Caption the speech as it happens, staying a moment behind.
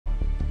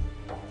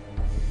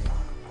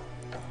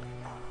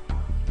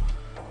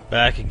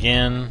Back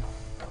again.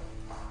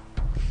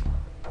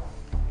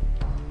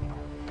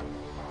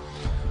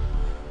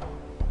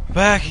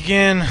 Back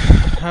again.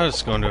 I'll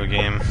just go into a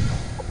game.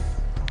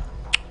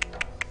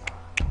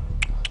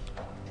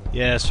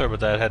 Yeah, sorry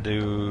about that. I had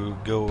to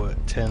go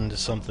attend to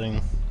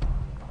something.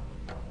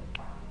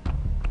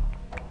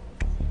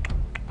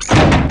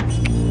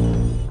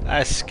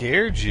 I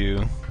scared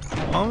you.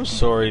 I'm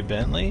sorry,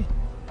 Bentley.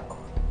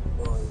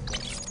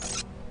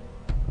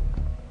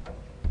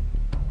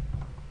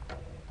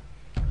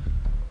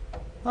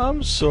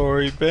 I'm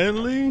sorry,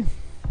 Bentley.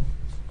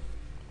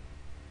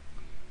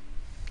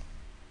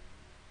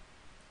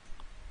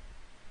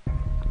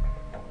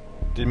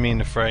 Didn't mean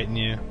to frighten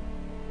you.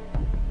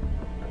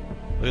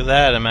 Look at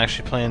that, I'm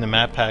actually playing the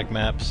map pack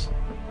maps.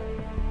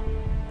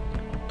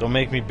 Don't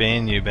make me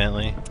ban you,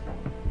 Bentley.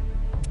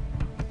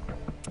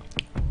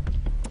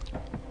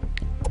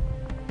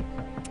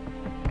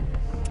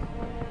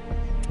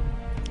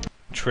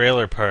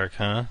 Trailer park,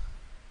 huh?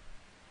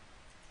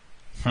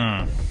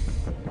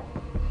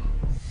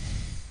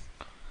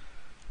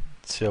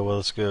 Let's see how well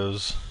this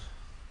goes.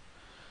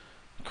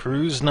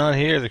 Crew's not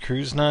here, the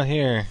crew's not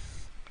here.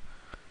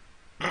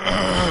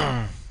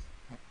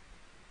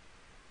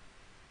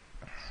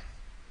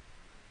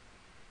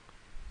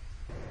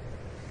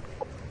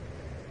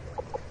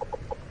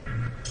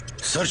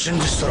 Search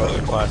and destroy.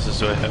 What classes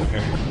do I have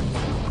here?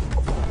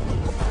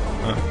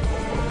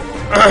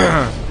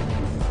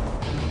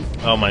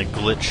 Oh, my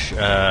glitch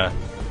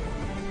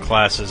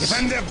classes.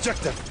 Defend the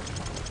objective.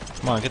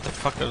 Come on, get the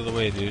fuck out of the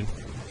way, dude.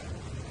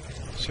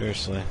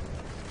 Seriously.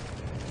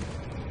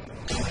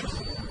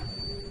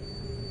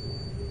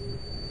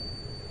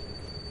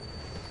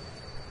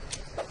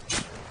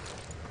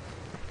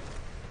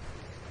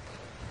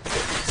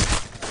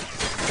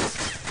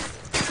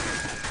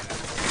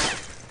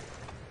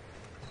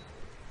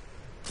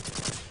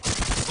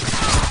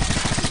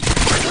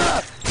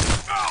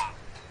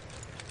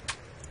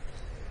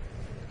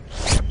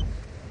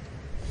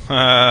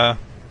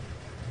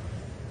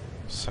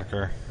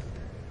 Sucker.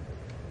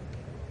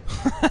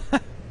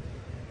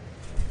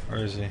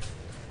 Where is he?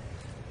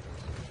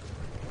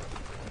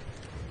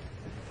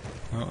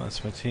 Oh,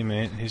 that's my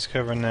teammate. He's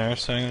covering there,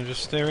 so I'm gonna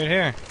just stay right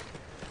here.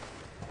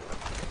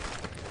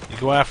 You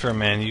go after him,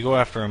 man. You go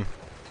after him.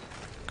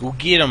 Go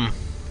get him.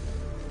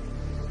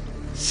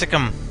 Sick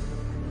him.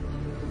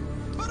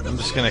 I'm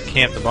just gonna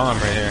camp the bomb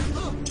right here.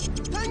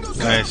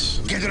 Nice.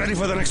 Get ready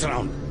for the next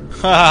round.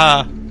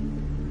 Haha.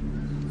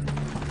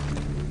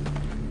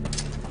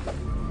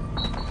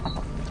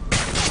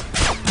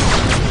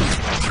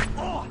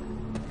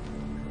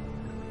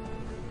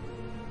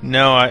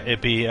 No, I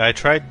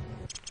tried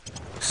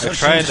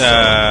defend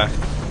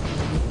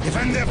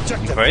the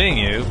objective. fighting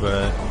you,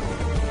 but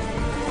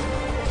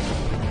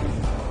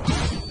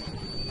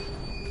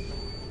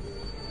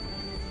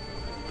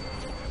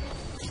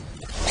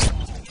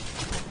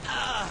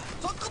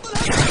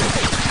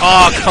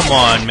oh, come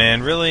on,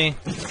 man, really?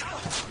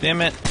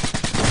 Damn it.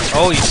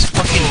 Oh, he's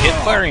fucking hip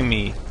firing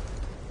me.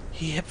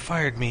 He hip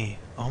fired me.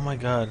 Oh my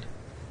god.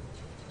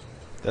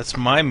 That's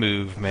my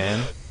move,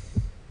 man.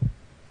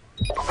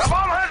 The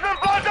bomb has been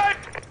planted!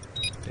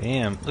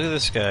 Damn, look at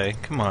this guy.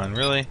 Come on,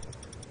 really?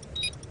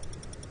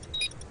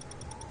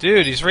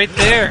 Dude, he's right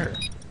there!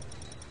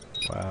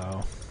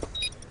 Wow.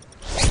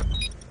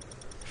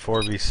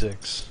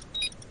 4v6.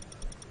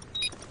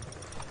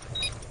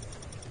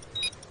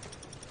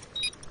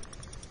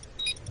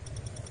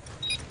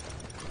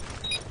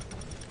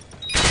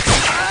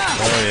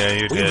 Oh yeah,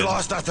 you did. We've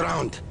lost that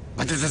round,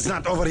 but it is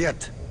not over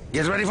yet.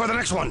 Get ready for the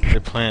next one.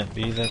 Did plant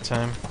B that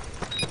time?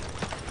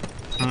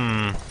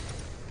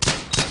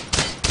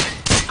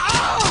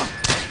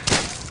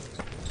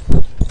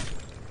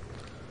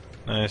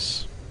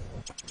 Nice.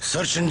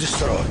 Search and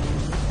destroy.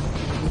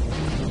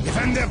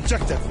 Defend the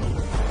objective.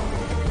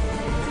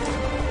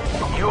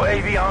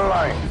 UAV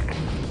online.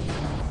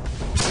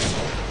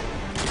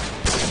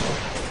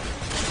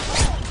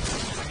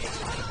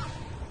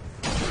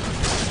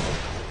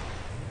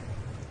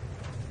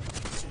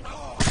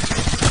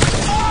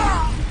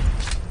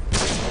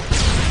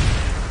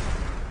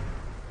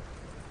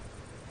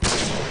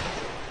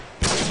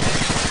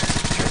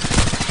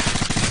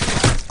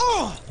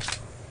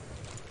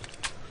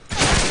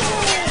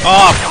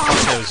 Oh,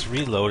 fuck, I was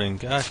reloading.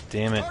 God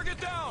damn it.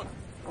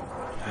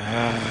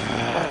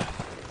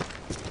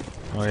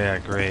 Oh yeah,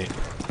 great.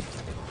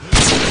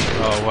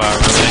 Oh wow,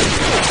 really?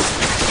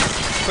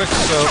 Quick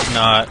scope,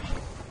 not.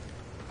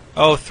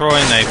 Oh,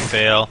 throwing knife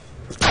fail.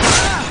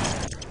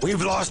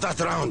 We've lost that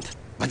round,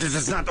 but it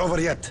is not over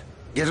yet.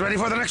 Get ready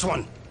for the next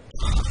one.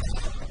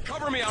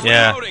 Cover me, I'm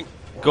Yeah, reloading.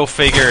 go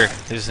figure.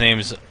 His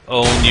name's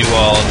Own You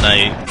All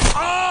Night.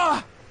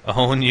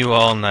 Own You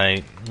All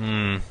Night.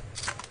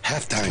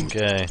 Halftime.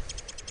 Okay.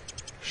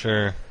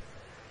 Sure.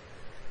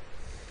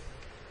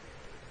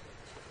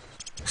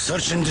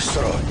 Search and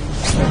destroy.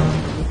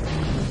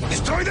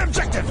 Destroy the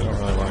objective. I don't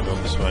really want to go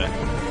this way.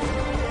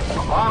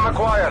 Bomb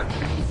acquired.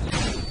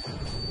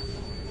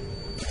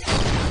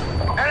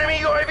 Enemy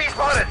UAV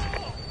spotted.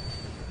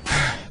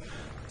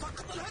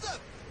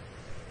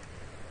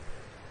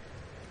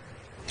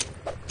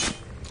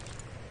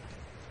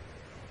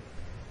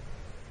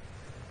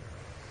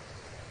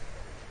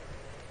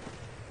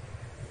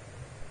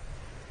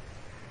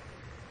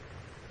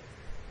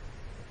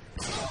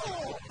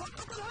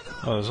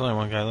 Oh, there's only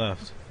one guy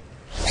left.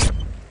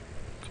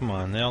 Come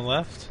on, they all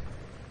left?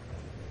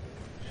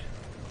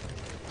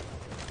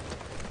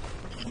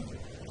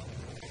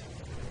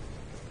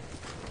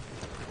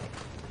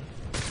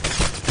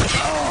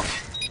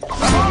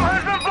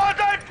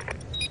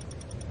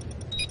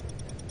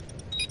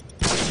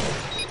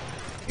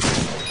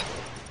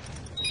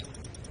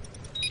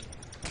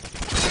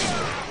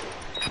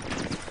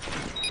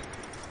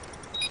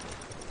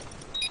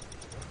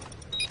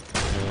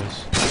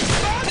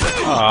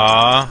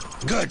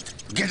 Aww. Good.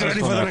 Get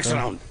ready for the next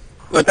round.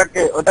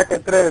 Ahorita que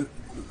tres.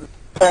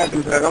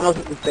 Entregamos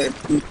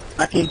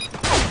aquí.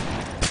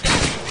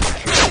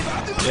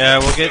 Yeah,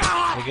 we'll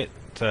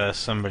get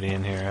somebody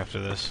in here after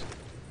this.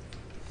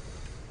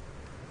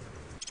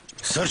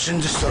 Search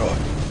and destroy.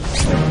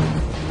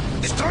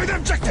 Destroy the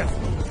objective.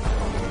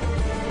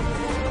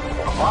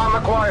 Bomb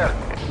acquired.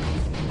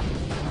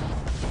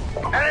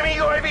 Enemy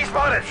UAV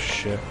spotted.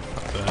 Shit.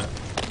 Fuck that.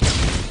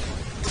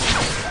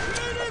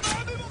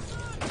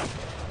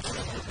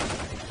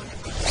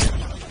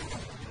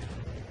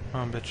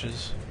 Come on,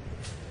 bitches.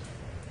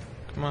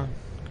 Come on.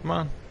 Come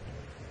on.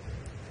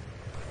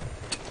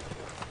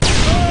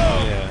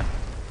 Oh, yeah.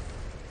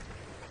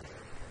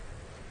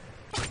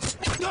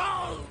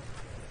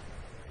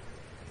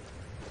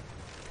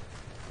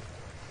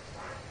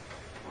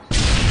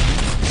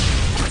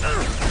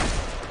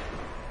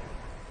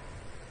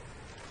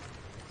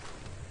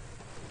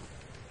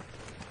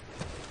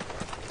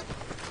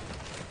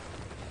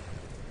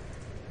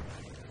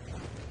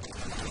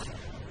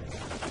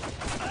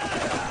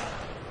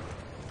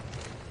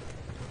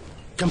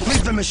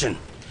 Complete the mission.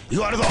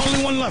 You are the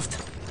only one left.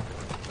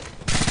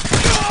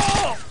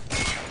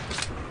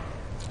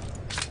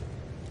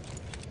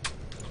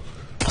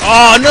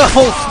 Oh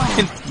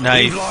no!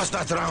 Nice. We've lost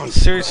that round.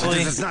 Seriously?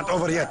 But it's not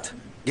over yet.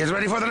 Get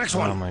ready for the next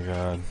one. Oh my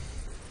god.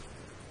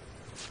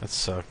 That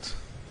sucked.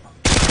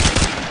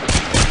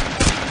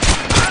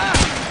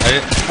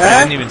 I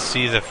didn't even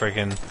see the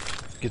friggin'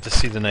 get to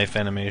see the knife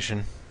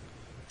animation.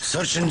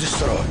 Search and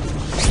destroy.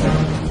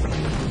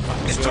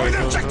 Destroy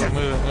the objective.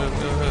 Move.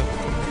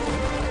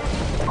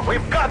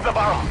 We've got the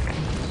bomb.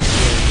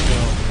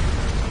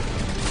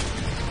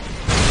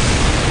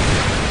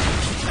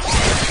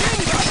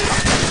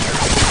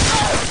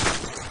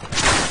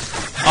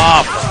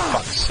 Ah, for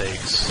fuck's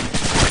sakes.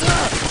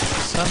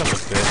 Son of a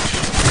bitch.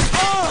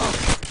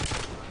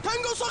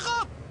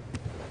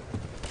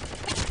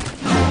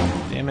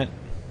 Damn it.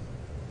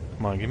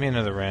 Come on, give me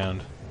another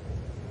round.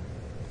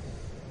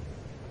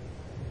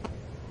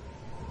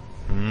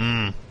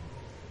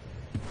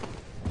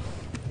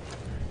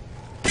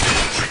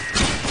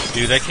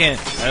 Dude, I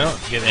don't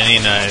get any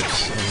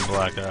knives in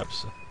Black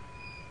Ops.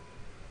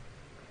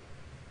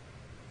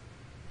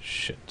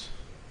 Shit.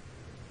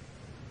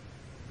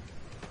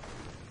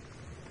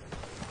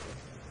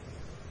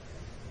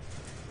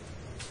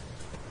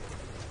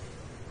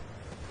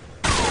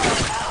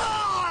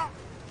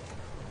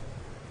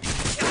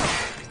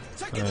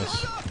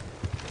 Nice.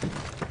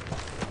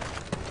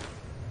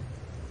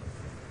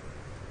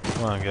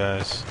 Come on,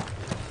 guys.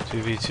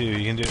 2v2,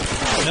 you can do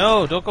it.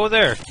 No, don't go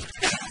there!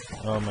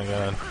 Oh my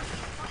god.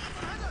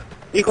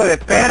 Hijo de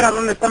perra,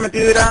 ¿dónde está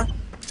metido irá?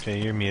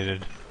 Okay, you're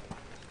muted.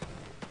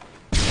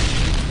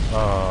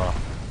 Oh.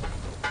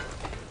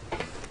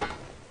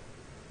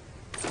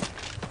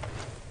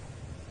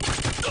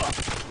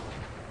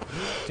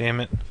 Damn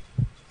it.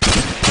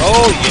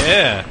 Oh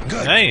yeah!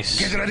 Good. Nice!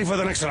 Get ready for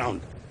the next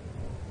round.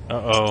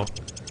 Uh-oh.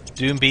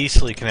 Doom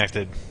Beastly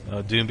connected.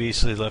 Doom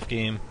Beastly left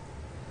game.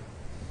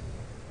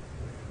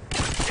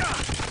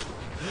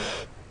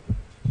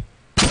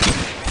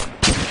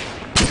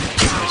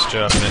 Nice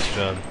job, nice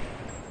job.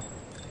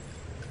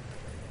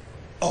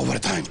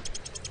 Overtime.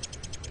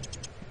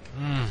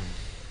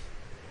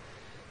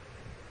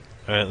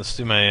 Alright, let's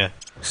do my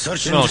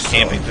Search and little destroy.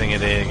 camping thing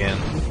at A again.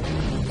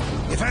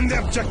 Defend the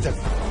objective.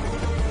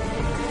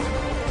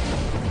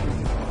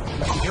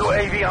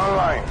 UAV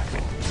online.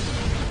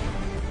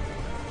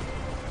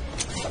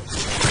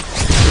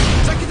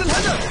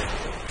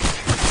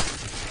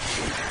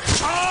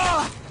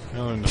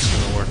 No, it's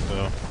not gonna work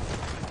though.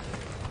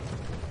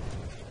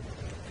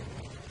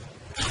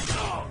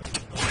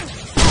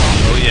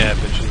 Oh yeah,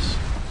 bitches.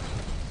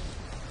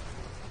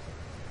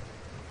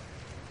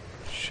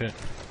 Shit.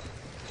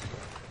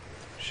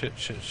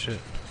 Shit.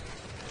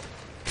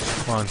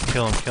 Come on,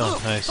 kill him.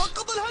 Nice.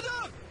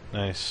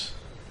 Nice.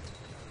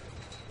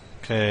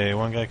 Okay,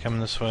 one guy coming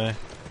this way.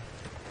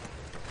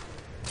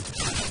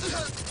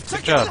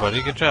 Good job,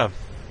 buddy, good job.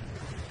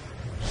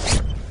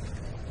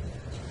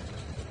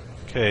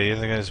 Okay, the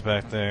other guy's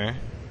back there.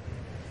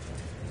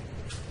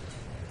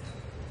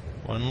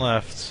 One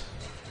left.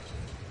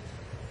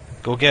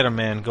 Go get him,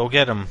 man. Go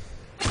get him.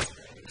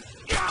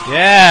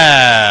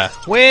 Yeah!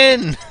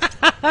 Win!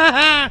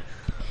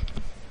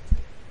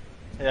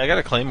 Hey, I got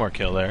a Claymore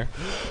kill there.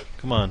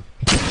 Come on.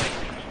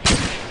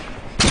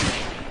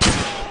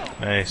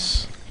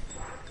 Nice.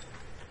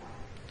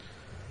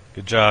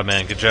 Good job,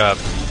 man. Good job.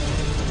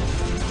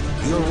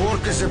 Your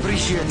work is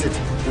appreciated.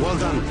 Well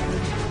done.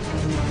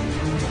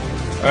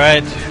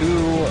 Alright,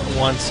 who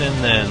wants in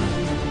then?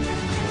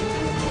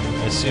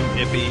 I assume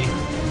Ippy.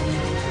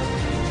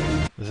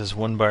 This is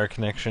one bar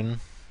connection.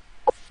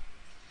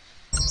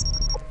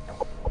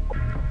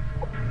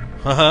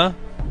 Haha.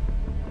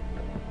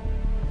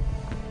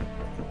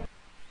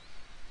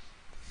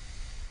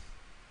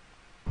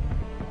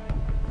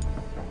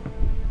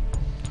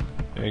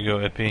 There you go,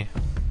 Ippy.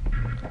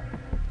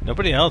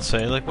 Nobody else,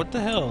 eh? Like, what the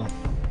hell?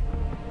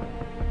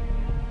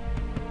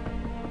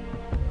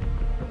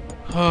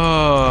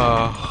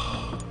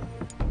 Oh,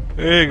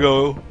 there you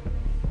go.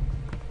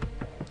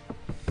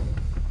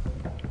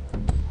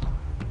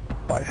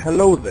 Why,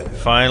 hello there.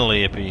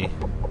 Finally, Ippy.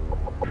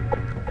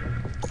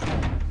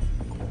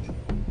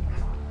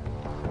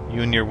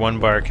 You and your one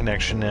bar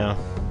connection now.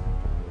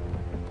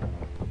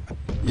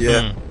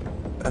 Yeah,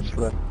 that's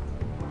right.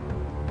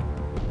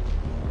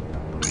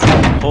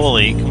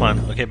 Holy, come on.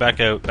 Okay, back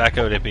out,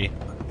 Ippy.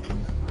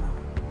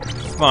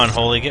 Come on,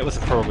 Holy, get with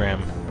the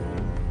program.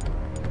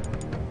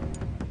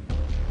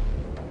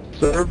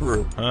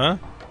 Server. Huh?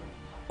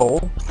 Oh,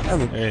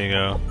 There you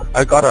go.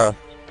 I got a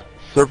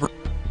server.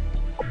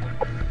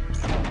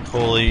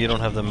 Holy, you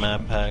don't have the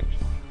map pack.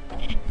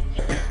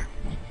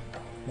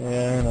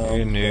 Yeah, I know.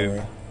 You're a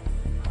noob.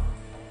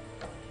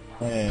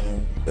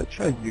 Man, that's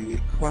a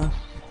unique class.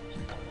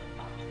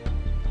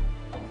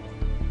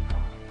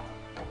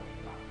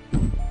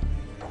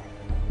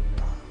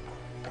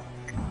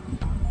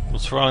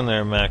 What's wrong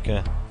there,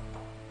 Macca?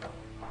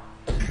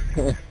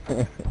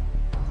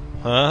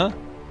 Huh?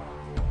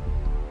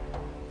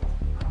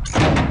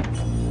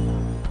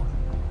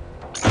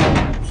 Is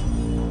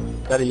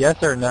that a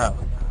yes or no?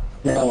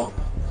 No.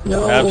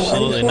 No.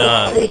 Absolutely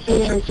not.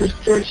 Taking him for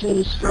search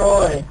and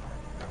destroy.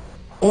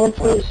 And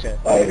for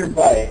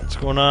SpiderBite. What's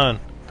going on?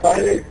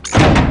 Spider.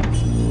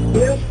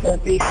 Yes,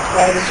 that big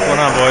SpiderBite. What's going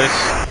on, boys?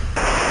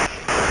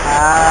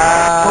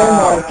 Oh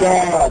my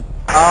god.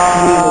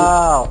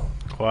 Oh,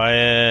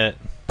 Quiet.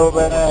 so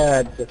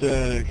bad.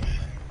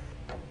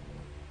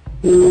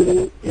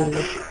 Who in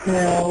the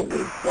hell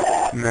is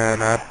that?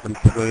 Man, I haven't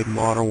played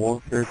Modern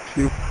Warfare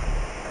 2.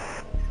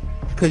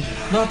 Cause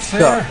Not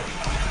fair.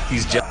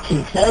 I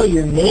can tell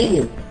your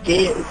name is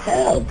gay as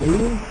hell,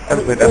 dude. I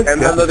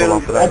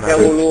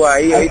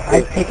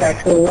think I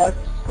corrupt.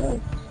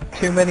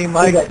 too many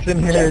mics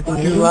in here, it's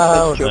too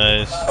loud.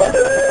 Nice.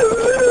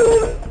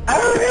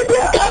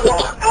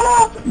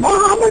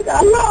 Muhammad,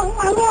 Allah,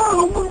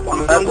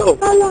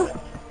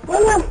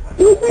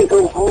 you can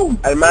go home.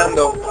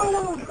 Armando.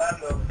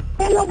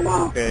 Hello,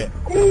 Mom. Okay,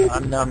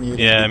 I'm now muted.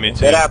 Yeah, me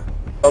too. Espera,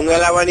 ponga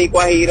el abanico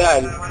a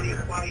girar.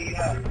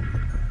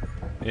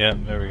 Yeah,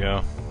 there we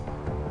go.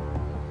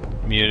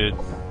 Muted.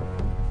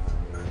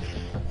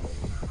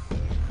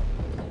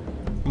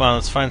 Come on,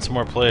 let's find some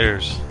more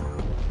players.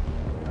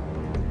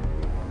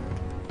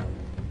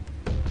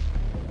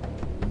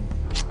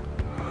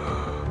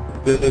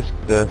 This.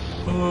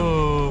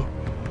 Oh.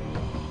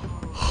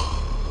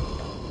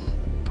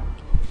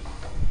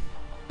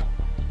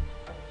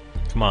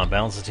 Come on,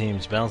 balance the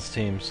teams, balance the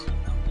teams.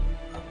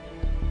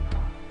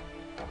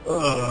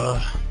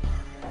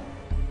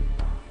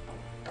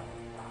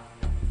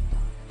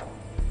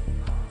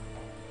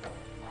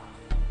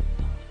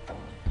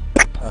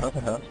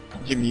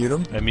 Did you mute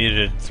him? I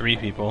muted 3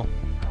 people.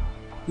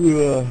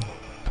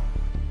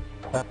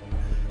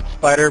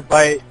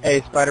 SpiderBite,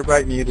 hey,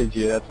 SpiderBite muted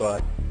you, that's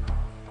why.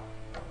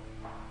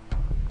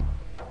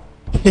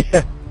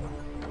 Yeah.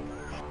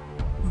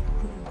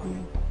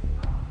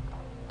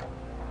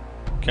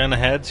 Kinda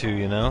had to,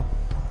 you know?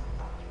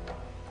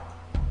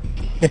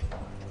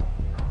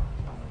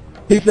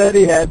 He said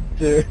he had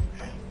to.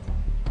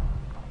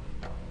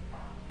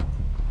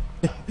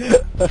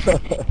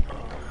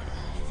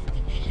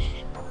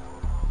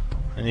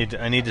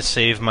 I need to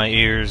save my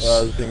ears.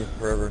 This thing is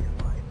forever.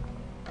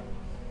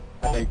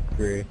 I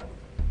agree.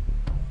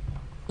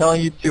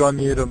 Telling you to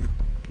unmute him.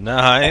 Nah,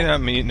 I ain't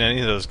not meeting any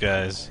of those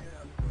guys.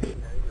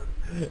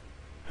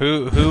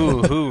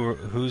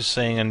 Who's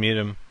saying unmute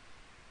him?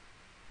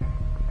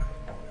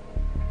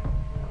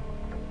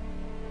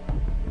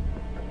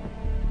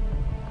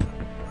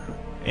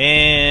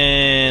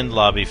 And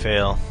lobby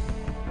fail.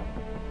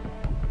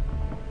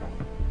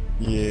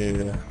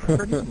 Yeah,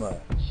 pretty much.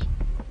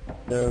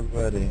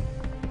 Nobody.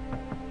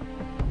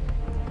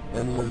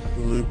 Endless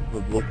loop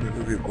of looking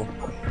for people.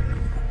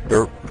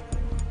 Derp.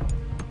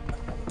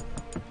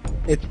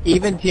 It's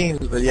even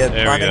teams, but yeah, There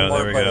we finding go, more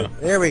there we players. go.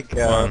 There we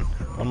go. Come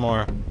on, one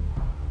more.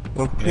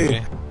 Okay.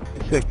 Okay.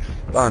 6.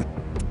 Done.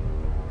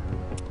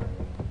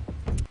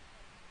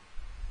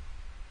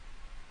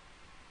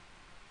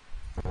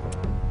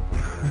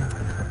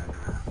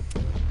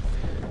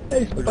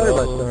 Hey,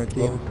 SpiderBite's on our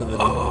team.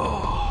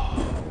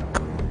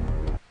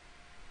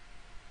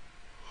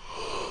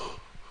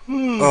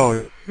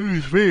 Oh,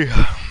 It's me.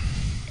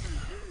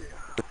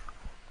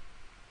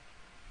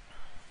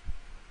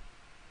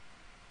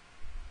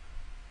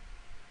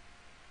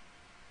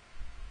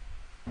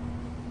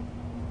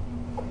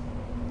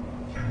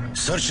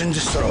 Search and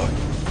destroy.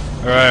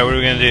 Alright, what are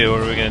we gonna do?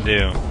 What are we gonna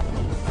do?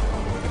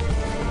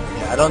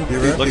 yeah, I don't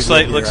do it. Looks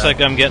like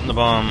I'm getting the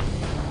bomb.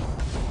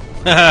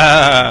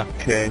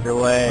 Okay. You're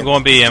lame. I'm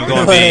going B. I'm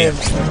going You're B. lame.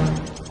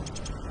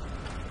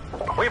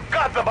 We've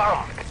got the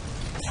bomb.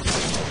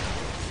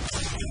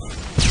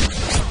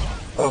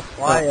 Oh,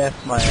 why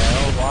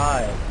Ismael?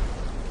 Why?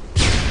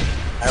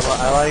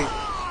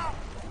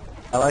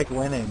 I like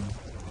winning.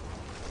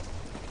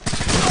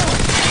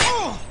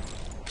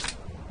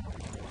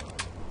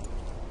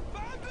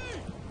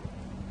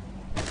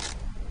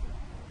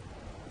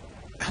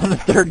 In the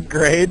 3rd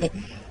grade.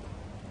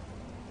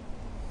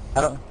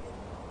 I don't.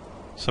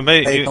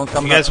 Somebody, Hey, you don't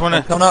come guys up. want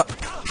Don't to? come up.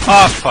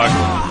 Oh fuck!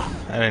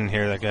 I didn't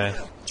hear that guy.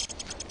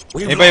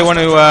 We've Anybody want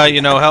lost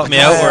to, help me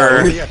out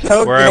where You're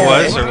so I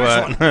was gay. or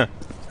what?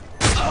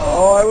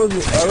 Oh, I was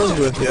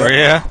with you. Were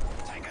ya?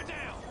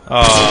 Oh,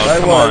 I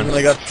come was, on. and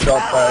I got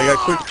shot by. I got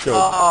quick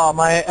shot. Oh,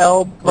 my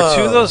elbow. Were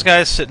 2 of those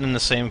guys sitting in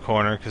the same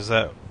corner? Because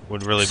that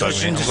would really bug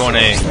me. I'm going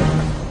A.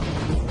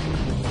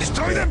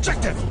 Destroy the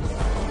objective.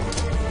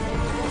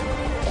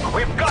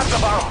 We've got the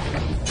bomb.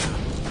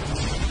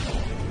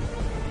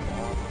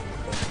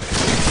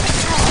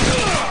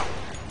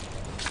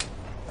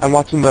 I'm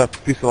watching the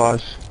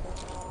fuselage.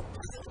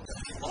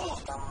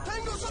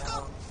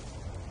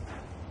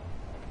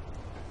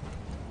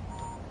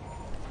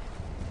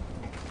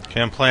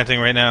 Okay, I'm planting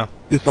right now.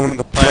 There's someone in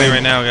the Planting plane.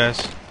 right now, guys.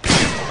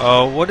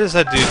 Oh, what is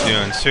that dude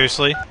doing?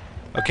 Seriously?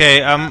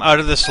 Okay, I'm out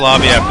of this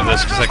lobby after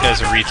this because that guy's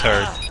a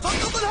retard.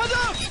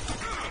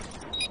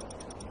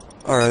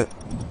 Alright.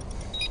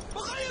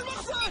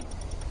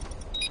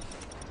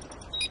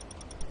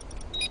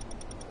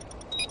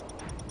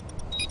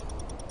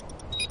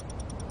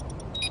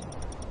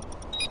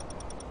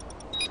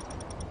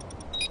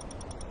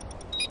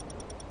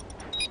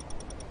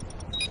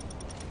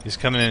 He's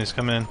coming in, he's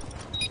coming in.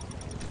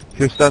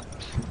 Here's that.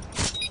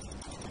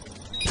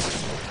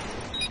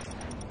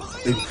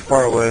 He's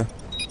far away.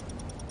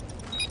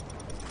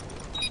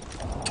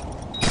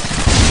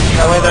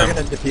 No way they're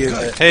gonna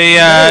defuse it. Hey,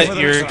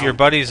 your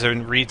buddy's a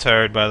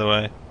retard, by the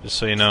way, just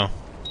so you know.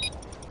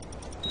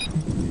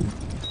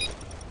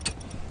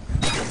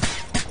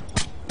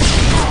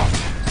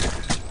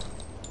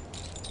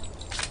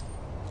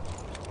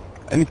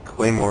 I need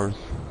claymores.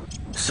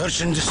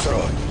 Search and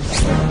destroy.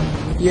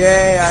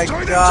 Yay, I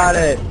got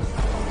it.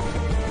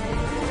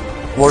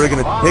 What are we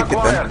gonna Bomb take it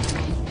acquired.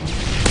 then?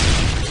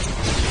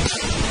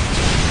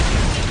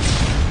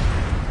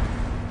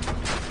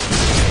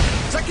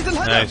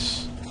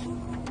 Nice.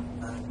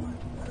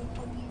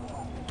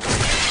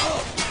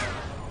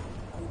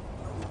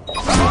 The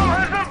bomb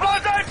has been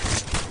planted.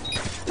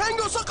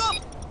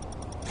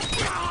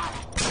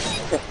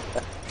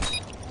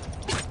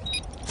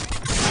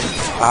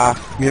 Ah,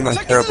 me and my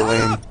terrible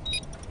aim.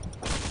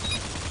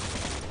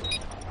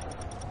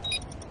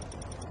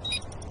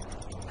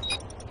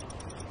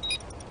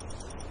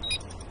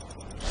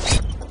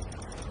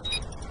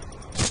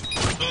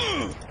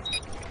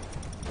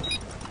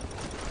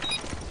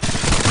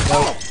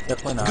 No,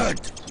 definitely not. Good.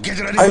 Get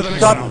ready I for the next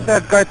shot round.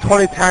 that guy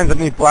 20 times and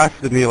he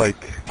blasted me like...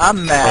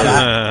 I'm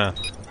mad.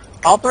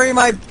 All 3 of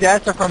my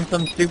deaths are from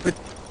some stupid...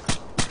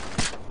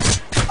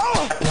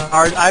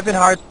 I've been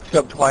hard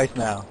scoped twice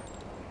now.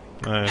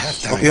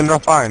 Nice. Halftime. Okay, no,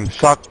 fine.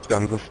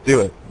 Shotguns, let's do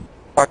it.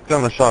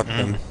 Shotgun or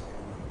shotgun.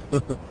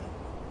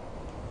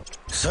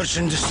 Search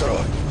and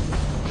destroy.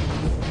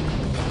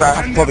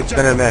 Fast public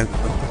center man.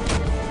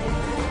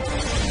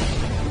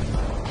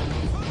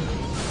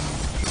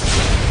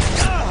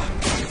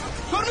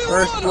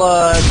 First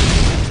blood.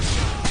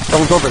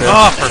 Someone's over there.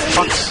 Oh, for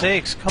fuck's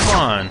sakes, come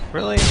on.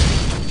 Really?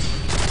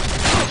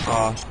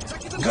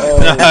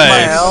 Good.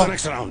 Nice. For the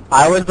next round.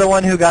 I was the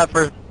one who got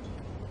first.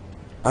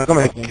 I'm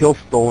gonna kill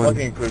stolen.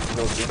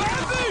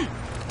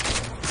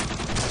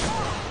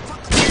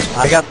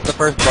 I got the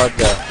first blood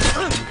though.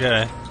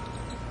 Okay.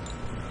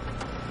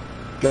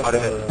 Got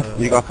it.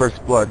 You got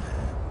first blood.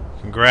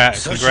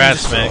 Congrats, Search and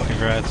congrats, destroy. man,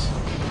 congrats.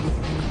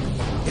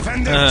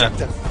 Defend the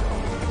objective.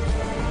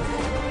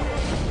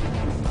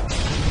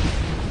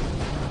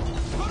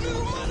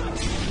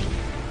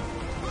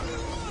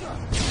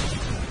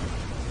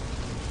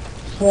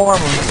 Swarm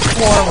them,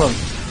 swarm them.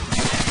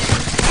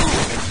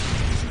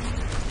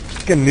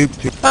 Get noob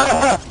too.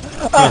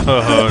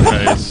 Oh,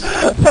 nice.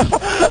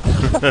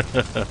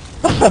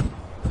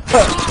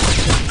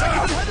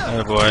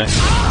 Oh boy.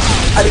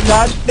 I did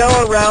not know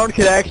a round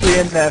could actually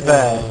end that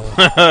fast.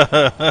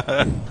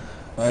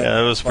 Yeah,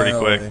 that was pretty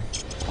quick.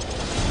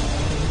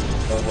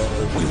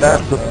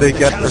 That's what they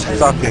get for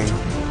sucking.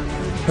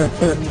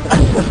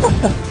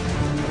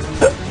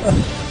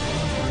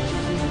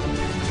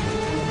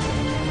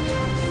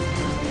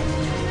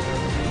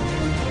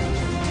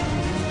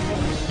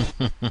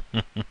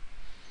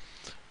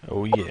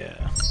 Oh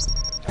yeah.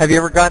 Have you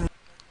ever gotten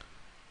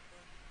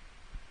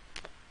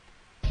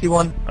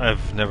one?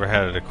 I've never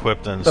had it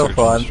equipped on So Search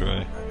fun. and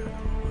Destroy.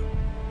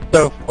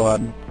 So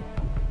fun.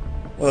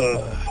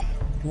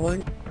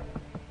 What?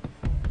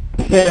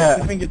 Yeah.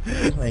 I think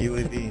it's my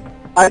UAV.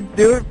 I'd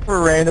do it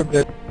for random.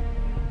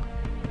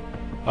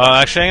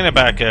 Actually, I'm gonna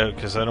back out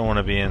because I don't want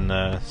to be in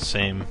the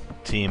same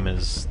team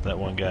as that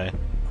one guy.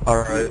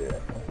 Alright.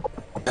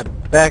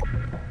 Back.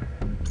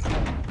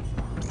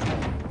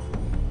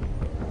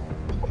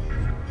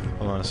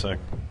 Hold on a sec.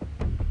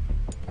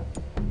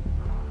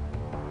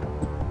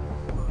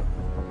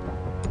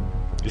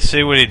 You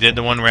see what he did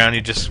the one round?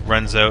 He just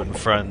runs out in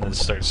front and then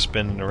starts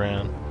spinning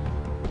around.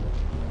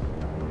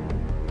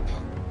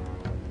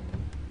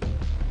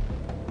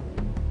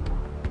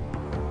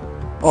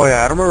 Oh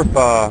yeah, I don't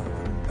remember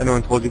if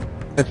anyone told you.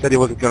 I said he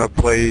wasn't gonna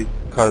play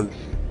because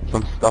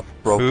some stuff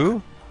broke.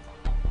 Who?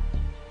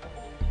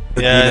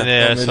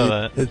 Yeah, I saw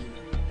that.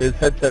 His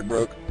headset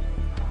broke.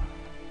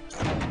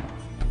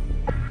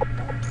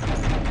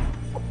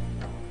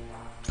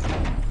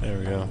 There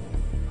we go.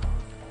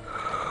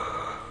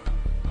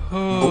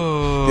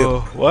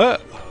 Oh,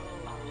 what?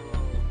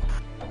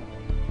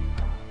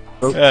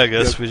 Oh, Yeah, I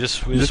guess yep. we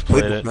just Just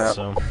played played it. the map.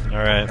 So, all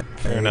right,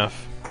 fair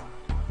enough.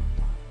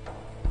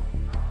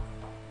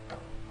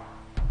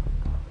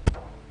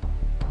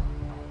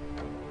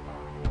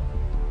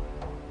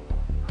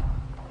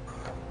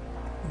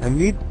 I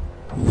need.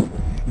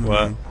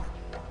 What?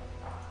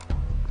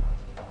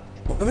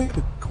 What is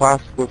a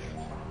class with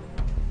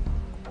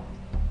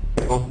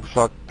all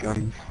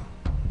shotguns?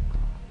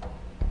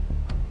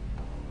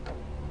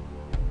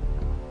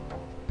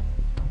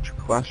 Which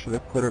class should I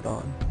put it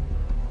on?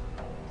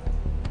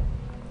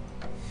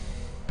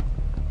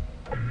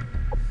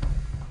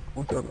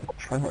 What are the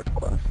tryhard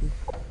classes?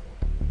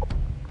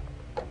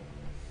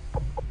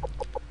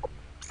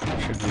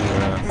 Should do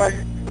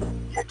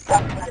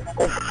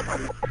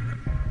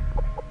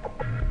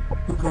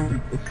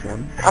This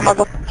one. I'm gonna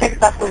go check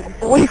that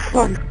away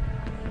from.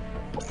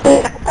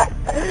 Yeah,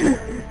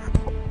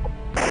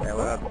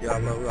 what up,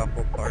 Diablo? We're up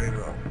full party,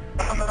 bro.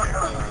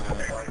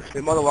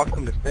 You're more than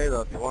welcome to stay,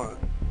 though, if you want.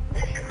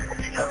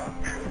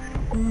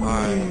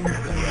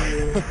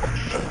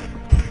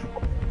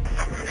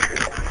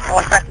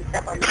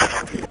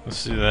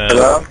 Let's do that.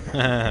 Hello?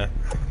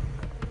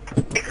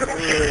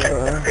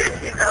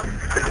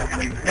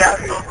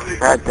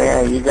 Right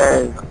there, you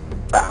guys.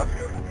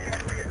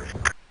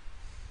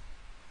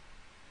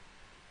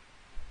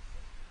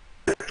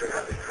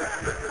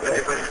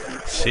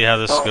 See how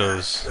this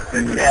goes.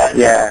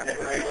 Yeah.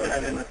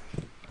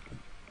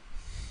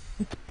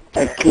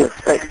 I can't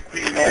say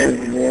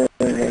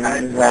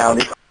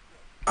round.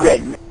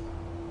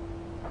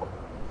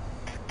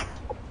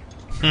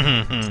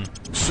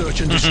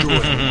 Search and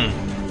destroy.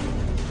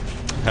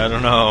 I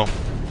don't know.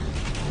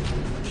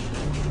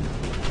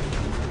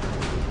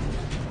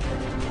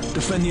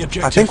 Defend the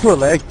objective. I think we're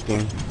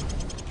lagging.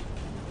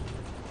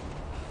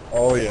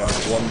 Oh yeah,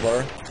 one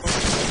bar.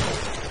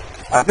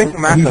 I think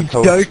Matt's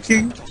toast.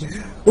 Joking?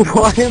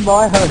 Why am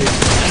I hurting?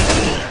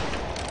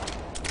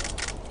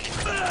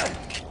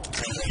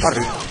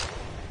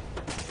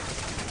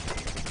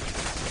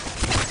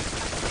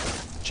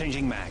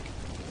 Changing mag.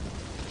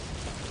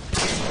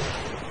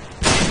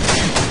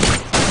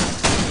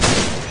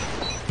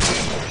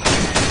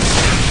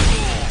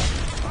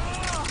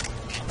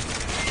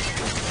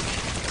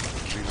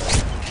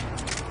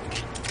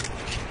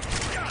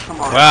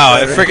 Wow,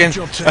 I freaking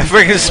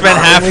spent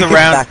half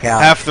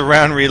the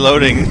round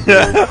reloading.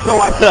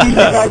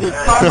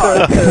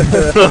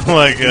 Oh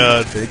my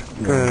god.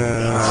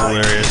 That's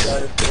hilarious.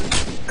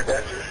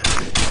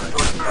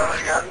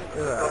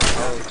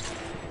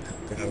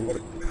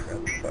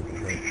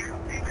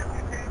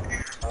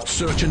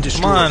 Search and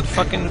destroy. Come on,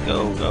 fucking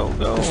go.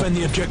 Defend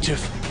the objective.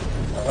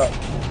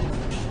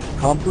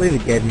 Can't believe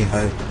it gave me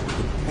hope.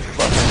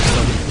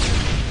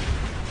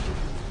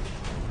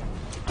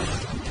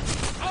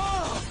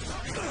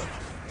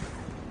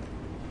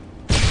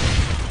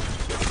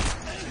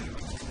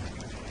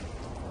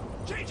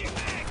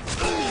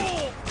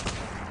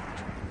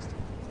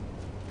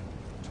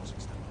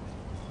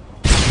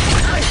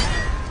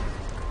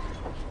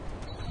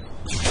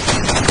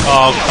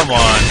 Oh, come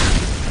on.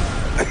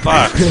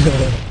 Fuck.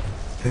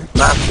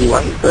 Matthew, why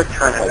are you still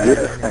trying to do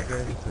this thing?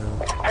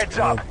 Heads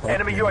up.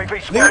 Enemy UAV I think we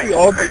spotted.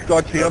 all just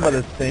got killed by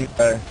the same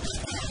guy.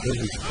 This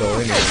is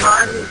so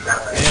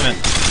Damn it.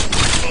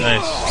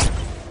 Nice.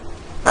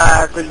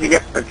 Did you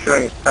get for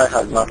sure? I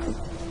had nothing.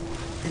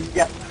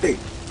 Yeah, see.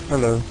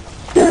 Hello.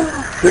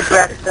 You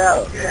crashed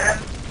out.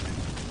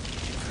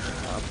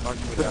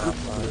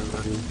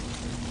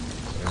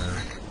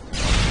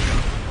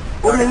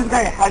 What is this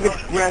guy? How gets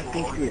square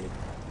thing here?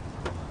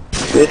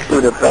 This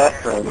is the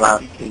best one,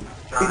 last team.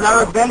 He's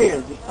not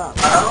rebellious, he's not.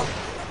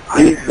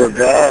 He's the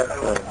best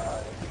one.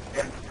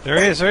 There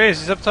he is,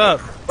 he's up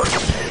top.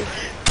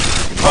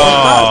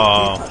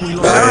 Oh. We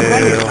lost the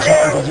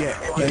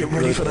yeah. You get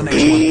ready for the next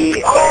one.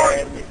 E-R-M-U-I-E-A.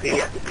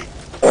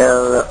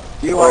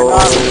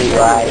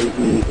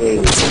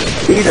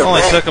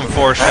 Only took him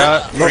 4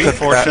 shots. 4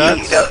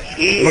 shots.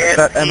 Look at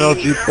that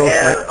MLG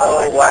profile.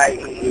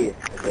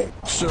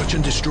 E-R-O-Y-E-A. Search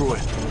and destroy.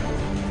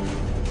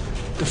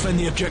 Defend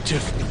the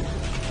objective.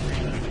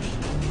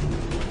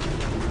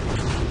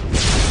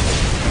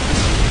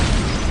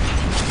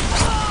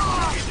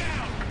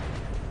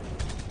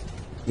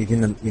 He's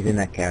in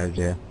that carriage,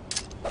 yeah.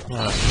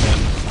 Oh, shit.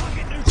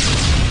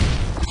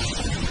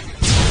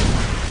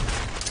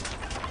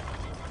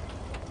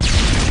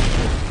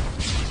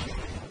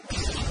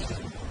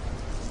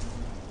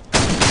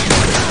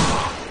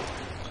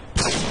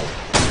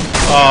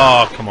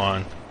 Oh, come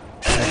on.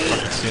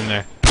 It's in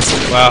there.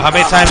 Wow, how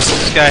many times does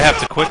this guy have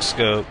to quick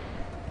scope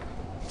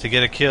to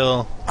get a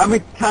kill? How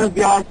many times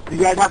do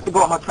you guys have to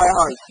go on try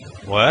hard?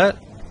 What?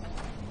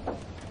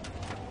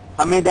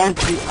 How many times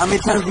do you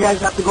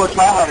guys have to go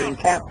try hard in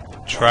camp?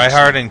 Try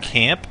hard in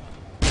camp?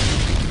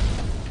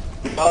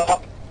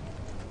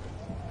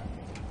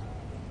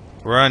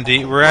 We're on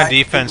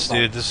defense,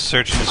 dude. This is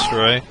search and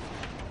destroy.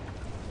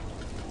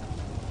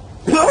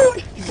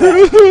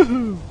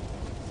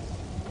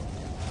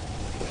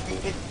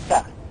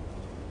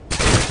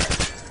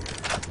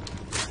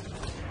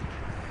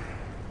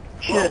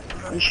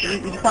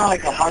 Shit, you sound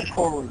like a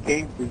hardcore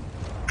game freak.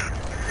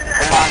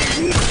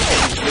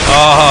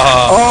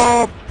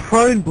 Oh,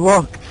 prone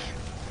blocked.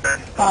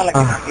 Sound like a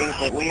game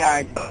freak. We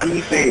are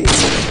defense.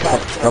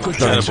 Atta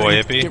boy,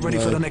 Hippie. Get ready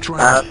for the next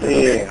round. I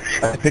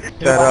picked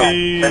that up.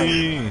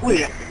 Hippie.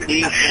 We are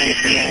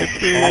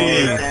defense,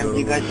 man.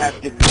 You guys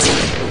have to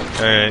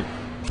play. Alright.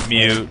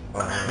 Mute.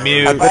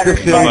 Mute. I bet this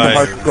shit is Bye.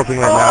 hard scoping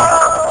right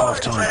now.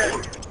 Half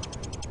time.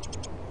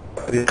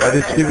 I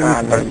just see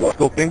hard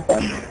scoping.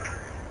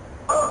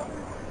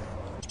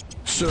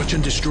 Search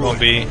and destroy. Won't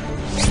be.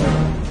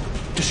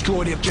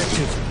 Destroy the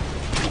objective.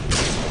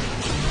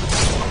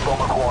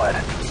 Bomb acquired.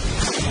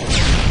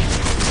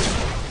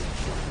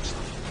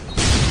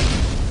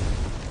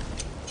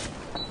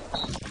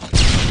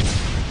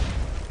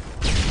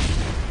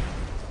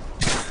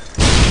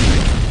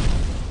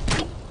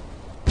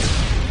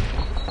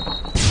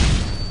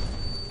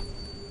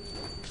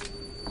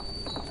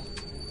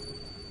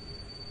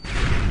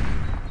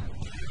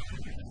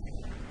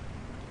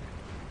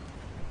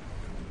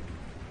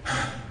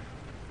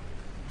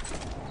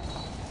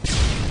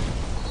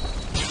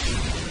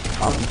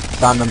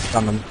 I'm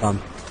stunned.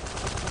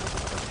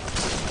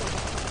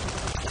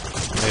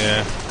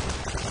 Yeah.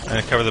 I'm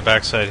gonna cover the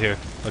backside here.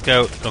 Look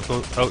out. Don't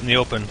go out in the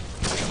open.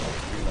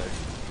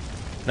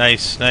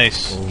 Nice,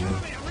 nice.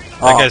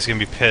 That guy's gonna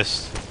be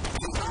pissed.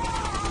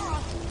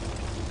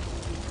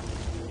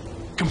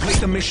 Complete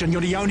the mission.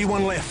 You're the only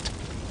one left.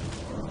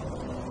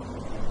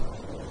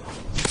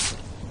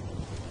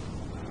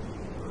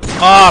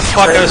 Ah,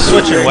 fuck, I was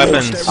switching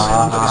weapons. It's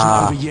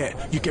not over yet.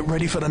 You get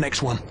ready for the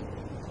next one.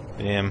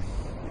 Damn.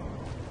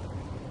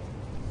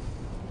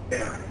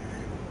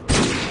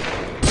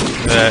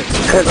 That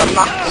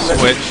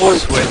switch.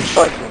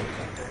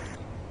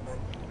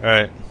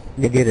 Alright.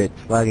 You get it,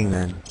 flagging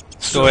man.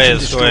 Let's go away,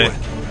 let's go away.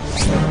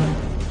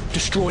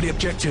 Destroy the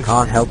objective.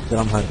 Can't help that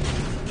I'm hurt.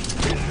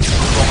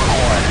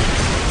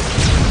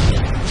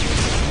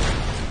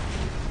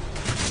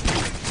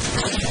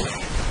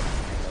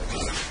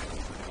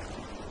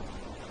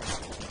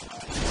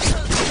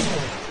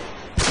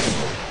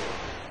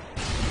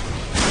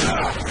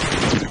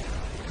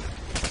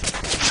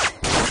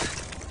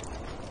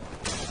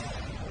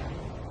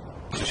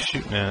 Just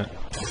shooting at it.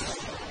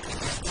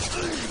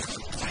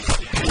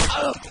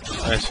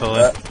 Nice,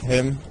 Holy.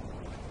 Him.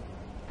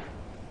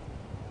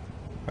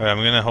 Alright, I'm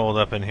gonna hold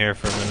up in here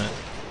for a minute.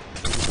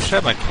 I should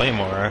have my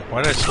claymore.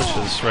 Why did I switch to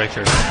the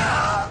striker?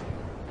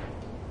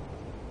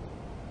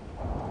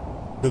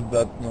 Did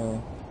that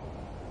no.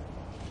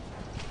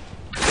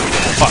 You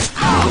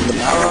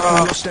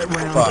lost that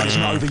round, but it's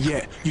not over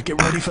yet. You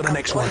get ready for the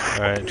next one.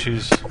 Alright,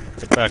 choose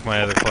back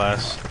my other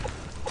class.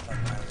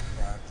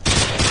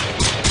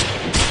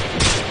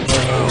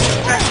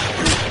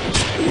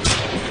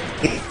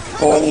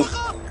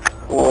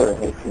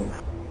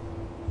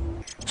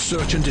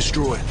 Search and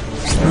destroy.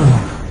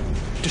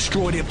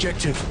 Destroy the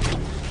objective.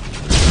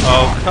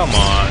 Oh, come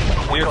on.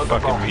 You're a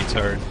fucking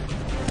retard.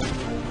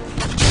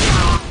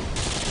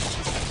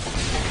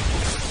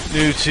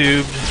 Noob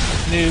tube.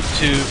 Noob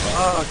tube.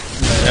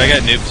 Yeah, I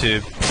got noob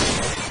tube.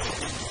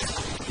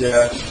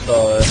 Yeah, I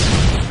saw it.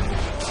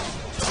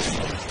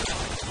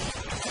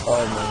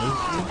 Oh man.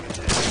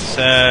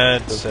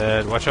 Sad,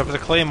 sad. Watch out for the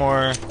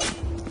claymore.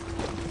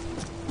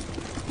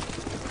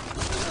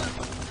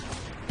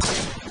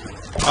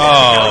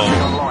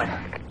 Oh.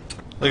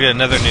 Look at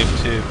another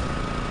noob tube.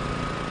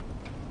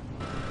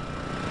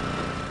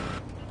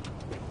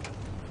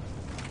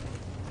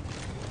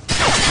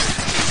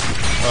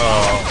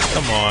 Oh,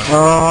 come on.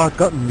 Oh,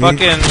 got me.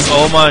 Fucking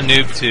Oma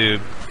noob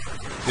tube.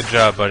 Good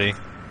job, buddy.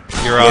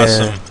 You're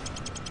awesome.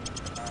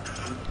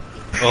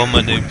 Oma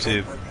noob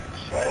tube.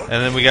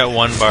 And then we got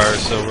 1 bar,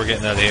 so we're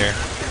getting out of here.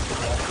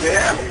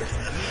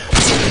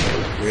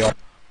 We are.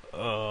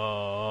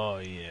 Oh,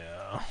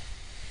 yeah.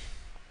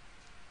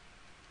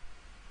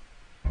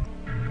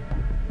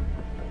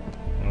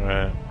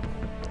 Alright.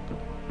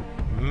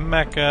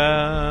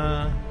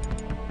 Mecca.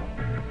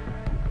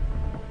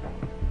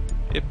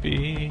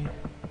 Hippie.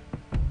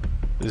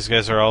 These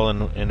guys are all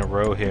in a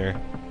row here.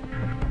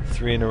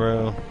 3 in a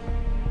row.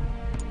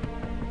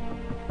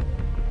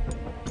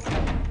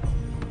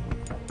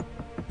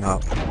 No.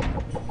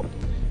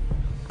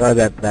 Sorry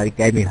that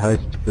gave me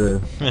host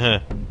for.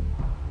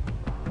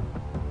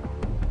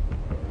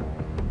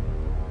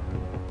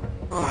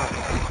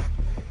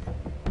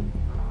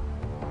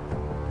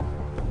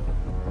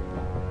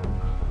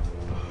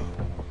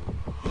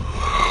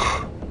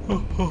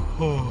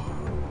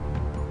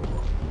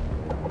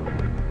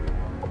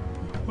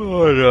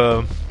 But, I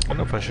don't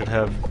know if I should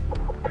have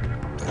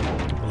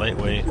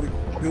lightweight.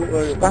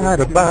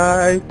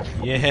 SpiderBite.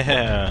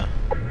 Yeah.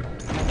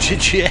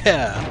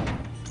 Yeah.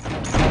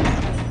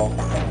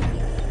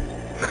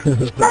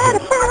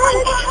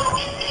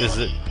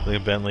 Visit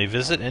Bentley.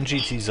 Visit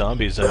NGT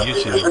Zombies on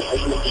YouTube.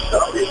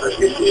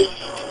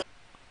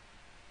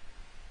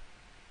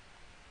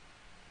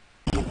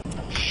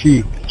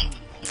 Sheep.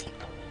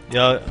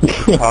 Yeah.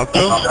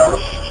 Taco.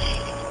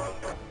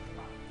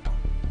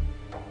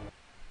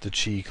 The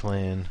Chi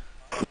clan.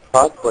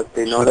 Fuck, but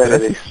they know that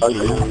it is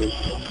ugly.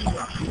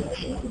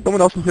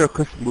 Someone else in here,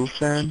 Chris Move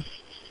fan.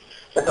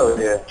 Oh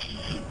yeah.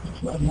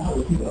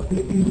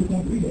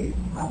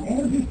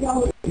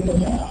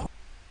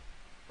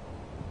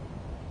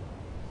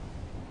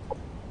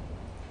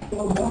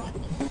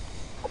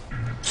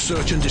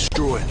 Search and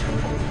destroy.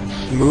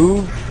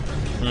 Move.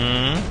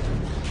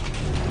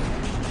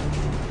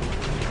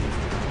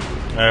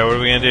 Alright, what are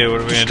we gonna do?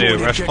 What are we gonna do?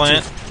 Rush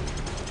plant?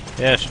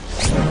 Yeah.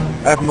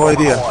 I have no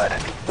idea.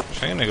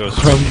 I'm gonna go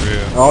straight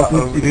through. All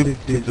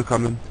these are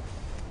coming.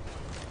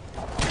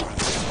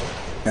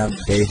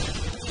 Okay.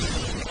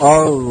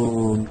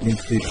 Oh, me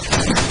too.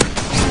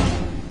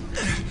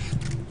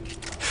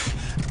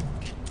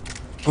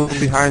 From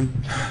behind.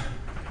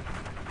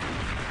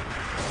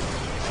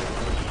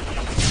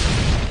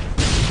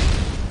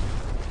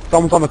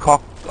 Someone's on the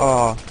cock.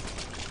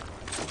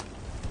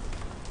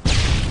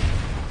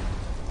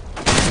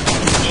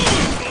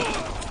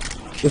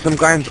 There's some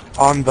guys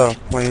on the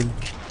plane.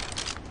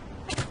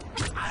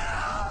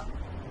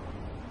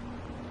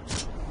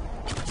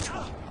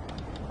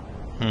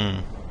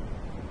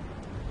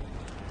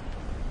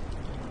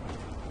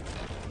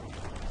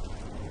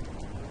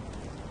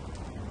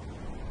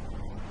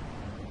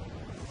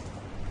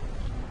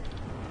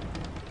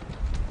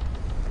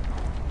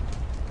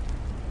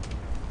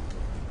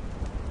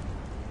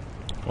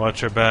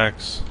 Watch your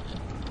backs.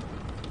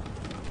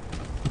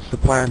 What's the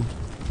plan?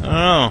 I don't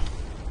know.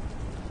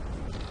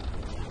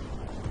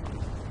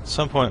 At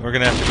some point we're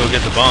gonna have to go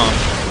get the bomb.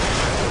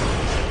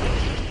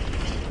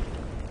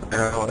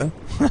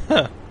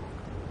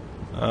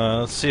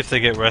 Let's see if they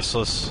get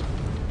restless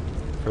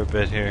for a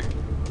bit here.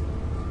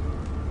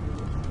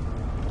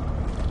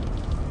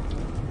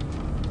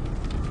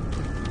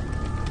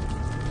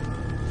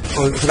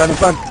 Oh, there's a guy in the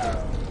front.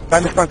 Guy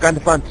in the front, guy in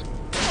the front.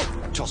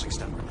 Tossing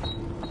stun.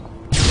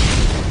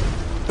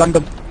 Stunned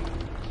him.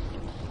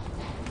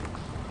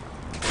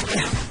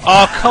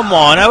 Oh, come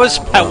on. I was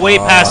way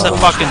past that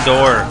fucking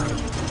door.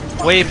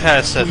 Way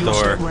past that We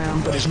lost door. that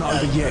round, but it's not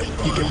over yet.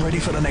 You get ready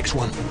for the next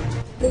one.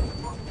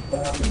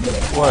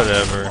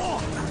 Whatever.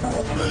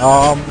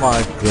 Oh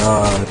my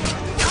god.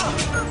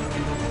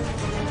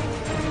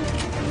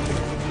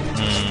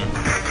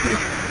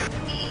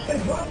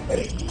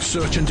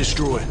 Search and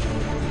destroy.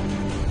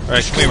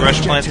 Alright, can we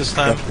rush plant this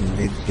time? Fucking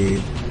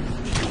mid-speed.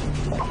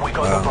 We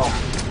got the bomb.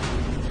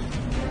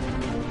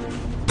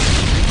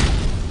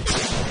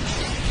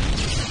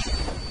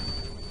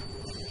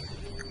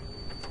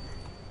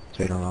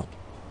 Straight on up.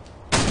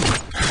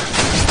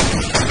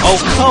 Oh,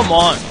 come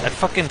on! I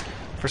fucking...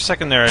 For a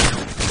second there, I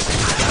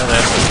thought I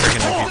had the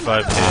freaking MP5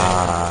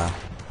 too.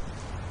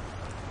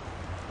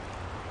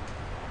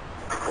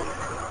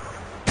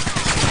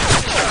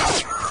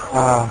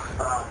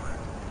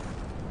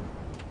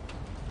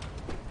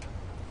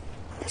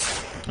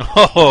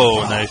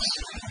 Oh, nice.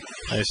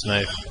 Nice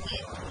knife.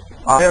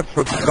 I have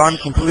forgotten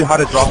completely how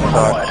to drop a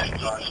shot.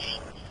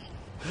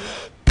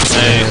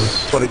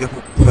 Nice. But I guess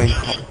I'm playing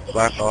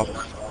back off.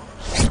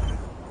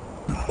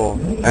 Oh,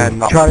 and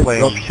not Try to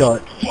playing. drop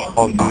shot.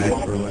 Oh, dude.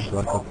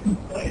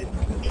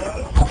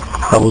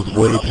 I was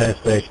way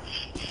past that.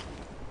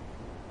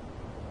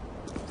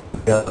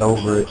 Got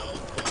over it.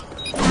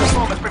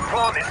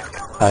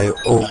 I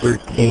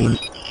overcame.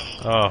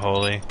 Oh,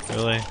 holy.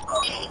 Really?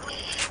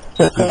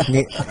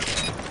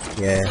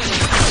 Yeah.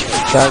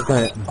 That's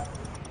it.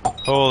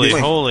 Holy,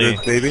 holy.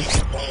 Good, baby.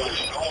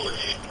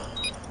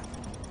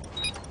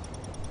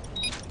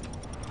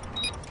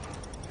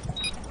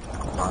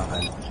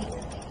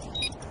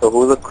 So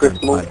who's a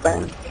Chris Moon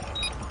fan?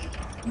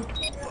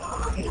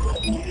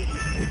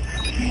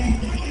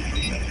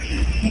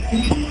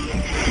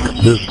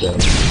 This guy.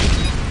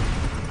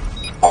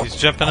 He's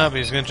jumping up.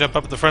 He's gonna jump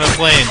up at the front of the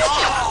plane.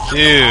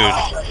 Dude.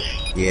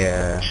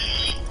 Yeah.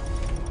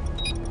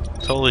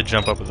 Totally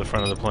jump up at the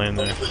front of the plane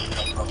there.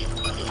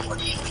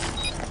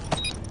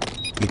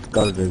 He's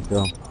got it as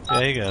well.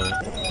 Yeah, you got it.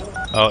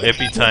 Oh,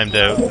 Ippy timed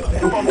out.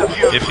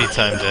 Ippy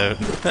timed out.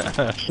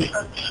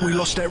 We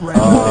lost that round,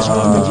 but it's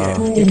not over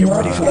yet. You get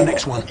ready for the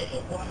next one.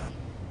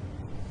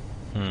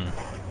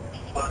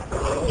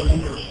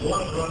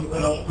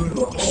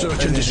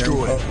 Search and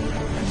destroy.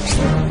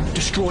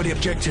 Destroy the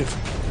objective.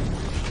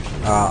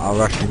 I'll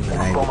rush in the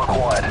angle.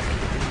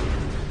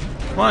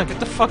 Come on, get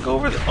the fuck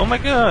over there. Oh my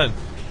god.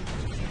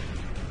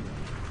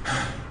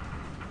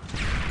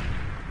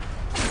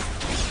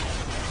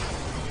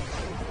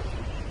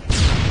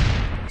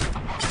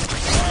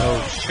 Oh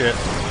shit.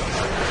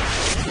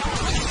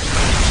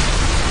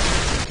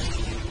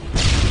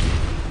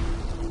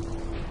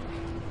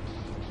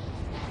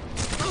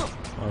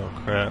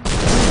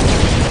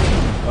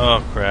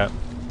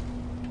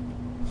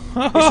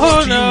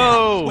 Oh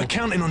no! We're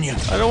counting on you.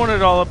 I don't want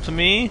it all up to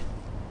me.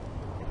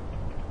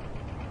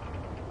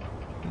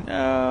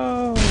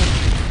 No.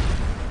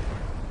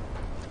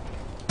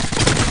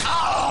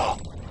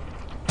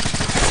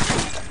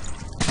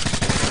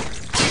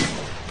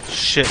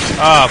 Shit.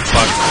 Ah,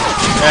 fuck.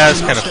 Yeah,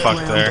 it's kind of Step fucked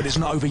round, there. but it's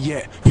not over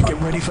yet. You get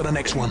ready for the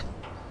next one.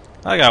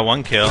 I got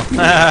 1 kill.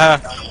 Yeah,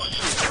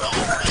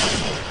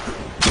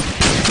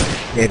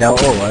 that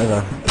will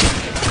either.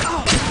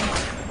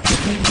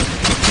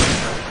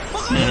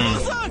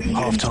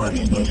 Half time.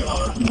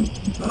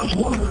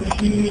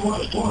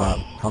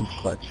 Pump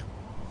clutch.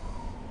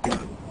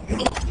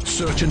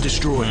 Search and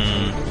destroy.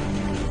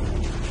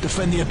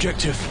 Defend the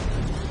objective.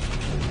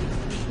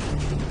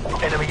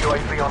 Enemy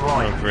UAV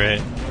online. Oh,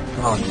 great.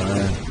 Oh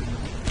man.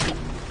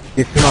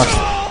 It's not.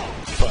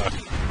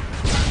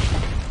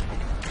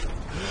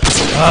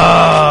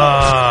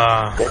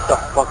 Ah. Get the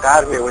fuck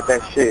out of here with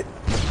that shit.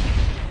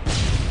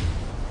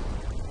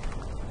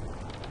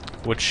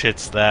 What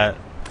shit's that?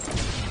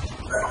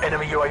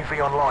 Enemy UAV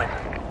online.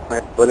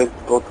 My bullets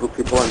go through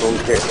people and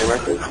don't get any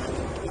records.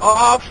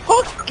 Oh,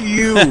 fuck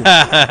you!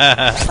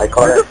 I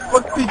call Where the it.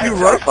 fuck did you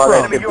I rush call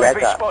that from? shit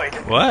black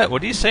eye. What?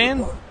 What are you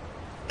saying?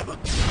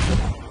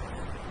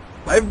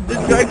 This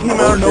guy came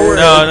out of nowhere.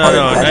 No,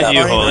 not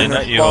you, Holy,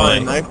 not you,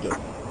 Holy.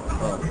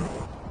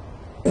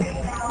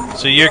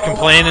 So you're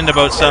complaining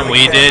about something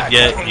we did,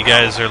 yet you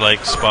guys are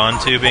like spawn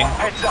tubing?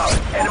 Heads up.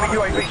 Enemy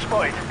UAV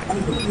spotted.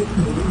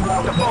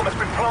 The bomb has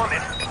been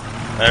planted.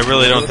 I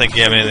really don't think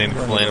you have anything to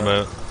complain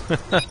about.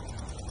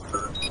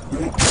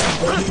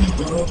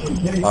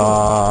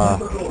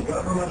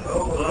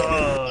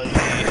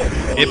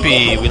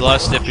 Ippy, we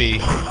lost Ippy.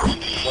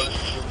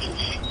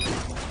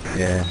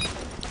 Yeah.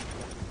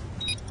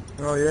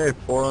 Oh yeah,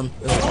 4 on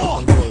 4.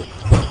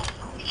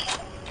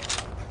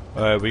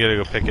 Alright, we gotta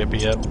go pick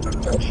Ippy up.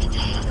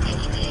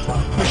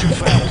 Mission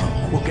failed.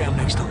 We'll get him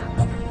next time.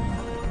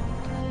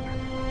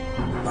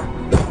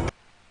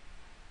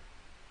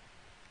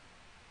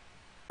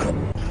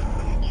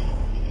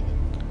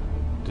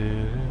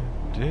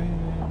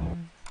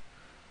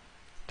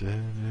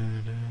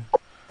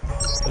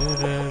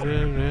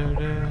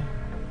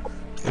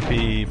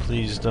 Ippy,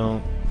 please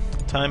don't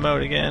time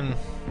out again.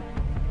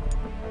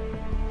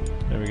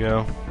 There we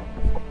go.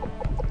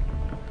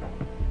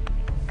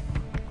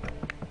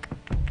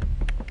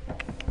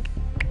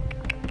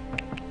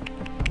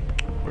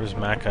 Where's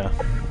Macca?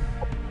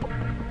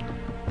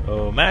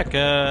 Oh,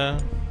 Macca!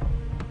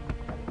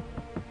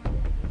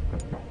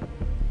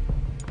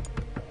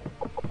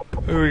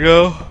 There we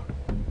go.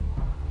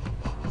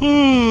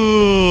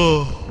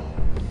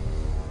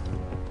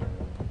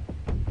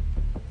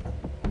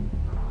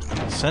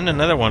 Send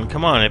another one.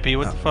 Come on, Ippy.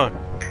 What the fuck?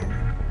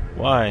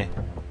 Why?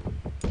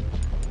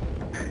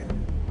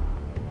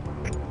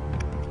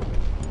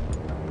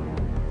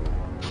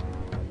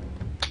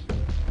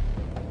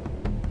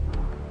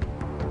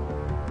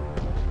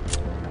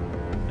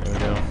 There we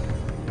go.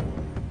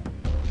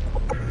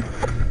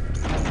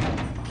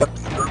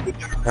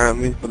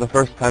 Apparently, for the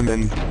first time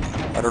in,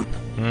 I don't.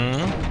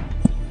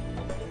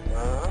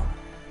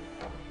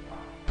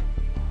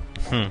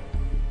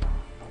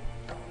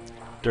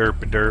 Derp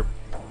derp.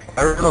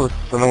 I don't know.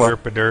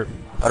 Derp derp.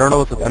 I don't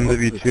know if it's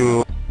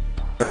MW2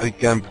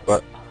 again,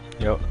 but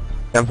Yep.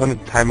 I'm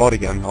suddenly timeout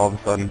again. All of a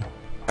sudden,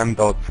 timed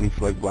out since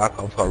like Black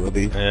Ops got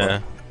released. Yeah.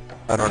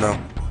 but I don't know.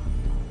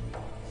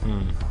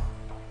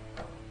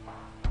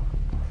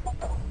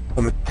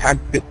 I'm a tad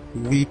bit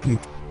weak and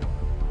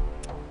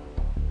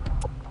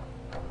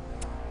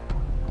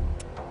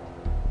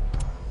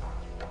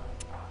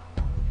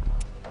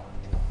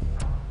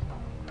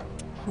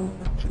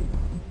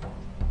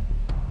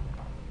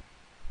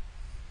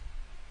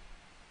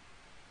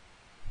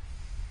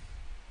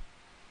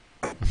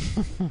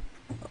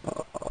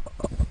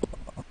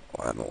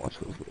I don't watch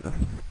those later.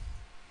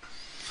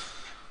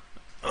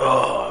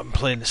 Oh, I haven't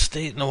played the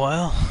state in a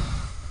while.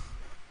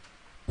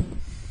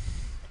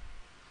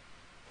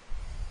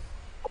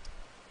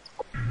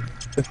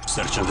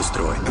 Search and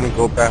destroy. I'm gonna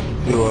go back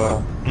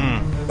to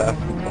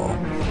basketball.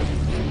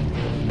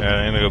 Yeah,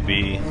 I'm gonna go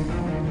B.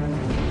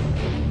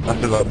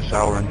 After the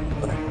showering.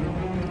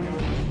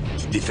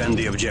 Defend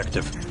the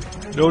objective.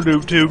 No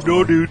noob tube,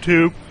 no noob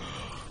tube.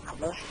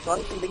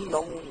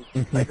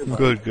 SpiderBite.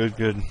 Good, good,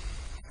 good.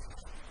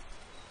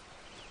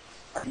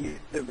 Are you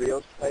the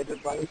real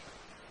SpiderBite?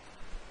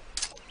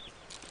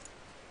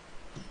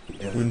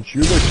 Wouldn't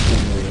you like to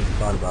know what I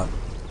thought about?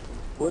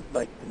 Would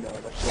like to know.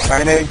 That's why.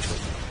 Fine egg.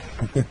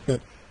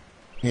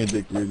 He a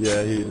dick dude,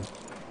 yeah, he is.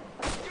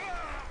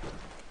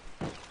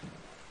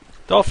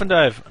 Dolphin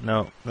dive.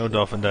 No, no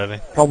dolphin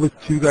diving. Probably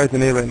 2 guys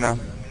in A right now.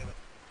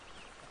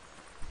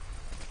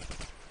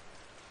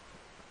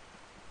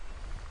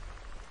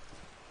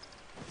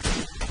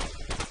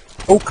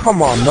 Oh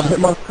come on, no hit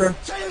marker.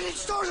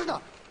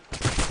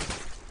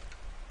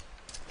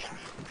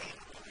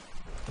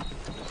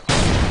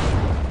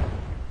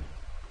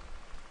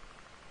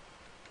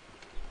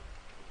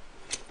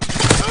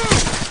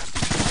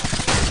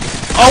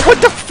 Oh,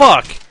 what the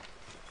fuck?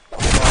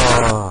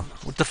 Ah.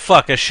 What the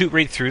fuck? I shoot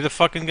right through the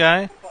fucking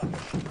guy?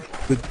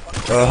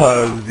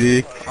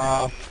 Zeke.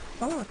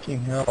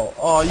 Fucking hell.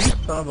 Oh, you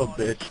son of a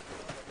bitch.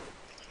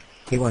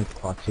 He won't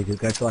clutch it, he'll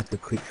go for like a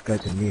quick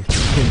scope and miss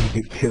and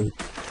get killed.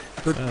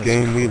 Good That's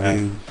game we crap.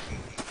 lose.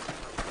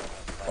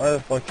 Why the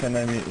fuck can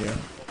I meet you?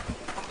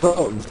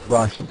 Oh,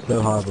 rush,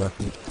 so hard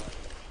working.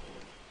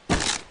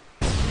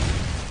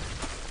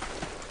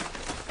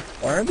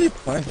 Why are they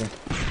planting?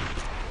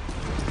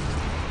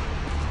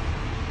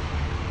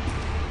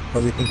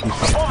 Probably think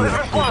he's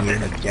actually be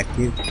an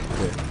objective,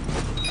 but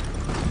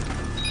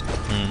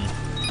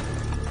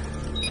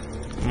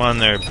Come on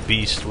there,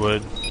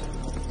 Beastwood.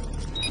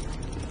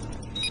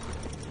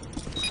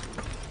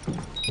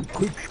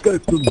 quick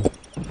scope them.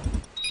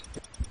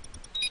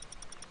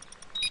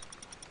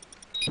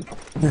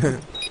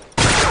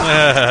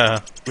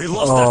 We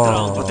lost that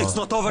round, but it's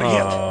not over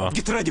yet.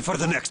 Get ready for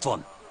the next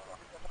one.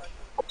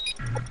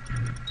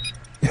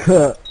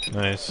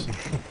 Nice.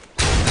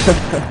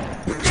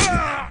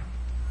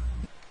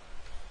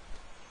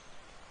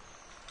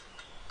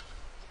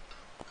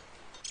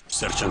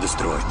 Search and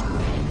destroy.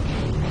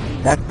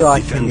 That guy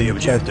Defend can the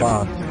move so objective.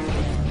 fast.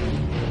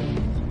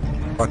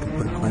 If I can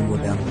put a claymore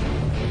down.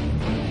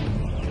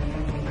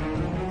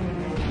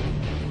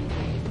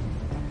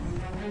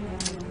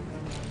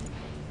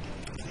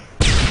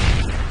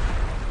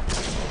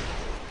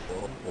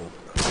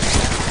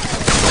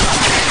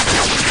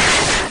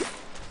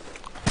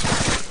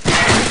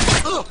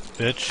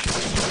 Bitch.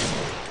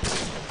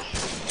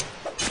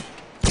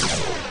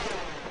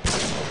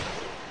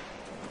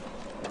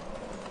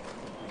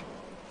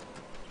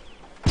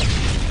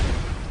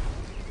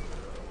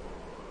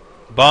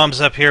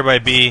 Bombs up here by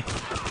B.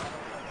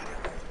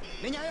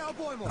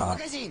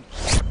 Nice.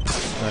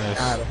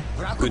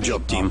 Good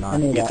job, team.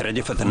 Get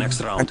ready for the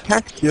next I round.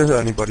 can't hear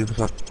anybody.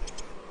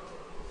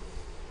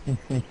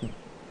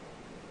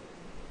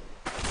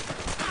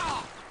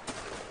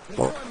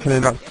 Well, can I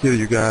not hear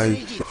you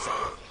guys?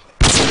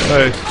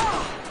 Nice.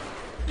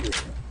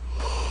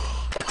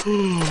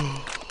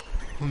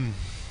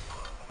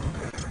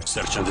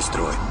 Search and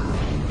destroy.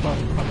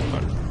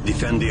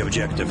 Defend the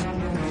objective.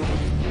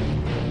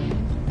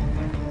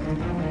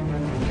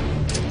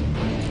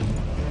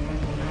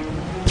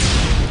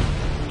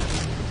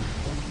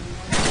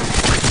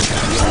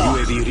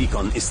 UAV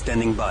recon is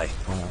standing by.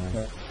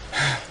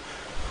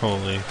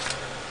 Holy.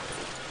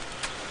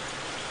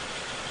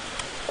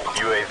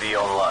 UAV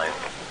online.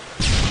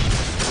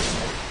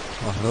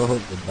 Oh,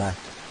 the back.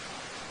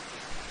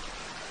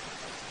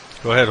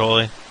 Go ahead,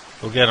 Holy.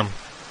 Go get him.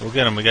 Go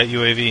get him. We got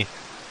UAV.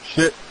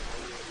 Shit.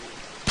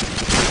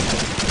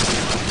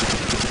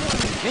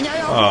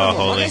 Oh,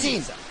 Holy.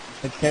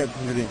 I can't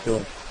believe it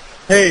kill.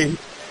 Hey,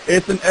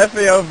 it's an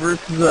FAL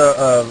versus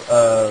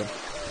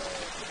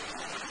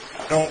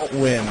don't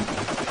win.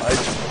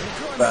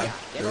 Bastard.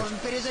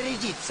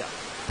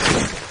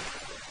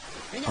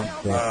 I'm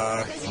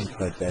dead. I'm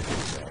so dead.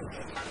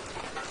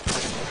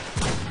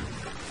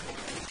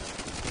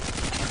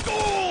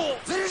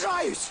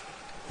 Заряжаюсь!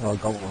 Oh, I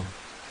got one.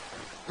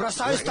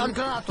 Бросаю стан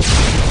гранату!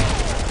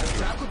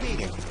 Враг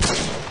убили!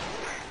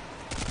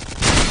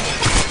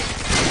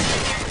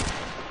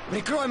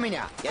 Прикрой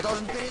меня! Я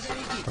должен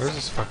перезарядить! Where's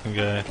this fucking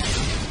guy?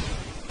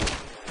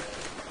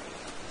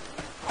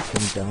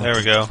 Come down. There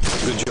we go.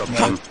 Good job,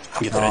 team.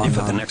 Get ready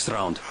for the next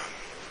round.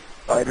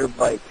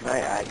 SpiderBite, can I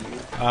add you?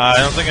 I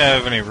don't think I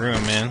have any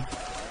room, man.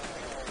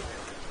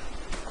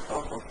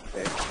 Oh,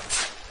 okay.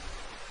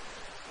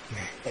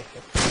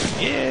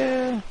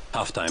 Yeah.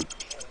 Halftime.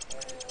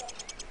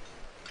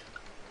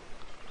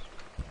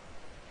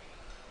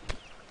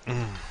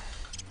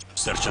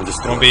 Search and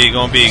destroy.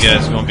 Going B,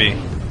 guys. Going B.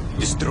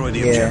 Destroy the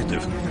Yeah.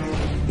 objective.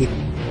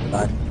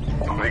 Bye.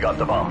 We got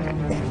the bomb.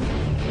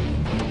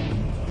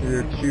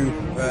 You're too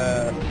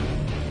fast.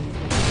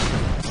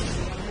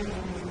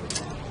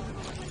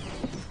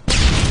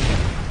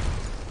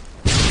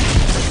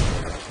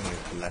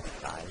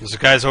 There's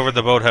guys over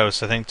the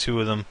boathouse. I think 2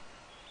 of them.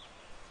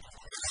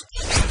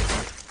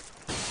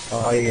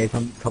 Oh yeah,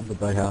 come the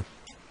boathouse.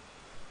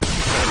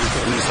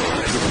 Missile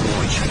ready for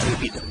launch.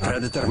 Repeat.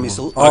 Predator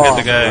missile. I'll get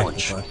the guy.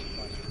 Launch.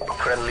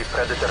 Friendly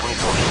Predator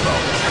missile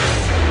inbound.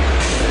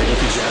 Ready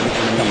to jam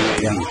enemy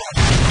UAV.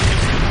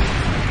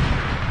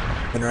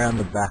 Been around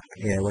the back.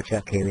 Yeah, watch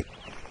out, Keely.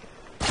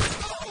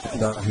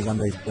 He's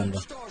under.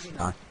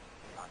 Nice.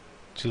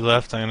 2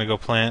 left. I'm gonna go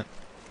plant.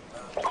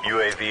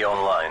 UAV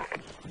online.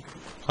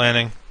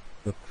 Planting.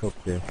 Look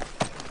there.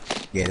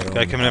 Yeah, they're Guy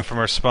all coming in from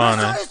our spawn,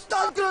 eh? Бросаю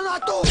стан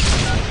гранату!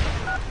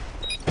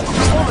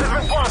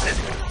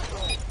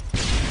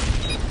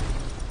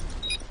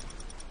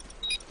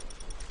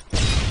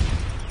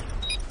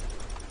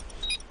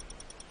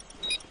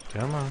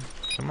 Come on.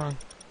 Come on.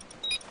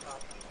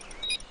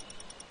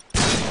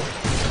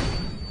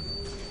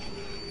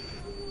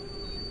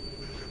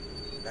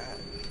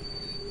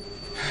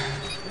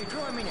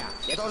 Прикрой меня!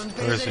 Я должен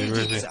Where is he? Where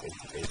is he? перезарядиться!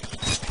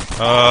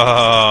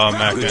 Oh,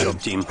 Mac. Good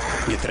job, team.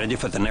 Get ready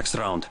for the next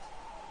round.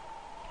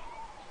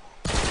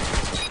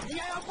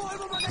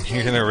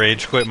 You're gonna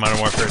rage quit Modern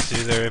Warfare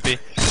 2 there, Ippy?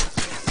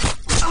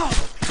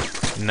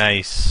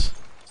 Nice.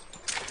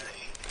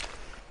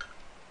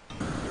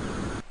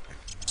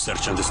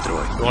 Search and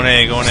destroy. Going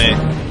A, going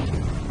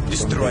A.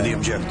 Destroy the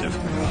objective.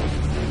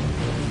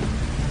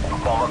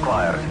 Bomb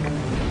acquired.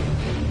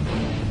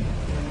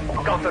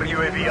 Counter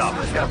UAV up.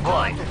 Got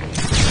blind.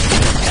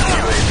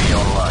 UAV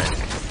online.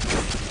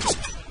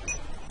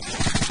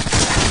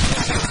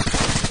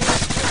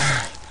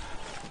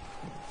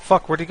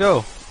 Fuck, where'd he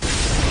go?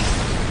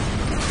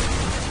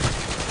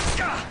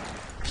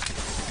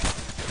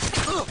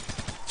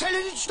 Цель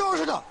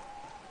уничтожена!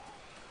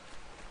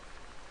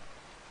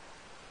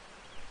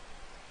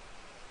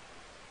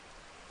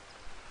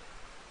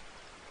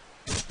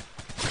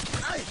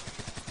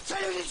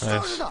 Цель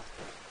уничтожена!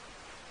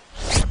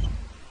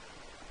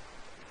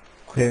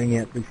 Clearing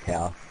out this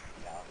house.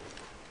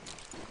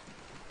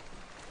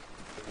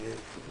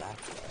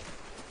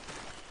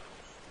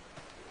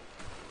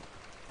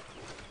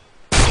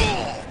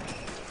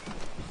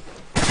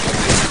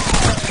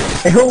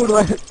 They all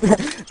left.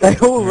 They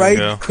all There you rage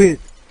go. quit.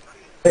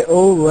 They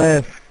all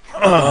left.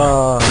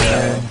 Oh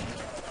man.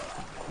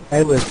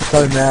 They were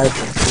so mad.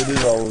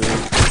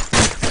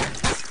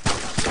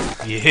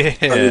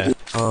 Yeah.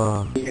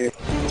 Oh.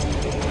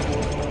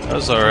 That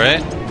was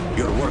alright.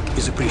 Your work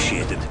is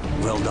appreciated.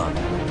 Well done.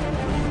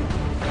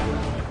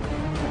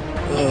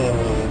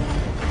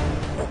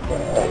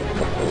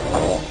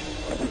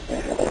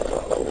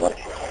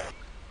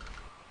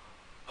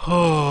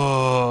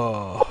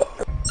 Oh.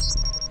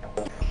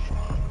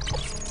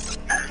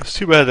 It's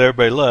too bad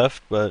everybody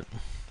left, but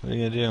what are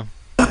you gonna do?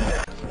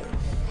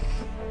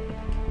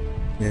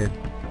 Yeah.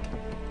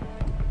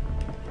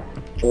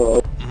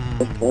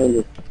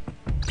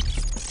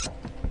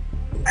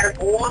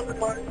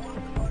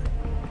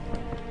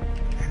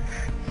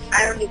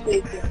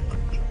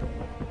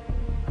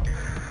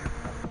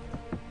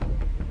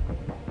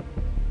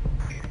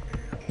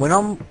 When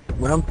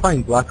I'm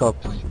playing Black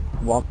Ops,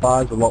 one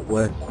bar's a lot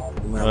worse.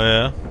 Oh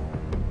yeah?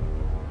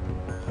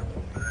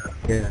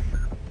 Yeah.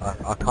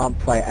 I can't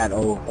play at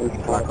all in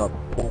Black Ops.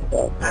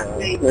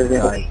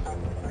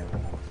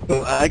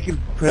 I can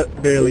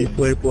barely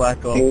play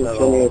Black Ops at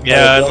all.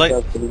 Yeah, I'd like...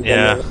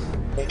 Yeah.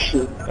 I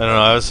don't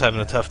know, I was having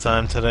a tough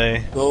time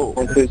today. So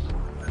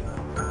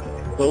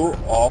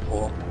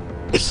awful.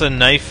 Just the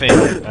knifing,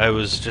 I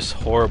was just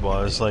horrible.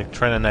 I was like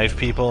trying to knife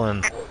people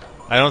and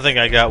I don't think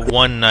I got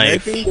one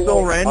knife. Knifing's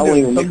so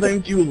random.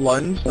 Sometimes you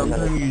lunge,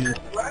 sometimes you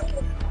just...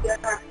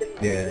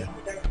 Yeah.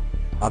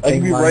 I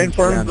can be right in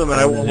front of them and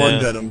I will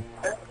lunge at them.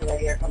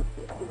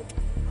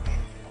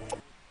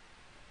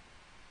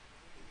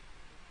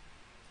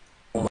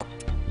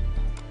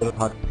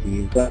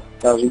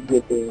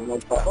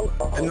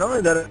 And not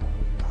only that,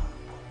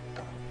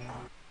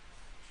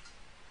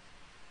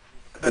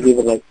 I gave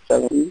it like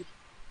 70.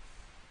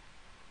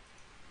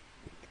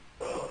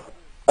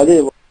 I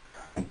did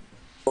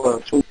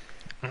two.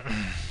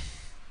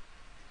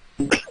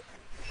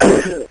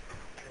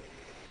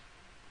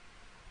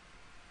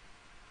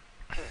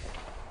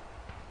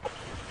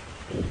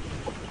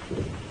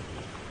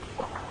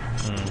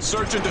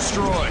 Search and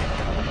destroy.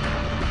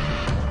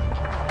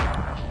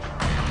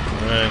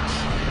 Thanks.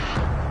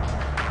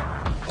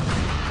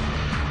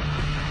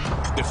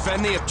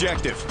 Defend the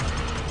objective.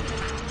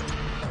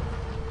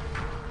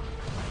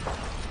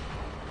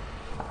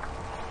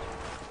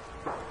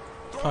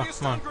 Oh,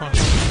 come on, come on.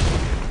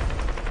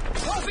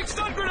 Tossing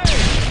stun grenade.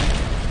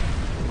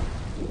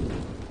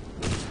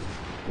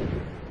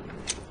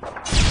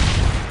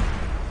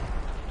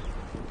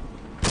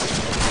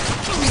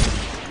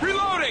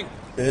 Reloading.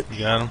 You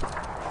got him?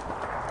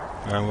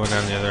 Alright, I'm going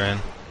down the other end.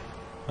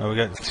 Oh, we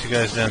got two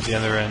guys down at the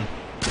other end.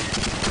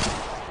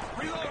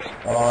 Reloading.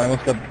 oh, I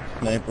almost got the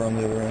sniper on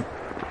the other end.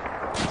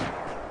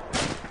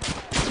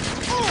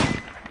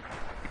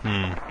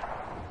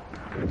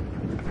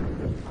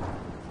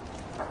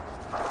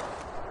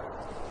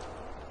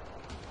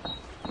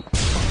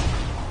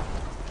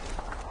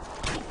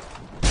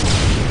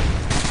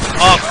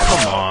 Oh,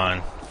 come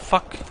on.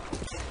 Fuck. His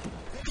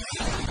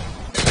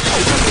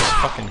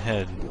fucking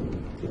head.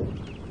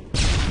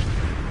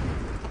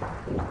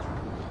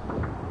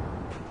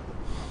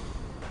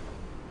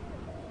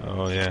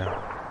 Oh, yeah.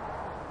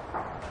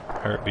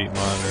 Heartbeat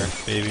monitor.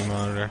 Baby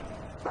monitor.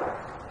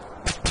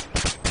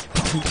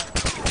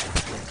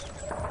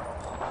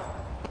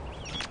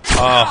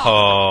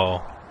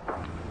 Oh.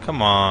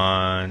 Come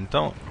on.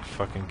 Don't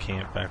fucking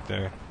camp back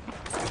there.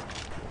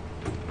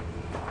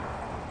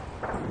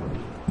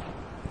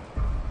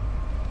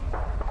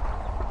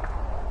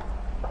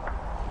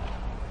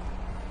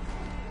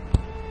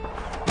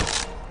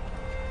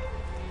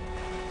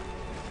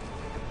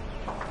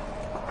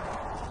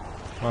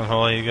 Come on,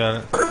 Holly, you got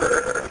it.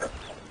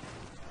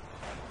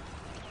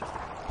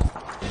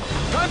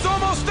 Time's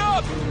almost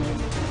up.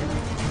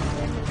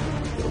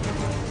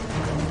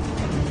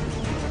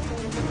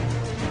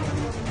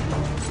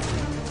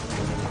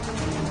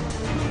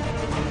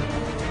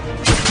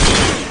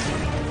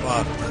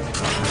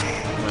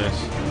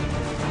 Nice.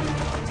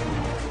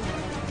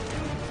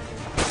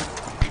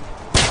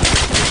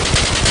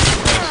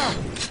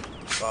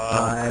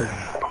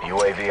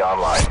 UAV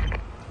online.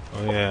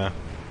 Oh yeah.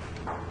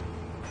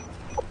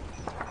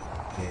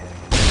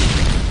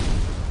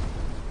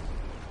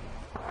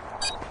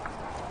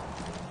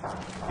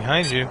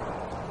 Behind you.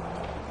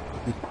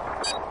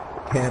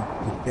 Camp.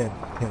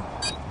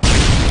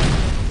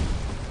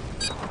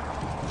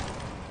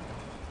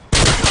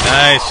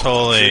 Nice,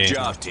 Holy. Good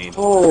job, team.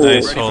 Oh,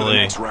 Nice, Ready for the Holy.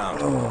 next round.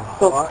 the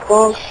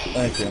fuck?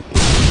 Thank you.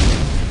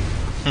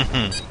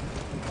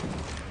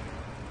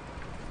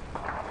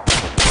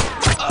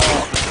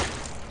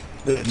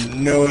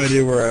 No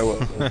idea where I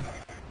was.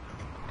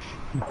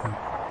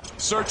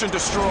 Search and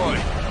destroy.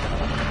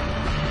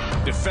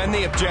 Defend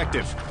the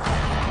objective.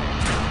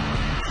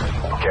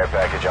 Care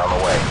package on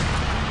the way.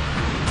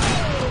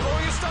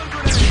 Throwing a stun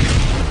grenade.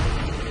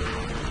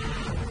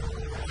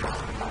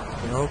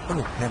 You know, put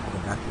a camp in the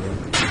back there.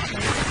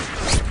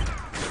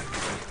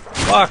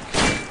 Fuck.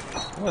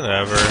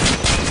 Whatever.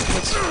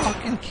 Let's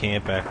fucking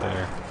camp back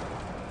there.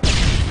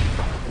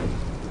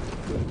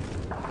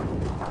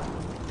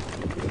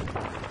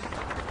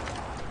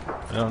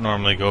 I don't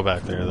normally go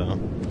back there though.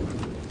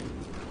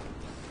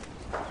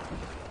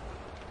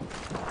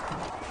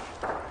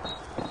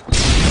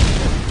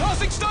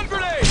 Tossing stun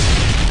grenade.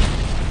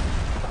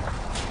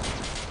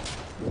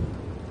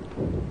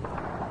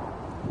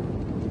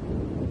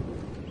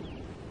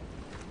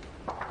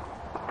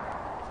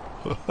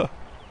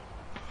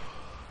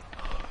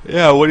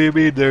 Yeah, what do you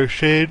mean there,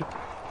 Shade?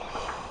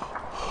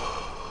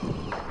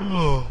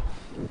 Oh.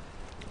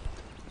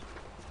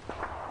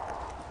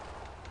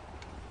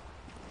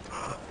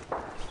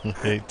 I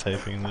hate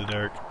typing in the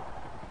dark.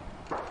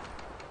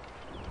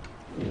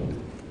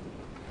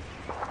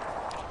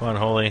 Come on,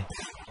 Holy.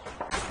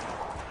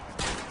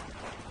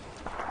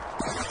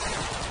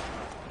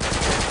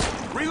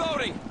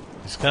 Reloading.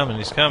 He's coming,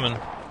 he's coming.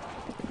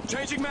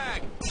 Changing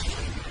mag.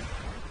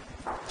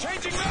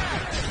 Changing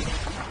mag.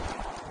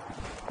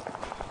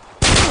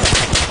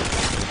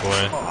 Good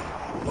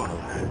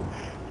boy.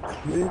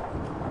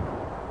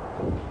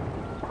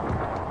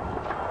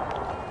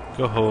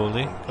 Go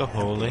Holy, go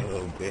Holy.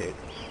 Oh, bitch.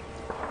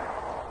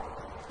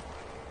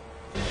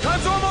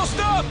 Time's almost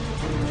up.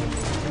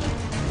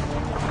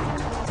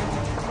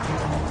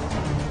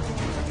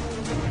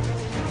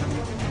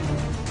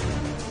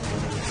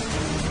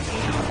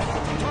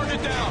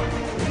 Target down.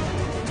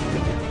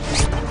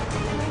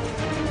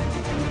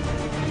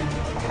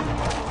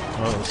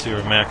 Oh, let's see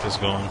where Mac is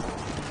going.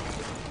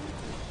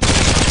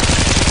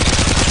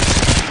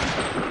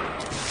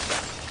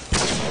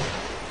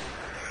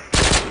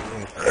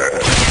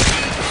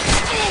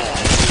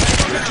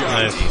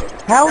 Nice.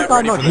 How was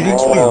I not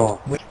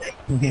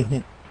hitting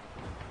him?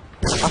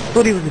 I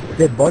thought he was a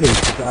dead body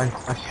because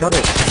I shot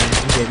it and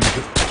he didn't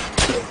hit.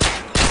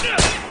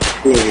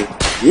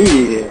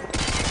 Yeah.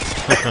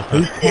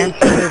 He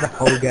cancelled the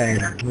whole game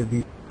with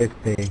the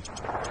SP.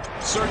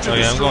 Search Oh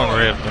and yeah, I'm going destroy.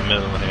 right up the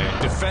middle here.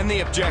 Defend the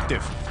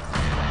objective.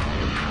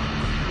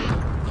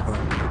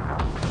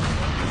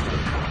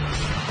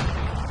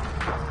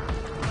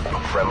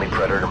 Friendly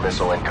Predator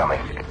missile incoming.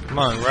 Come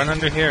on, run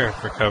under here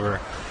for cover.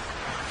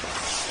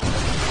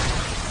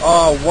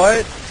 Oh,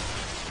 what?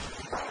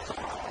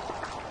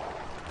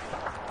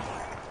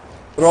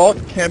 They're all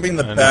camping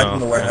the I back know, in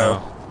the I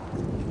warehouse.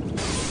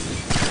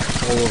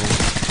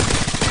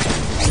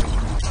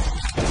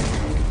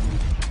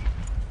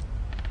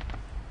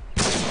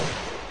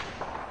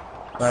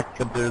 Back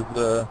to there's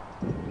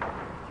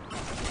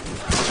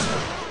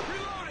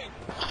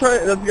try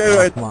that's the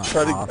guy who Come on,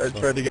 I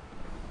tried to get.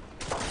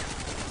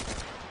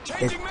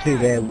 There's two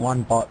there,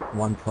 one bot,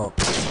 one top.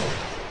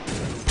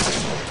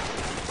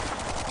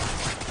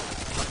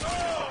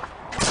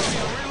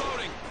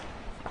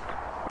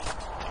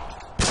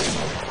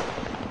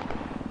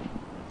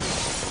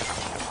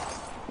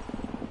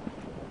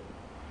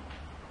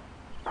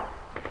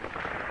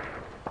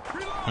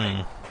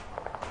 Reloading.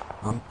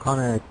 I'm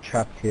kinda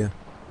trapped here.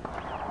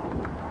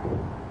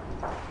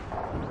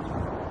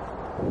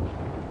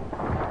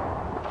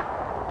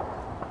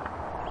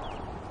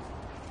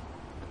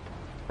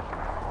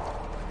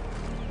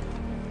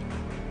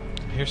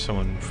 I hear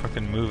someone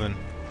fucking moving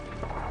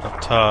up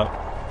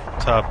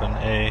top and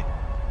A.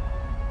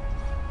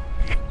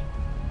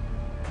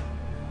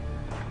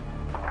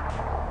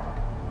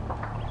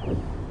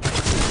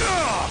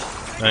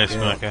 Nice, Yeah,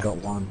 Micah. got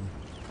one.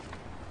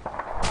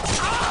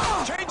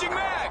 Changing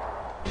mag.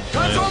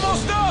 Time's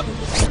almost up.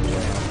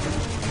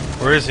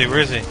 Where is he? Where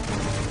is he?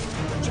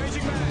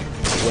 Changing mag.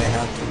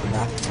 Warehouse at the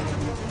back.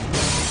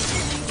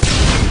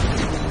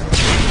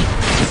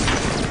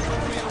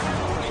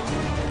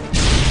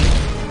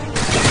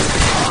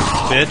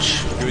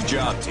 Bitch. Good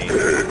job, team.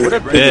 What a Ready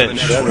for the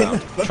next bitch.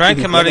 round. Try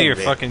and come out of your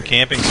fucking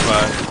camping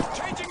spot.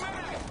 Changing mag.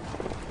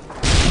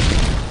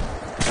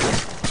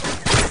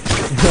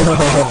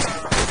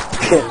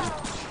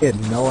 He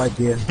had no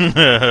idea.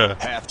 Yeah,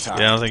 Halftime. I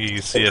don't think you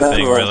can see a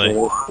thing really.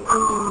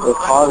 It's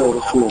harder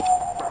to shoot.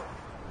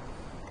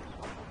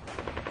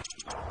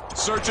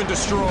 Search and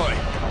destroy.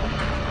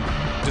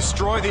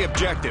 Destroy the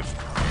objective.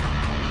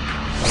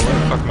 Where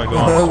the fuck am I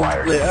going?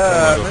 Acquired.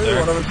 Yeah, Go maybe there.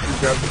 one of us can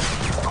grab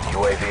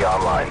UAV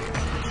online.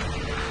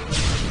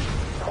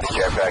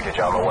 Care package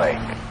on the way.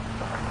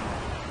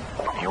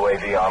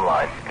 UAV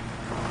online.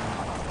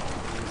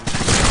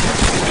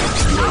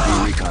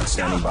 UAV recon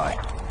standing by.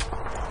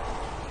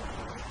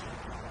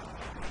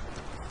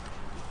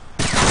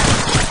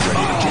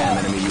 Ready to jam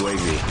enemy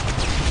UAV.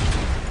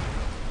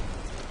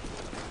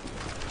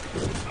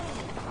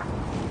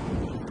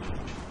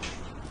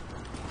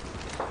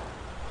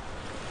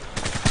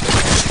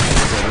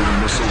 Predator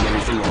missile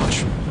ready for launch.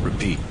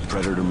 Repeat,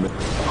 Predator missile.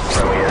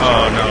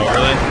 Oh no,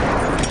 really?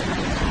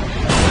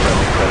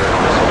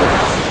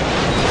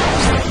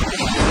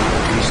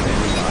 UAV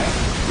standing by.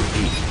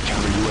 Repeat,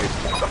 counter UAV.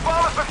 The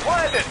bomb has been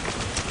planted!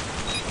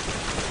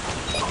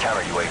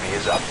 Counter UAV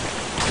is up.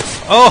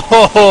 Oh!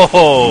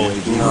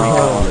 UAV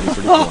recon ready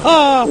for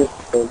deployment. This is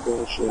so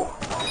bullshit.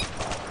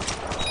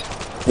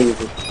 Please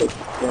just take it.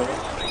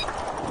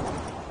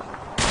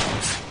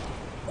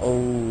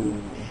 Oh.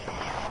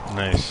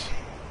 Nice.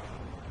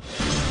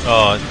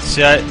 Oh,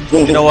 see,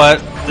 you know what?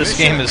 This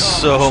game is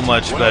so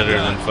much better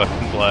than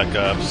fucking Black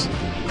Ops.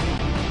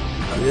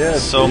 Yeah.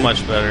 So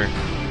much better.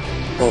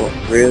 Oh,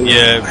 really?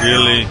 Yeah,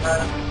 really.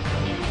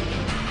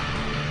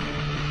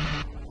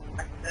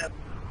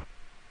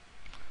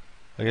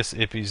 I guess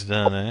Ippy's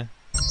done, eh?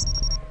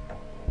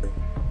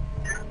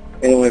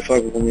 Anyway,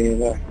 fuck with me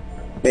and that.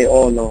 They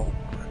all know.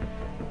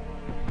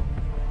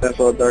 That's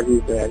all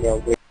Darky's that I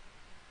got with.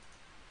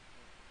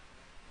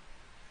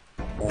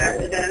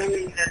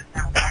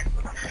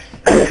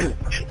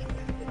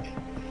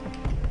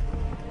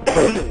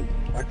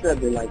 I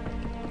said it like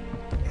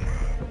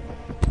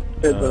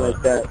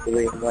that the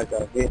way I'm like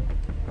a hit.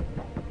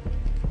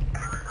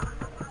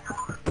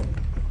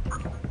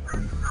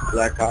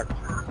 Black Hawk.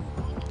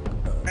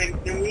 I'm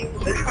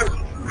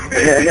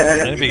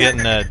gonna be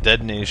getting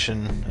Dead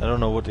Nation. I don't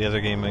know what the other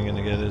game I'm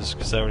gonna get is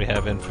because I already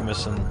have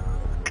Infamous and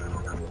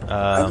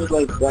I just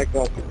like Black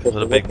Hawk because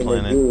Little Big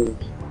Planet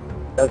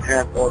does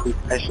have all these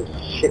special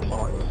shit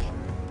on it.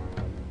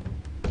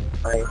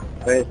 Right?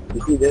 Wait,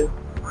 you see this?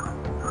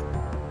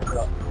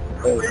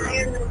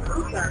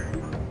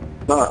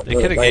 No. they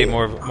could have gave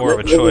more of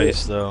a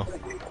choice though.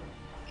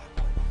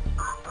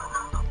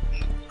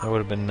 That would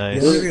have been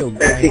nice. It's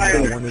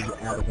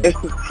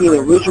the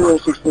original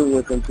 16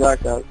 with the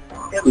Black Ops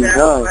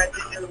design.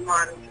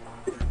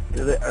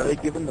 Are they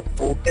giving the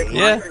full game?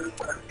 Yeah.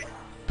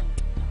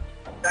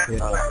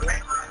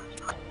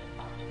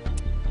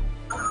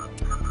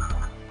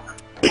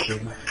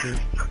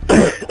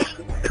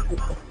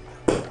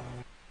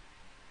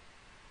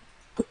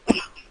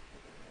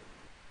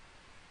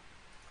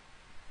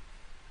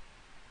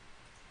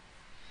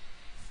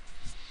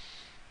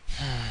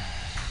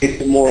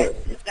 It's more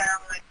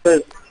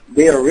because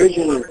they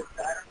originally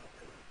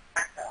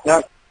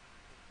not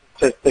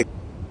just thick.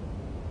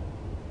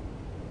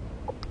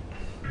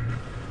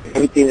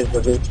 Everything is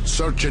for this.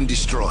 Search and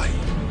destroy.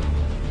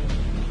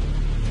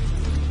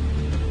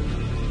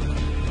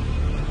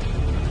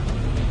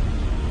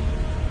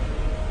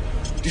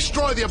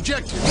 Destroy the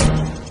objective.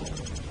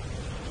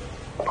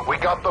 We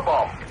got the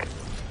bomb.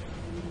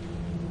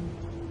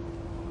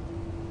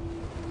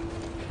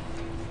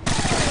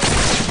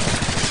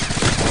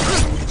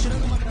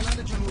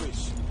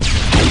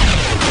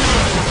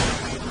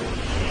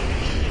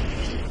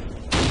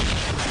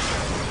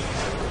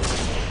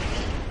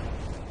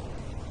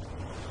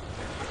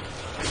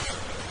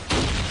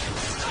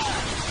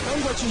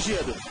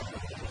 Atingido.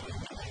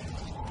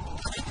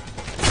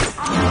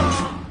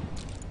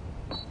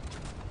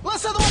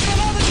 Lançando uma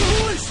granada de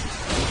luz!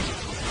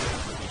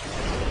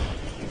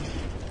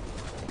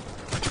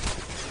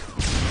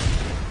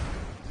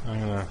 I'm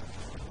gonna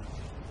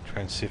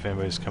try and see if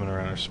anybody's coming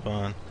around our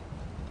spawn.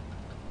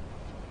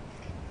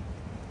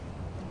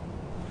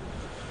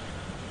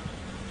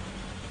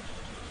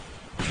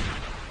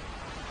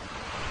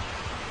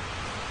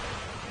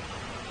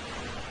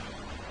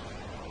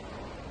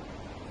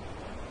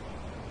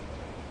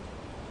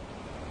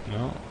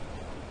 No.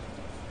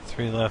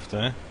 3 left,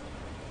 eh?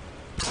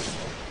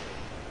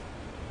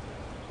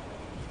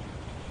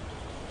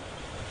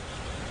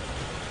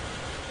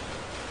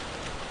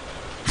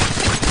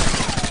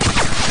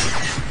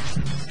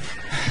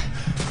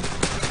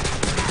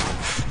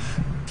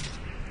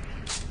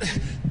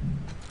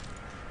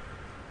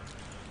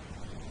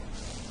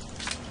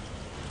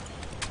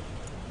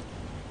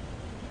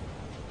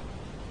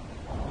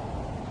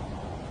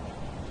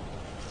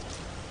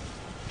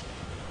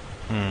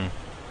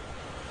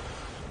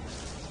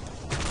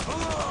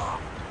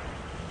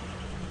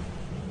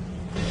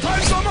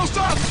 Time's almost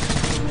up!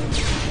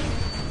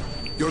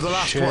 You're the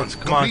last Shit, one.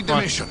 come on, Complete come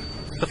on. the mission.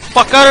 The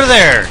fuck out of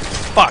there!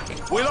 Fuck!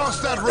 We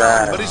lost that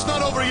round, but it's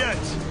not over yet.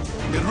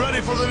 Get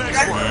ready for the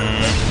next one.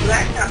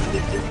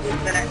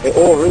 They're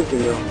all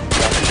original.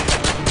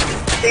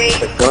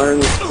 The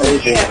guns,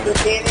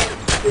 everything.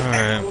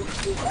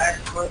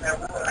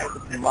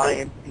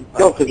 Alright.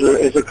 No, because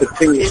it's a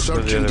continuous. Go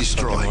Search the and other fucking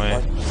destroy. way.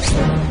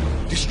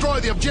 Destroy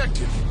the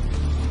objective.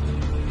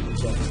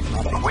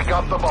 We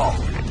got the bomb.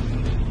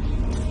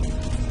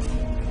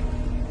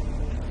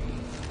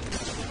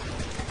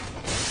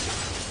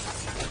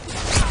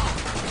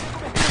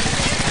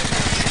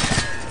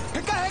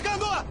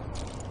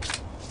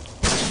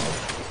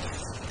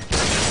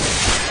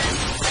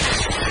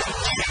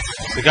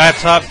 The guy up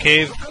top,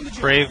 cave,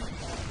 brave.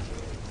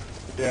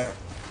 Yeah.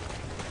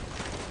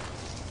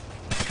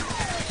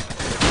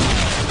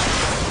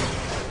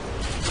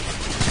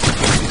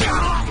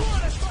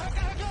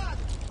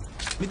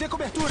 Me dê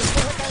cobertura,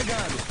 estou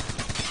recarregando.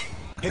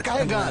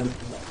 Recarregando.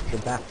 The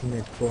back in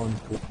his spawn.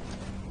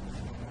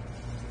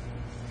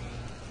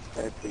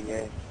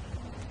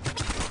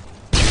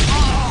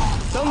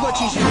 Tango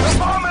atingido.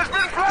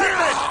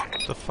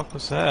 What the fuck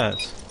was that?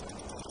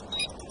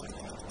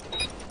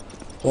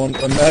 One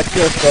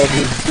Mecca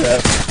probably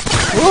dead.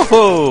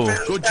 Whoa!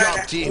 Good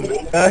job, team.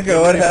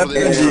 Mecca, what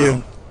happened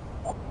to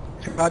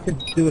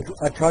you?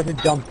 I tried to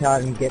jump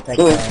out and get that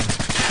guy.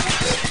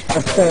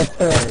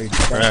 Sorry,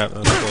 Crap, that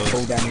was full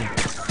close. damage.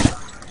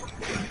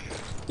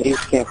 You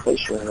can't play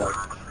sure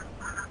enough.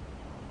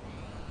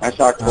 I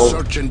saw Cole.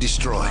 Search and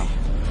destroy.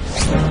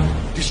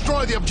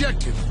 Destroy the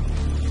objective.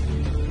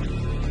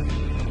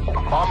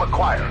 Bomb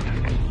acquired.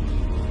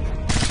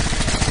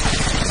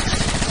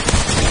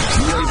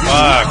 UAV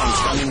Fuck. recon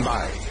standing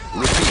by.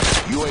 Repeat,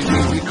 UAV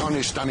recon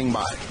is standing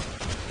by.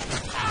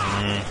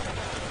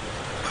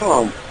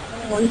 Come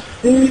on,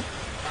 dude.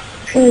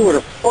 Hey, with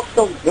a fucked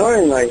up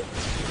gun, like.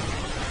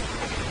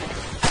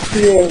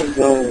 Yeah,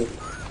 gun.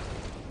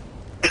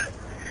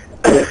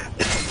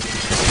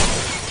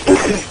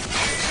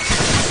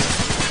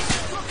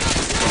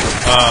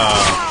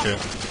 Ah, shit.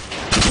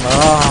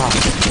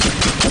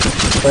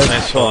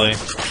 Nice volley.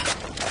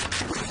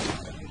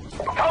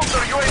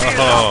 Counter UAV is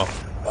Oh.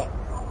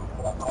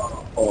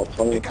 Oh,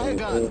 20.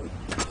 Okay.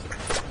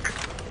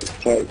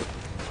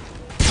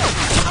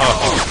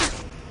 Oh.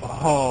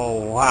 Oh,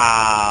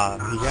 wow.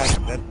 You guys,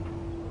 that...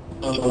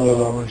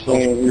 Oh,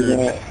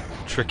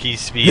 Tricky,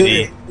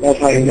 speedy. that's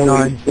how you know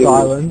Nine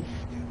silence.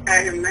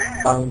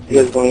 Silence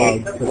Because is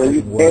when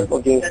you loud. camp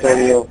against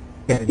Stereo,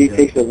 he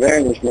takes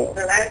advantage now.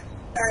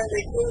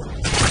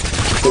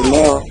 So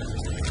now,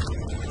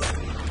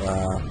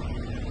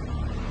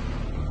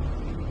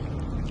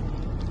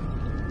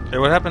 Hey,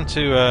 what happened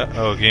to,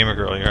 oh, Gamer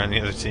Girl, you're on the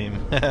other team.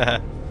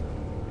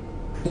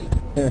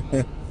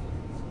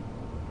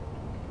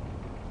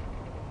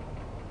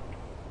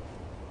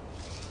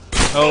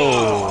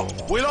 Oh.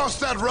 We lost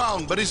that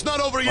round, but it's not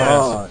over yet.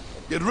 Oh.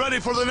 Get ready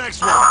for the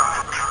next one.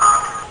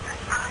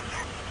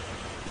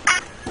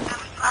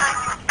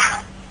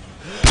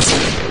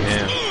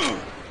 Damn.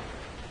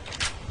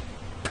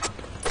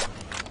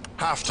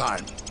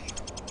 Halftime.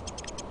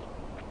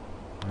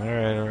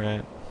 Alright,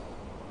 alright.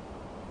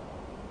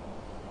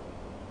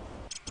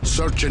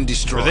 Search and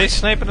destroy. Were they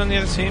sniping on the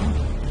other team?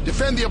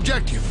 Defend the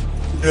objective.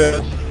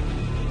 Yes.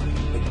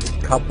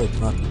 Couples,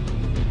 nothing.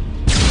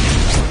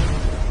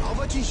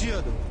 Alvo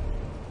atingido.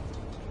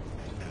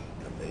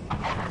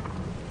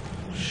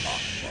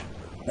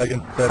 I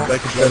can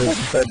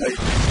set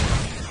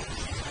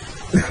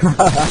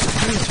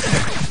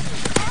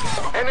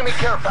Enemy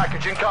care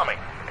package incoming.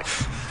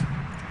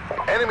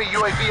 Enemy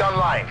UAV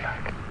online.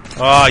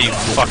 Oh, you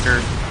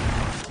fucker.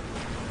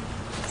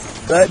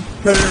 That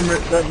predator,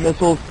 that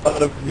missile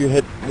out of you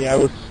hit me. I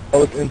was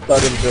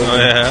inside of the building. Oh,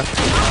 yeah?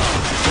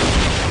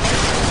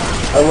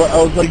 I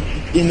was like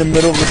in the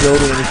middle of the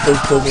building and it still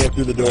killed me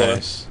through the door.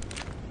 Nice.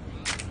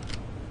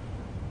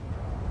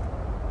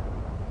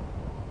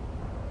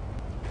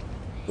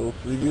 So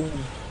pretty good.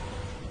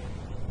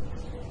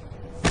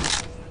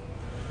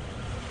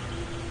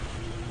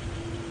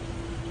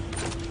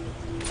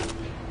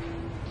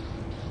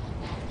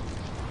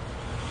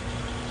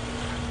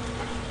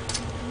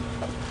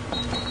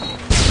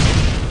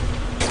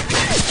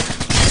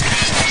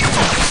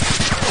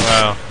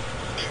 Wow.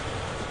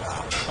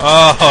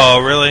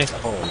 Oh, really?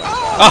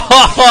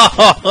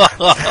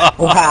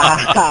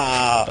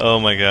 Wow! Oh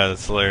my god,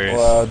 that's hilarious.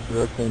 Wow,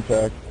 direct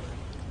impact.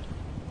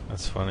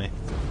 That's funny.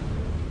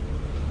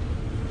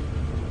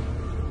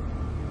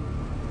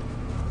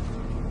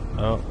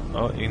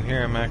 Oh, you can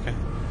hear him, Mecca.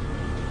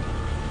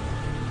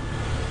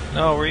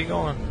 No, where are you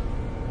going?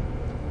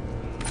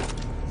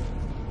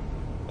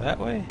 That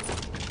way?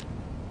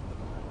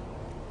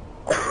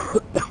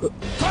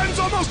 Time's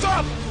almost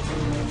up.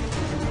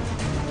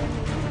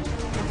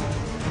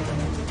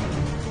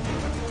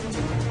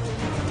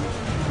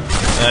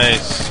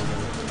 Nice.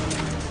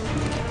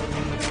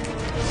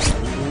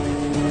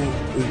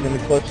 Who's gonna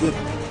clutch it?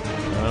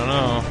 I don't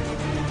know.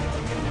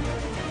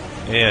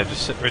 Yeah,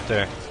 just sit right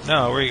there.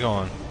 No, where are you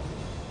going?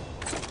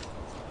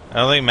 I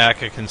don't think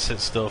Maka can sit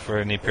still for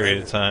any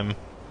period of time.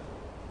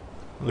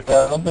 Look,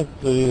 Yeah, I don't think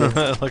so either.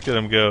 look at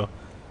him go.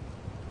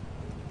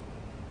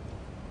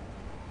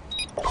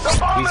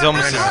 He's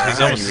almost as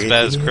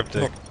bad as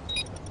Cryptic.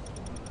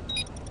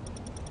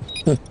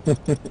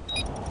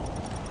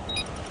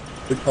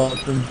 The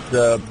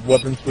constant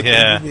weapon switching.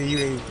 Yeah. The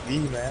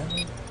UAV,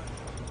 man.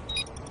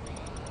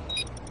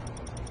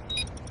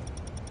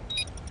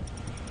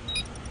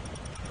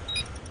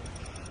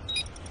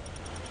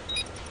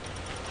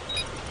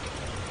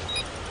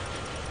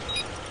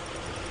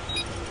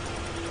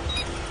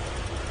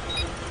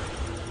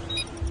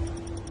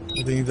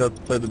 I think he's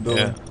outside the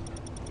building. Yeah.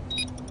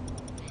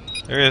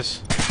 There he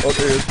is. Oh,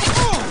 there he is.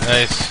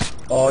 Nice.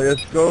 Oh,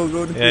 yes, go.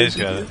 Yeah, he's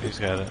got it. He's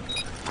got it.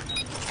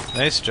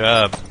 Nice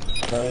job.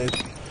 Nice.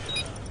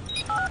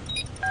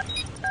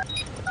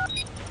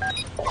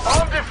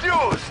 Bomb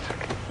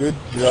defused. Good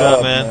job,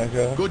 job, man.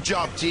 Mecca. Good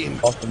job, team.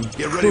 Awesome.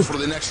 Get ready for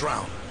the next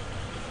round.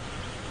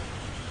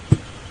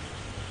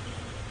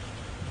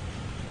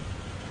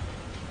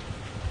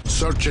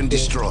 Search and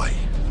destroy.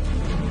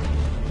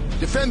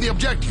 Defend the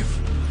objective.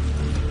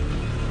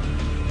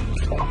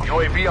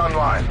 UAV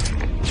online.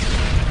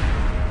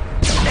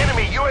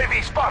 Enemy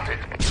UAV spotted.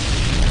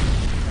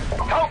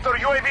 Counter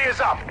UAV is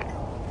up.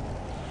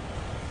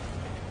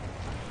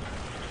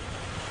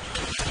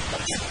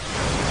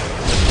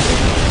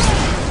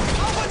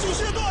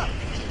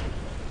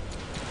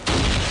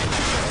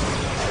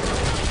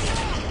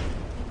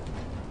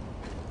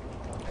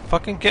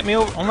 Fucking get me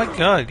over. Oh my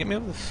god, get me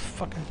over this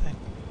fucking thing.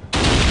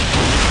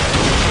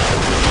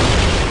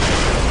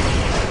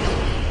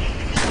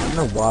 I don't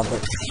know why, but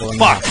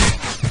Fuck!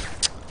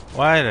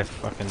 Why did I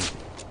fucking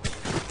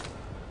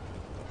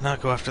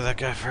not go after that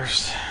guy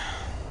first?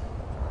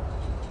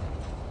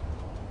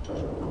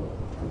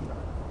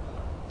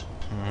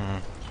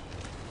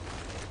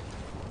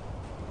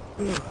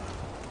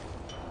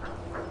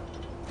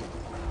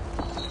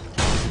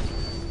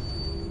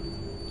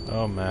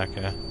 Oh,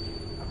 Macca.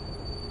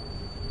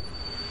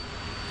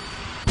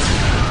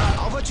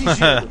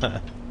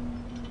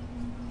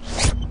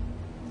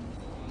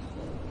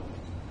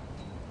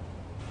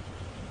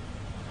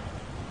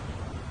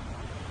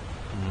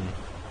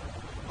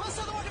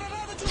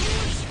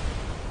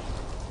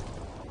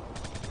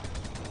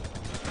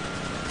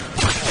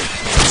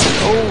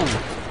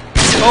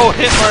 Oh,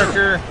 hit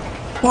marker!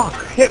 fuck,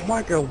 hit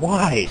marker,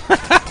 why?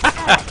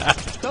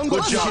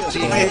 Good job,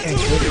 team.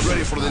 Get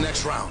ready for the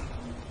next round.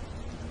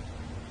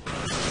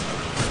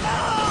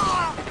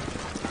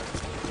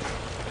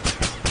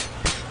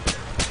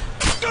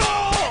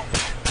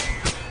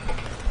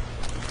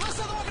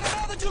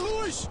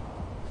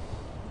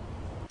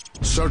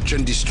 Search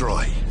and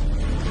destroy.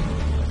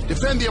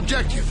 Defend the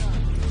objective.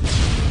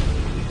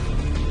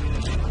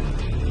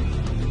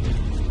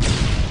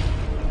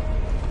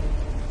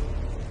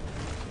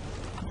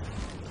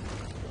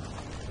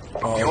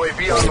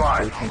 UAV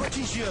online.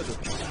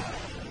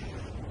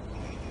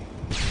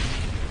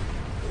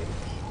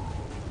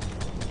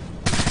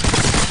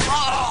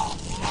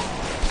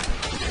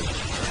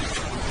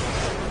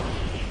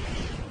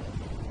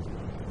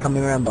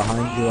 Coming around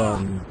behind you,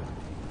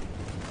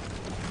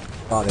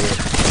 oh, there is.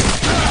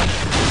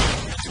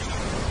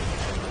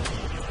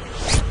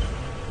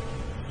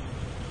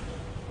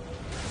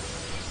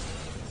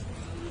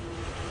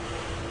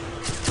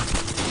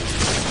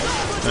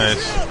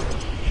 Nice.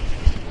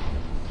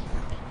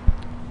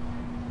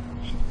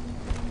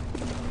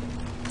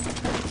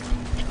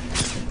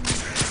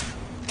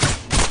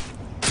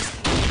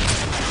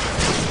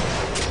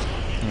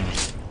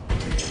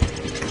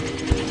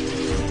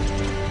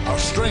 Our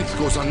strength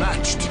goes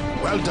unmatched.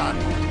 Well done.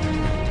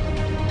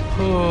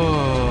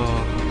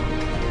 Oh.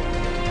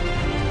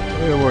 How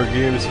many more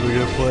games are we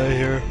gonna play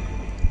here?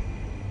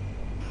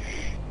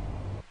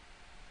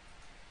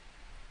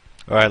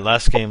 Alright,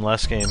 last game.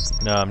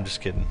 No, I'm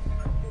just kidding.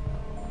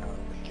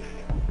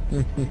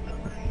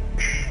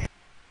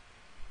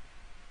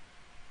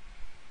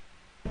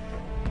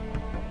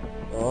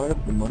 Oh, I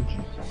have the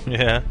munchies.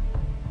 Yeah.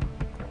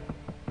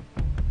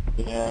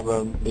 Yeah,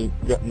 but they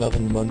got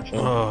nothing to munch on.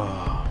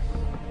 Oh.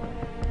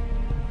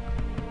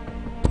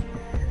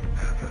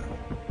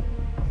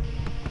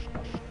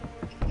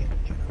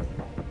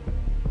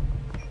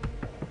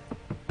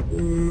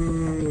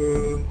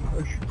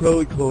 I should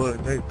probably call it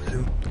a night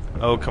soon.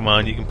 Oh, come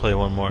on, you can play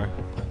one more.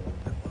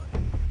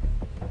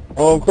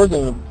 Oh, of course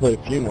I'm gonna play a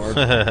few more.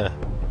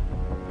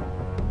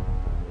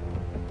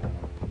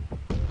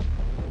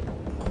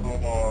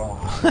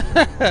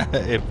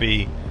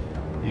 Ippy,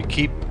 you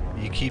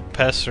keep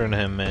pestering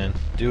him, man.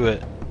 Do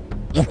it.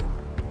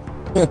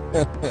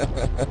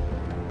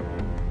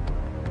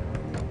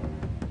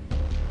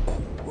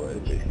 What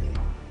is it?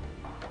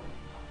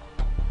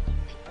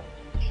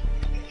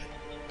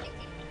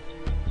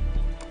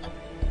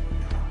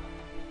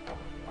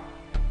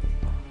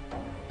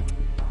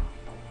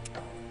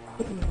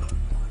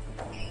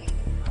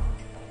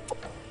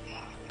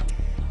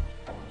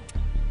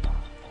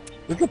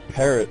 Look at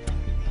parrot.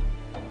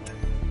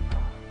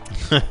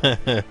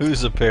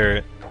 Who's a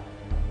parrot?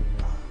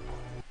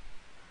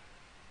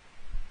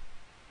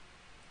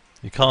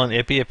 You calling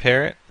Ippy a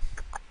parrot?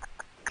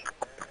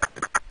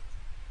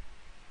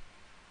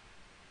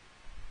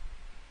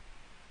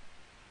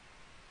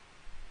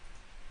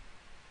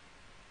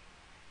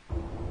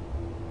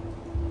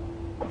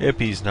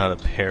 Ippy's not a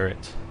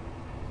parrot.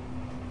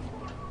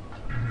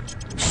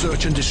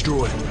 Search and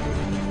destroy.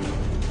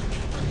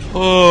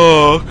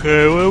 Oh,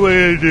 okay, what am I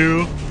gonna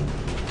do?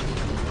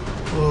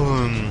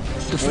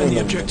 Defend the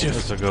objective.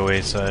 This will go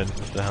A side.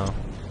 What the hell?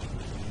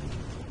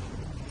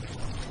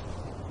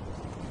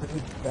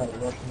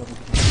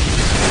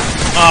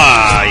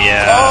 Ah,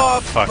 yeah.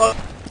 Fuck.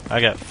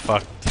 I got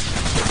fucked.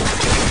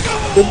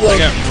 I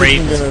got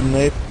raped.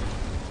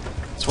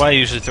 That's why I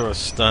usually throw a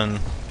stun.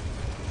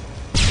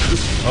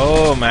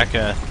 Oh,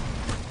 Mecha.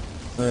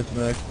 Nice,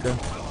 Mecha.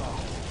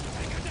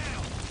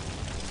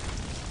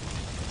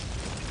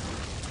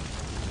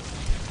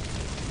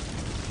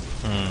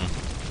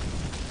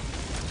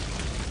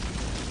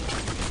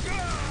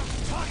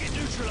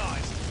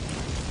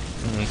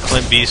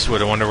 Clint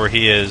Beastwood, I wonder where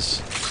he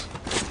is.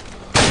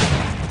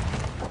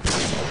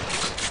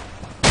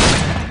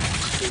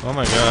 Oh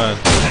my god,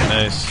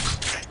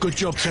 nice. Good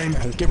job, team.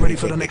 Get ready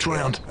for the next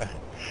round.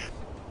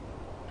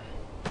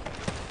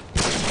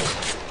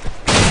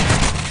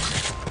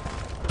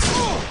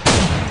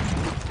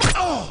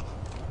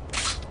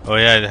 Oh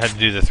yeah, I had to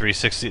do the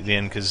 360 at the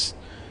end because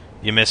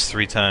you missed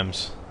 3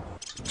 times.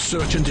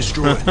 Search and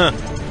destroy.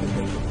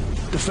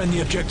 Defend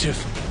the objective.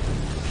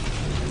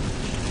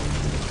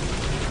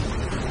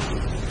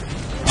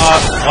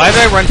 Why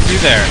did I run through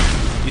there?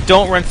 You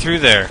don't run through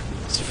there.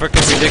 It's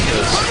freaking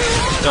ridiculous.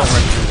 You don't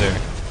run through there.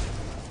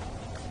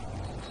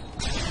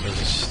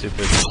 This is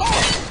stupid.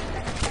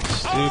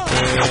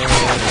 Stupid.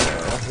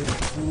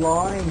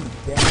 Lying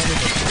down.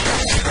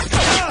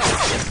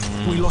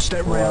 We lost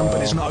that round,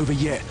 but it's not over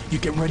yet. You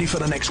get ready for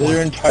the next one.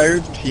 Their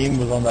entire team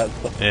was on that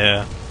side.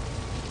 Yeah.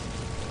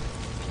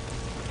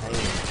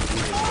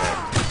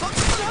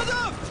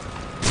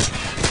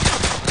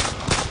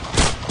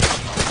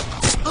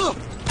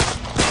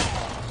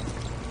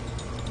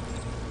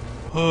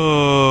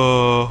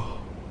 Oh.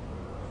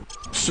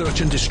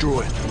 Search and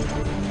destroy.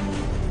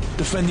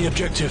 Defend the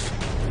objective.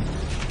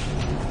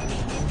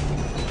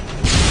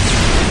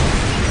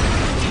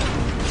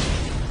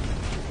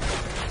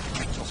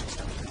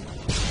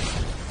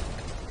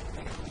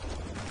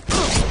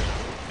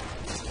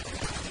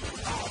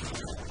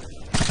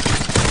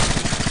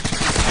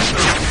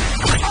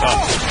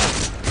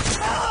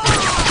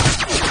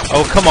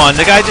 Oh, come on.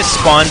 The guy just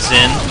spawns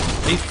in.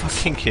 Are you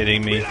fucking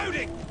kidding me?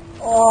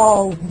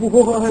 Oh,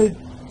 what?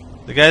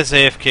 The guy's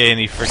AFK and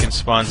he freaking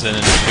spawns in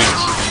and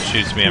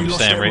shoots me. I'm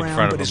standing right in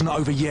front of but it's him. not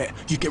over yet.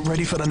 You get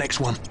ready for the next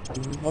one.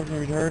 He's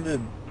fucking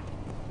retarded.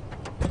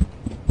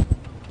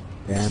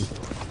 Damn.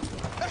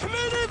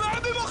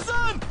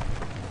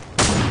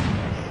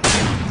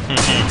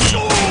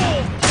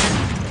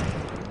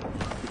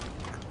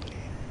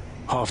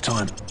 Half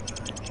time.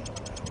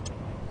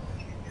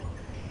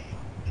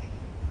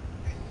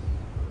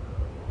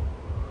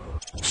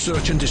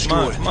 Search and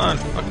destroy. Come on,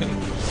 fucking.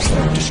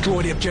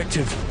 Destroy the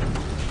objective.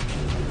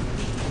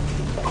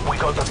 We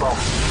got the bomb.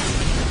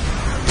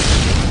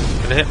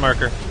 Get a hit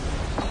marker.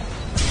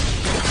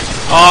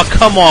 Oh,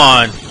 come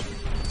on!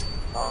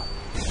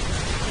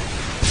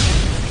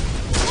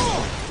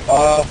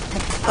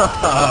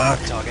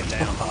 Target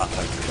down.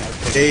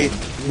 8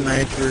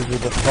 snipers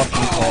with a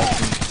fucking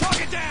Falcon.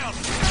 Target down.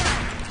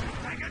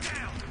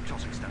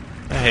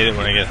 I hate it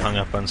when I get hung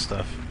up on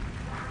stuff.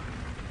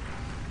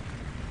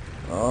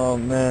 Oh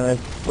man,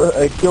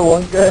 I kill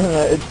one guy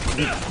and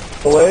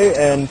it's away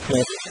and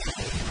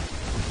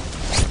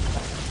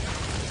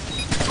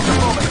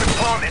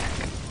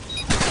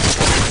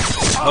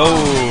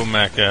Oh,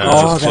 Mecha. Oh,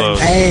 That was close.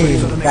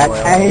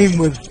 that aim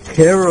was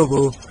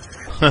terrible.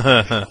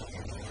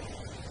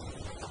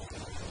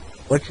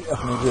 What?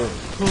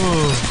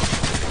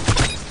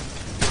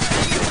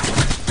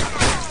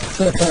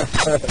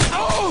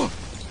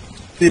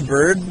 See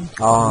bird?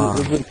 Ah.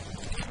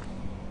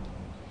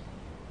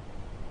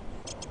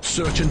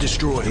 Search and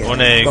destroy. Go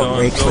A, go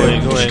A, go A, go A,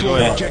 Destroy go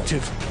the A.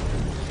 objective.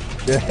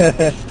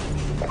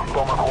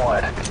 Bomb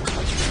acquired.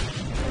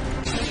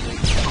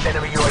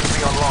 Enemy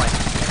UAV online.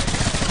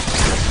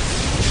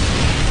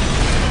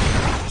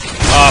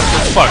 Oh,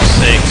 for fuck's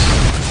sakes.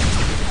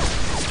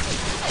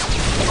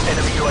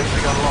 Enemy UAV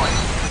online.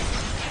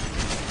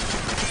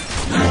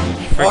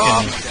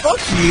 Freaking.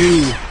 Fuck you!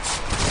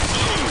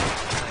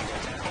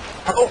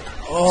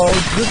 Oh,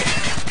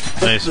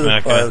 Nice, the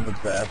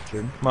Mecha.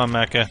 bastard. Come on,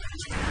 Mecha.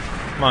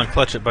 Come on,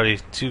 clutch it, buddy.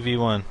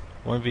 2v1.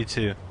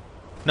 1v2.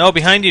 No,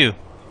 behind you!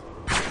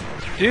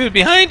 Dude,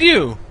 behind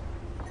you!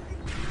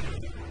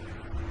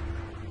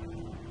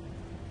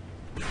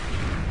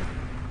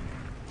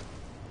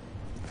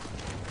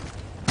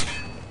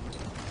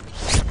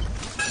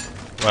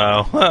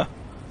 Wow.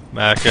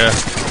 Mecha.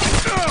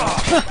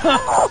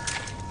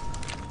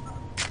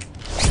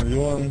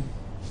 Everyone.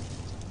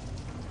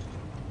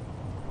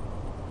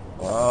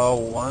 Wow,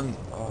 one.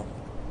 Oh.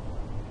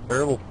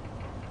 Terrible.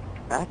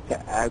 Back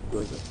to Ag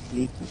was a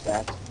sneaky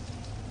bastard.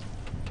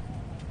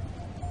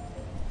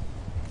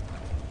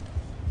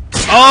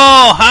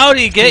 Oh, how'd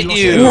he get We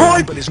you? lost that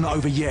round, but it's not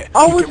over yet.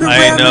 I You was get ready-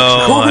 I around the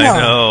know, corner. I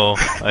know.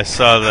 I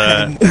saw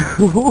that.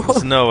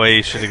 There's no way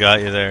he should have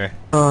got you there.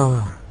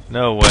 Oh.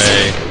 No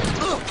way.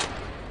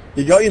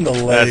 He got you in the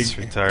leg. That's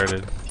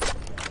retarded.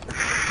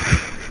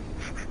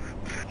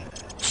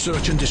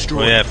 Search and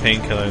destroy. Oh yeah,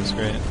 painkiller is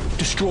great.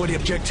 Destroy the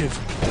objective.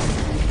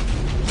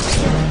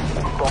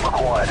 Bomb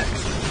acquired.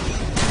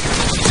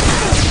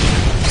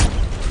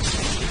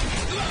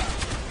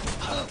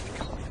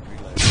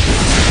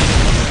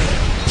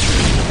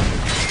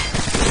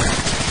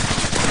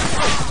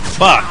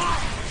 Fuck!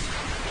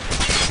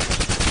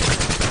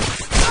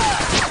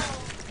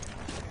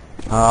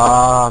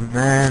 Ah,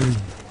 man.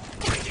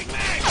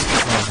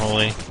 Oh,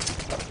 holy.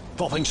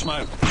 Popping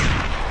smoke.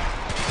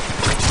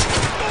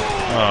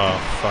 Oh,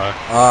 fuck.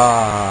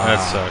 Ah. That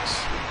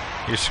sucks.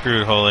 You're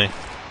screwed, holy.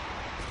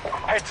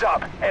 Heads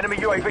up. Enemy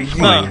UAV Huh.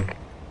 spotted.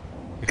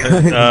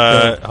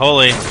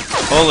 Holy,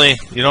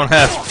 you don't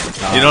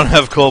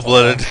have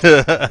cold-blooded.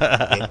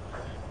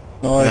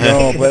 No, I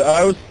know,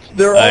 but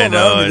they're all I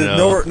know, around me.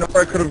 There's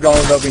nowhere I could have gone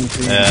without being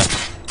seen. Yeah.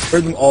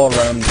 There's them all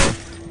around me.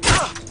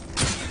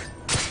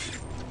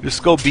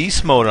 Just go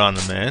beast mode on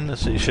them, man.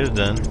 That's what you should have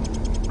done.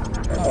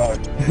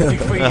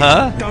 Defeated.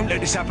 Uh-huh. Don't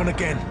let this happen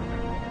again.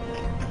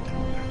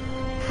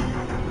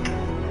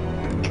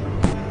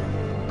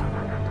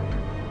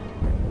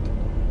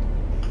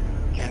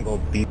 Can't go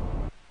beat.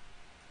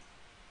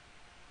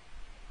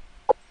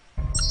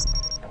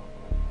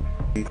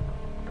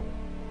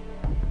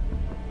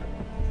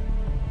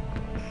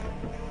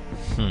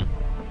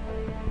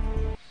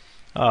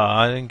 Oh,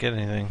 I didn't get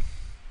anything.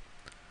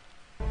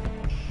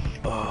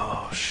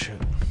 Oh, shit.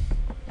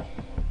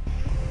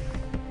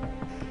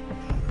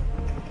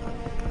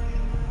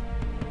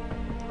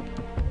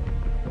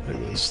 I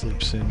gotta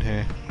sleep soon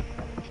here.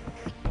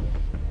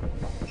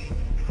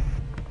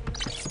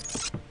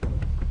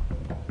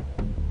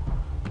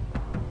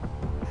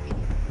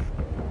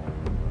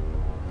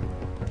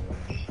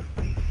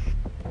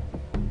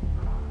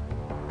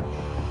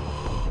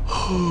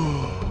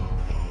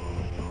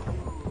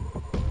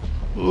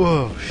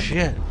 Oh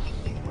shit.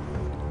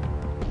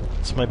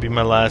 This might be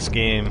my last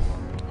game.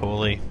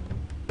 Holy.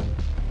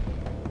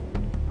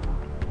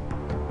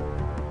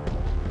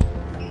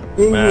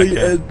 Hopefully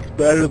ends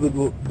better than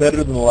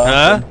the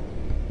last one.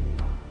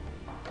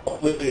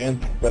 Hopefully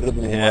ends better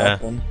than the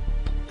last one.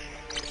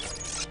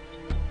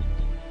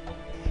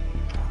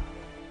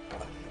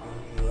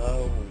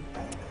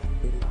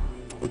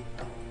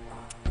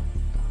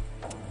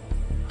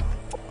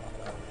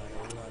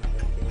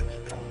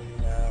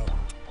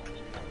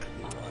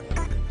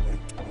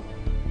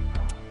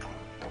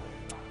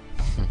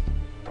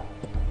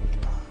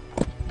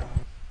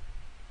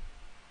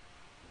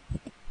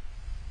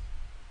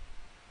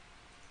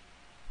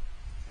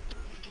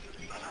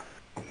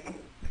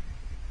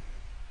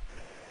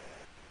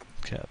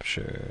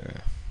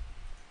 Capture.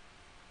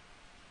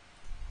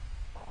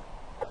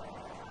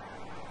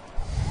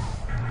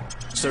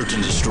 Search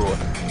and destroy.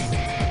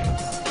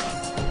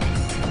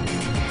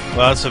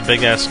 Well, that's a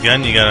big ass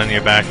gun you got on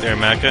your back there,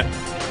 Mecca.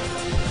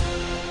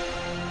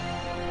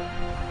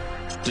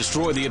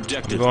 Destroy the I'm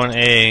objective. going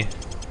A.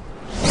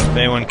 If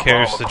anyone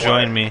cares to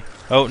join me.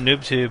 Oh,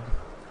 NoobTube.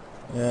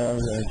 Yeah,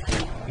 okay.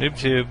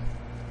 NoobTube.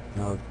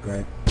 Oh,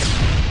 great.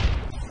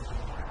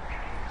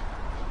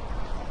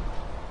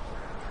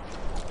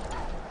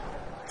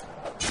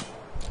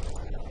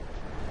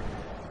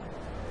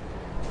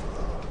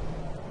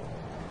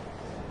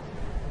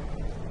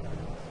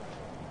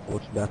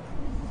 What's that?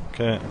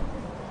 Okay.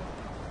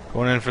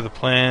 Going in for the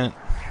plant.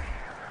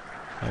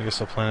 I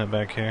guess I'll plant it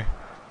back here.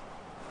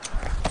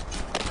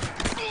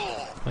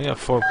 I got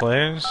 4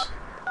 players.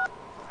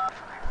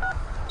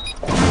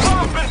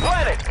 Bomb's been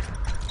planted.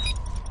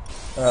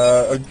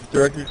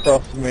 Directly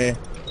across from me.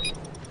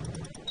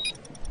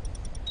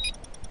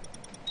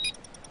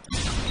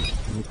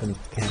 You can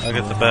cancel I'll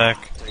get the that. back.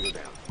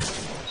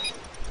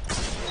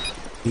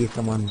 See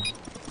someone.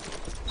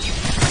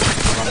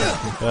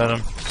 Got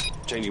him.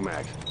 Changing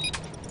mag.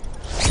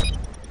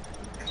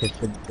 Hit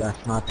the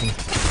nothing.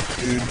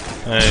 Dude.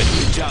 Hey.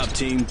 Good job,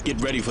 team. Get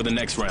ready for the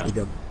next round.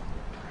 You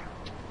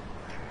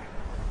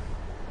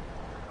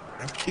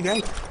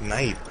guys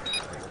nice.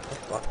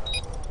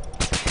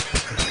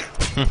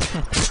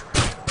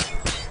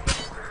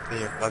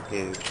 You're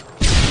fucking.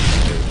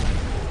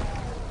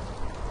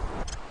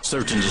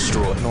 Search and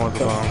destroy. No one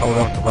the bomb. No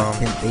one the bomb.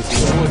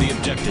 Destroy the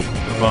objective.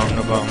 No bomb,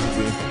 no bomb.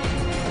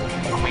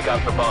 We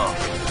got the bomb.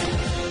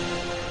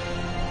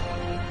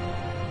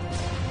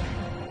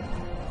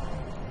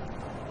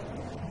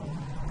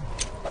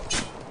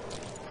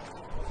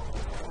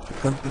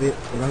 We're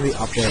gonna be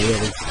up there,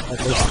 yeah.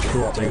 There's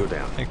 2 up there.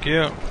 Down. Thank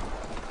you.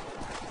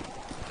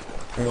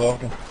 You're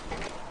welcome.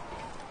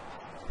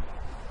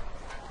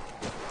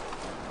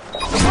 The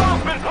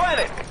bomb's been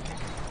planted.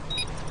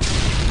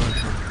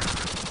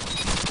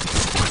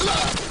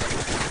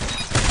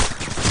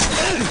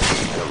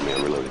 Cover me,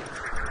 I'm reloading.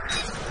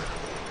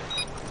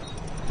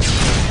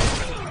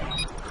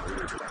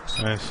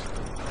 Nice.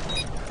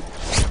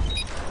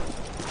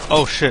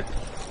 Oh shit.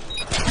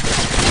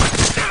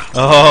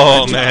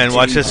 Oh man,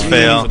 watch this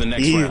fail. For the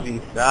next round. Easy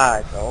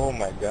shot. Oh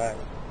my god.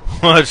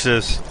 Watch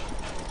this.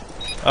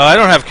 Oh, I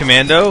don't have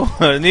commando.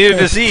 Neither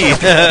does he. You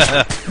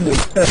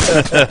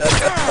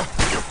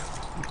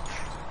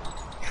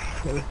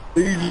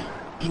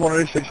just wanted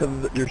to show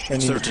something that you're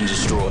shining. Search and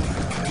destroy.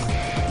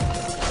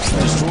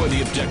 Destroy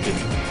the objective.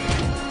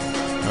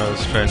 Oh,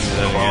 let's try to do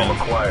that Bomb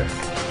again. acquired.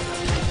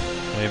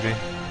 Maybe.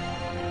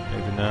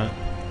 Maybe not.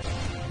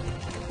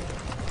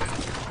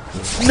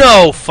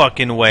 No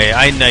fucking way.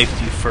 I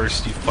knifed you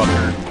first, you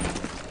fucker.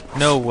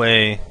 No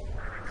way.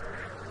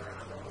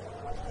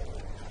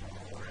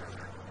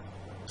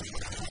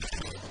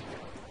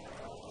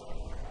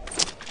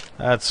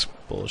 That's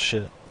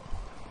bullshit.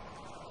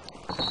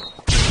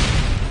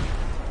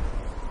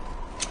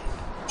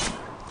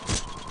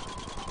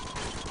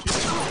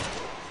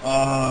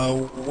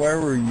 Where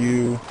were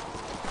you?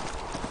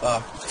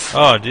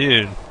 Oh,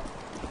 dude.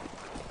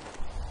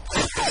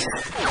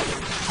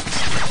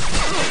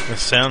 The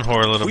sound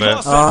whore a little We bit.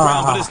 lost that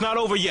round, but it's not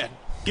over yet.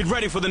 Get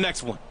ready for the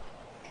next one.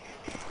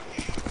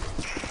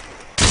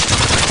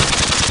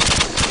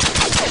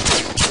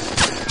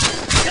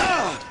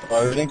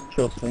 I didn't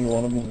kill a single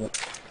one of them.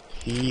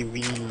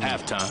 Kiwi.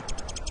 Halftime.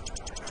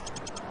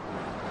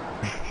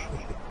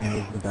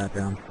 There's the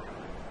background.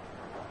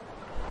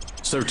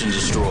 Search and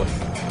destroy.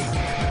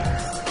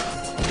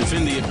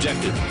 Defend the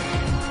objective.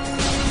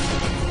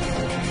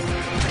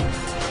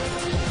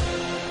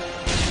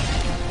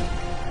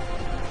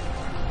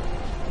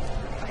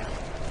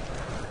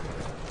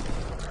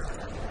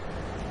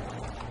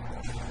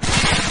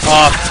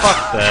 Oh, fuck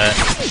that.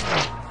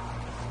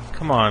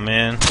 Come on,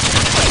 man.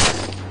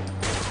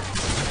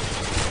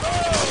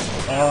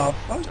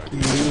 Fuck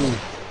you.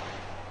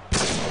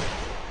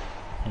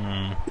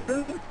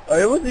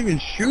 I wasn't even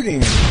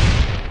shooting him.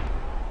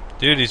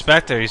 Dude, he's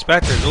back there. He's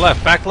back there. To the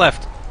left. Back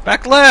left.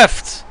 Back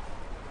left!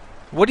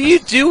 What are you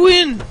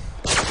doing?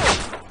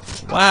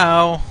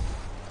 Wow.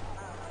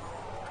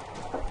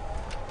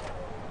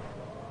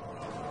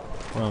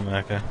 Come on,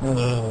 Mecca.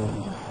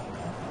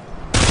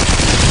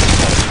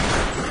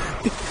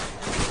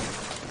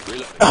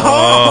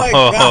 Oh my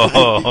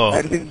god!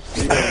 I didn't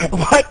see that.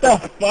 What the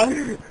fuck?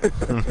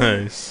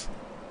 Nice.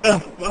 The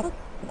fuck?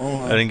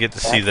 Oh I didn't get to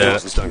see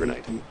that. Stun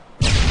grenade.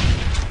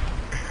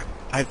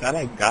 I thought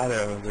I got it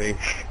already.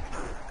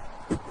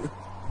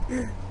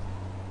 Did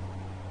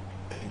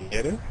you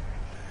get it?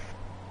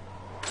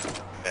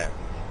 Yeah.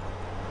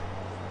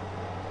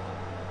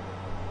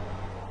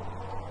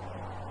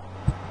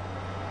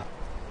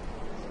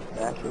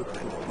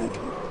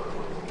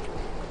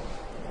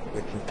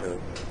 Which is the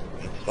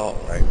assault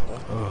rifle.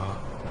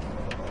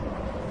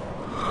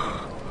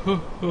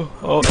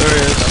 Oh, there he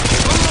is.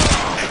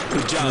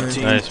 Good job,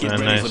 team. Nice, Get man,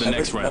 ready nice. for the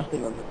next round.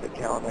 Nothing on this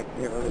account. I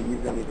can't really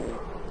use anything.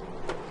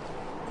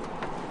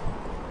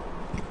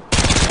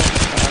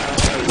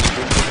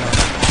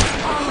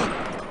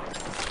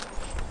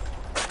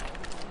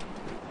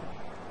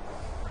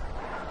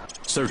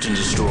 Search and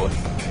destroy.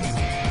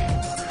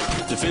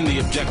 Defend the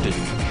objective.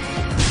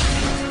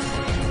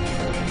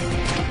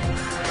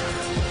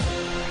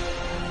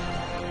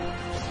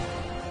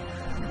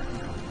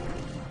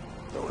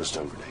 Throw a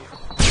stun grenade.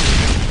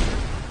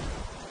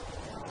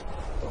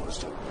 Throw a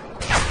stun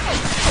grenade.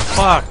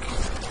 Fuck!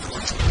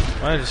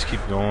 Why did I just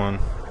keep going?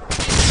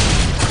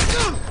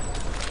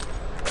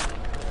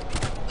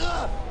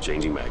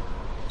 Changing mag.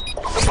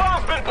 The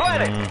bomb's been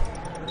planted!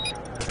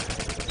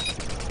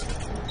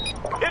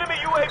 Enemy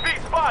UAV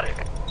spotted!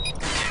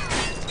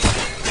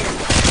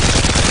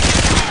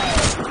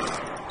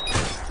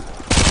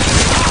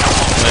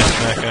 Nice,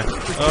 Mecca.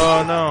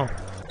 Oh no!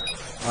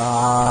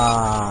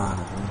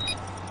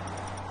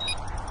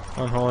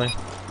 Unholy.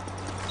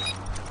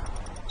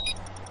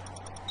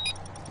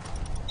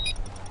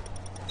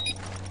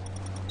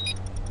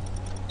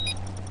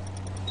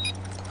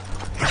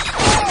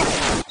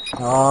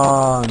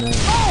 Oh no.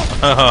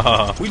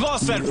 We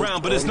lost that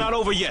round, but it's not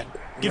over yet.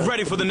 Get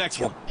ready for the next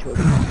one.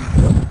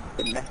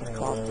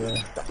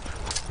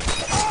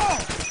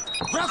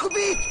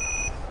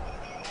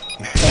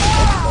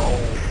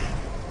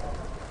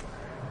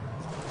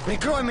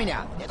 Прикрой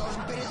меня!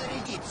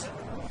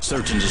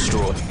 Search and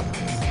destroy.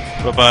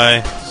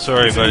 Bye-bye.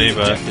 Sorry, buddy,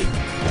 but The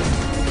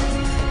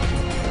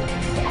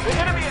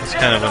enemy is it's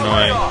kind of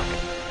annoying.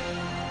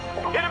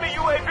 Enemy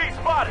UAV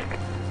spotted!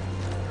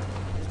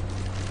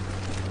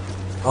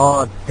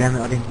 Oh damn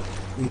it! I didn't.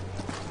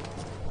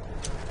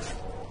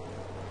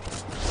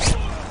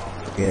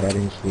 Okay, I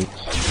didn't switch.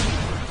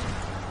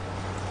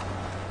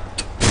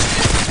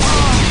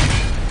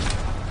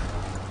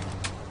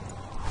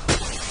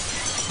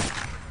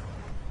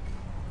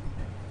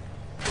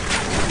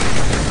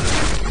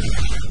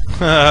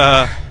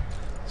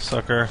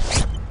 Sucker.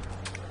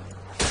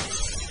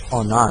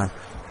 Oh no.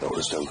 Throw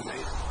a stun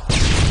grenade.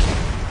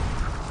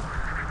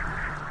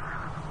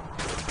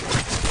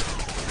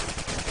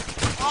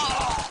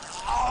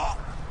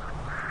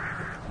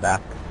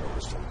 Back.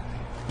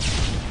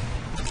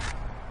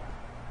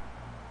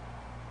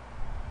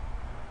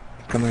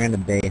 Coming in the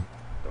bay.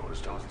 Throw a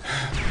stun.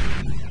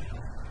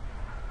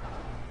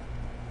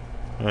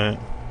 Alright.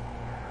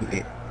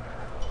 Wait.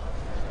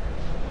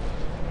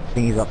 I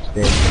think he's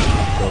upstairs.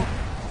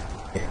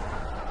 Yeah.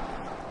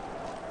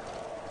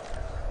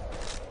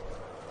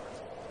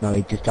 No,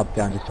 he just jumped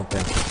down, Nice,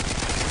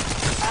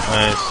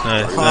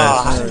 nice,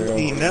 Ah, nice.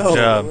 see, no. Good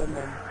job.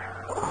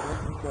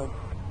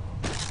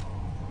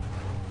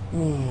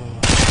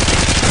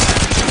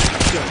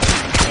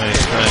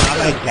 Nice, nice. I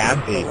like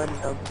camping.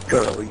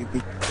 Girl, you be.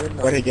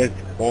 What it gets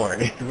for?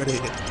 What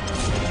it gets.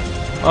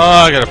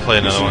 Oh, I gotta play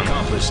another Mission one.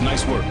 accomplished.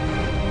 Nice work.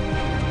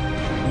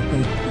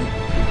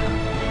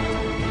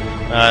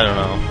 I don't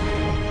know.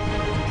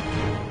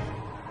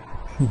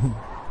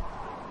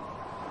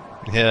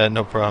 Yeah,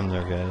 no problem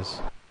there, guys.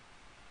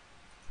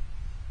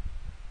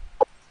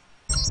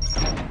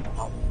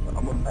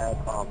 I'm a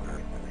bad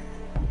bomber.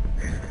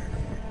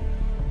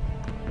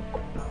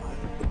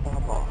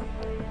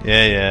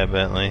 Yeah,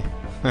 Bentley.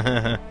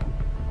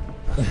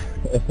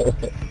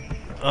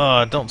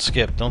 Oh, don't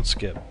skip, don't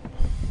skip.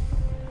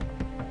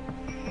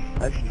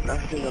 That's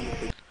nothing on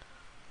the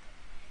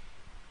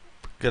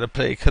Gotta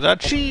play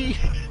Karachi.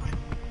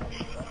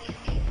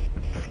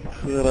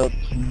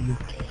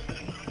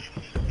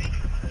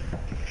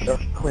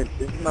 Clint,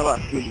 this is my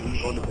last game.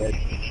 You go to bed.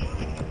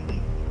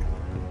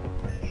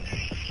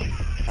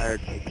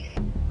 Tired.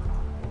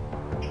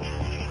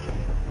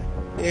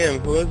 Damn,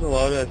 who has a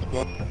lot of that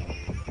smoke?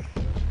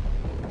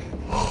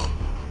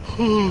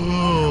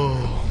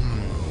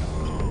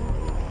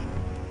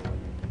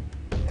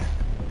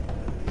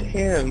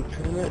 Damn,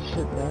 turn that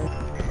shit down.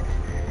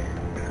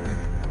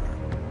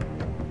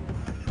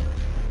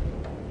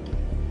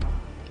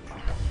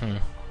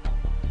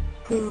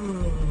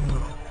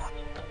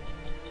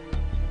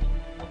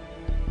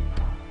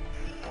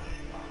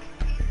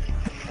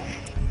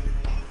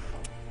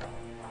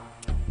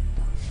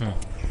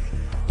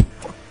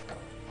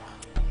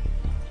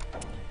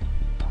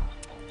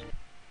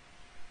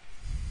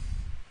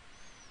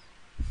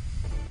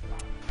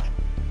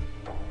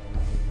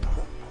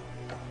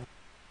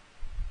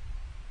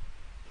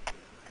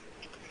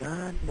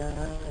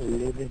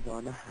 Living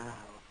on a house.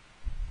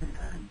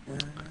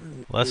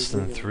 Less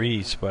than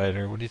 3,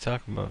 Spider. What are you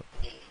talking about?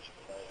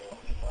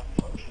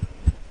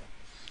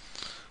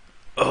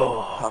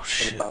 Oh,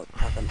 shit.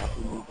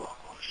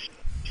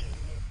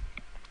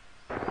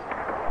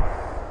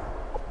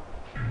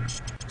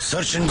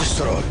 Search and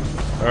destroy.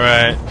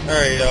 Alright.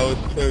 Alright, y'all,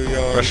 let's go,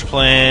 y'all. Rush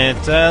plant,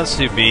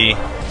 LCB.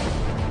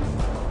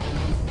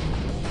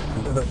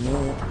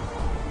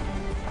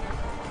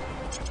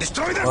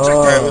 Destroy the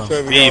Alright, let's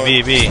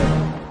go, B.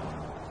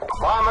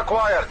 Bomb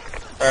acquired.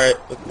 Alright,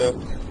 let's go.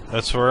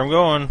 That's where I'm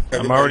going.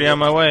 I'm already on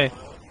my way.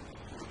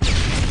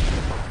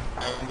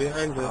 I'm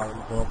behind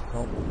you.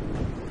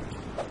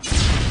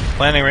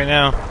 Planning right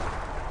now.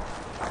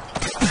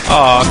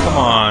 Aw, come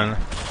on.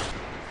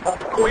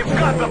 We've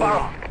got the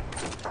bomb.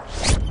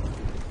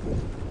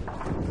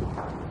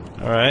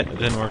 Alright, it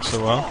didn't work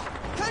so well.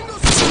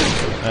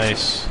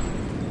 Nice.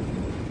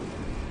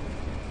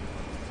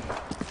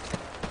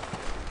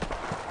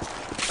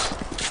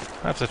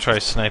 I have to try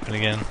sniping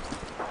again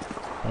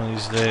one of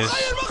these days.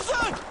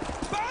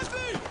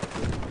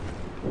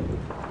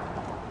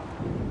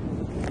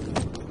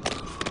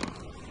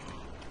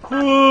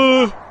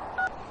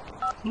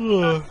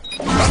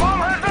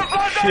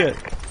 Shit.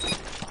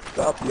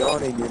 Stop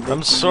yawning.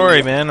 I'm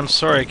sorry, man. I'm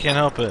sorry. I can't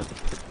help it.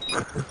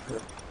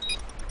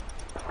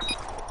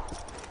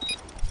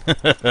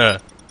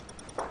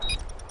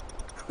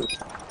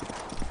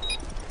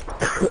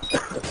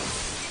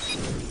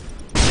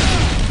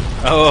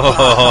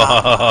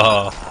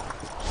 Oh.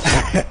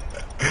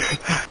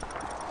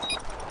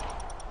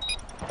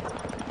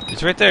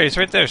 He's right there. He's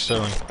right there,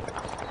 Sterling.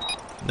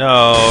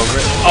 No.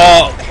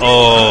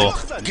 Oh.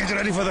 Get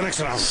ready for the next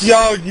round.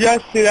 Yo, yes,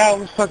 see, that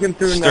was fucking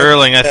through.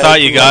 Sterling, I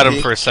thought you got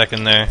him for a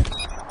second there.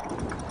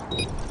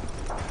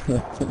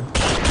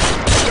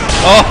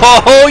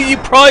 Oh, you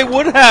probably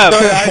would have.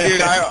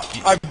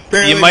 I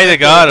barely you might have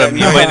got him.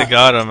 You might have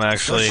got him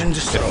actually.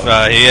 If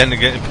he hadn't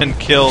been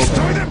killed.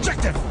 Destroy the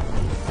objective.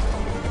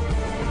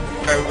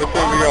 Alright, what's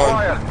over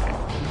going?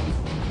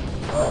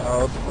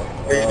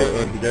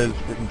 You guys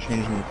freaking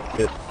changing the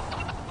kit.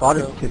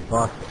 Spotted kit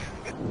box.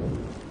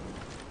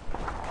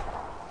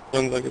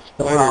 Sounds like a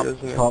spider,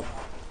 doesn't it? Top.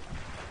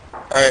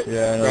 Alright,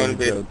 Yeah, I know. going to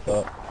be.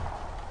 Top.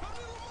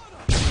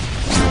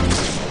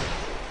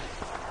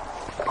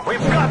 We've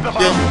got the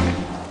bomb.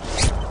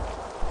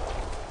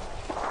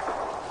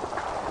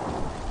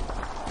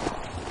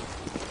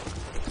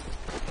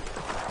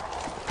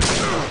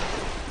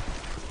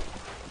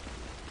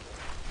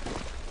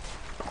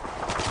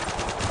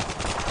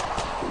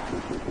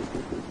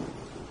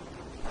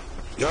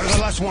 You're the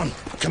last one.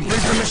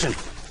 Complete the mission.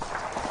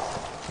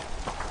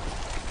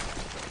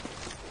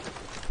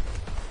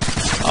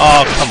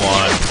 Oh, come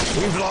on.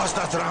 We've lost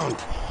that round,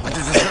 but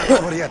this is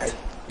not over yet.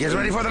 Get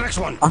ready for the next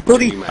one. I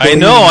thought he. I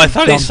know. I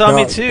thought he saw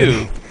me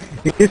too.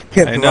 He just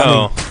kept I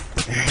know.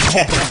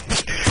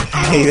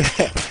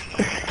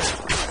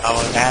 I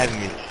was having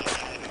me.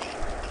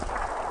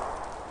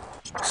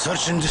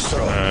 Search and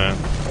destroy.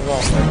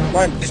 Come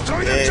on.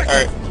 Destroy the Hey, objective.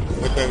 alright,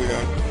 which way we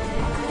going?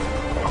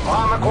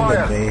 Bomb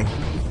acquired.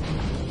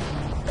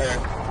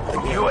 Alright.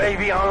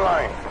 UAV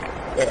online.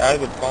 Wait, I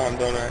have a bomb,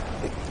 don't I?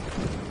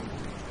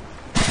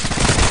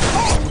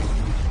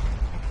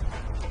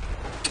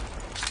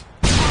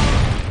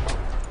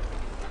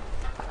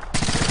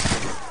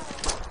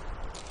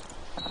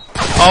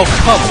 Oh,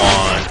 come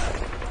on.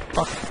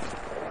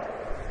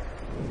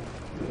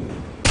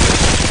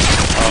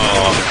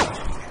 Oh.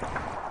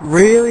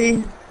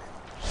 Really?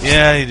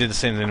 Yeah, he did the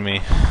same thing to me.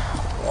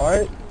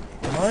 What?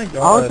 My god.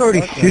 I was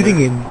already shooting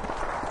him.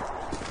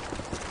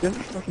 This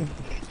is fucking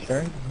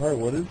sharing hard.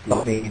 What is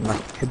Not me, my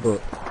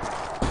keyboard.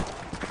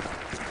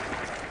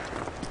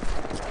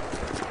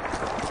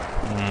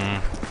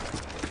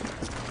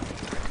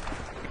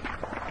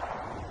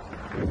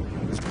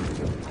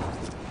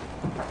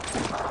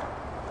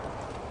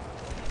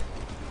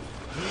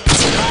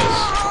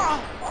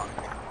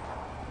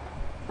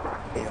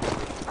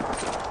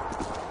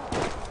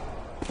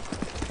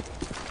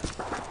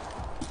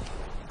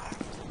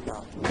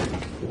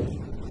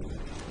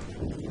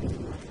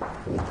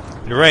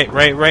 You're right.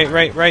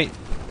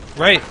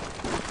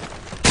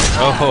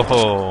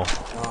 Oh.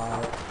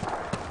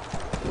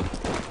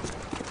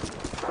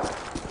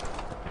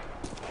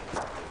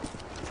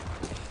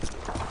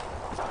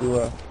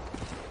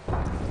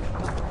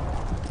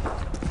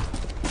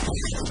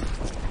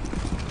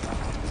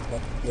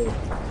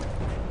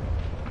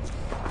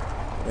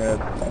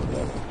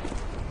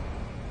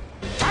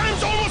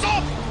 Time's almost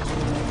up!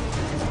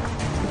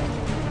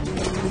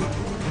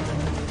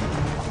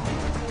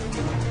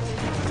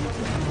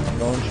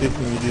 No one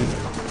chasing you, dude.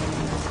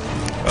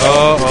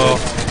 Oh.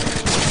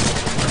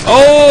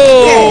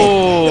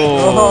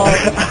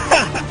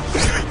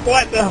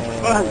 What the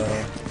fuck?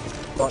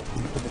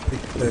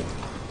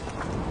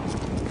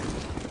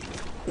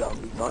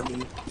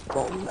 Money,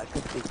 fall like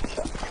a big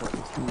shot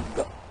trying to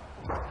go.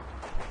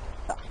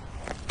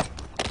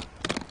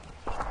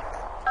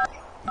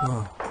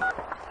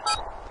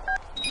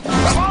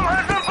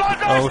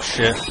 Oh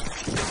shit.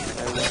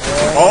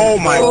 Oh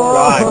my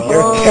god,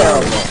 you're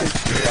terrible.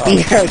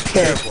 You're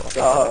terrible.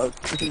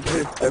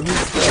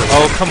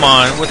 Oh come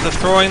on, with the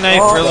throwing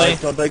knife, really?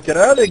 So like, get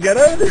out of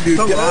there, dude.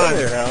 Come get out on of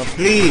there. now,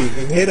 please,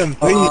 hit him,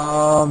 please.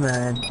 Oh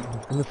man,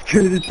 I'm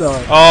screw this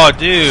on. Oh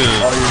dude, you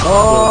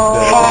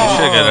Oh,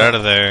 should get out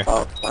of there.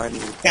 Oh, funny.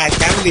 God, I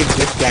can't believe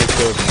this guy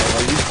killed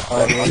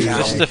me.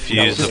 Just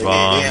defuse the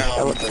bomb.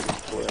 That was like a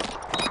foil.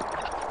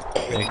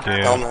 Thank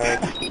you.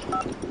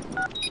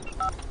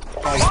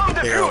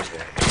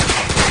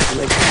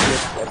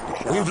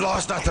 We've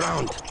lost that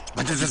round,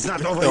 but it is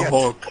not over The yet.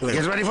 whole clip.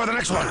 Get ready for the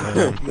next one.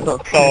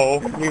 Oh,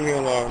 leave me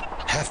alone.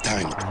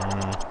 Halftime.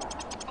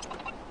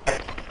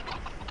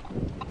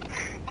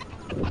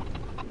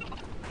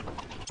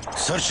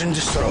 Search and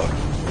destroy.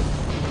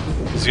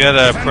 He's got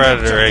a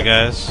predator, eh,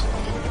 guys?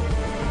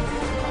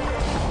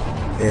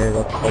 Yeah,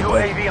 that's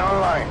UAV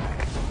online.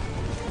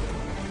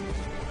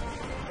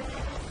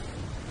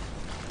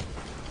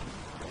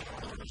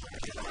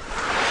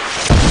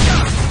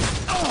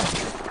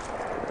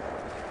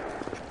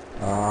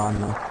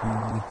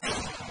 no.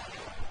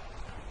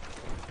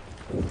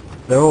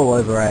 They're all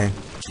over A.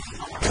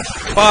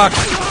 Fuck!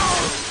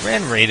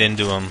 Ran right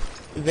into him.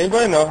 Does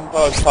anybody know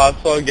how it's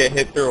possible to get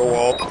hit through a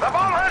wall? The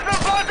bomb has been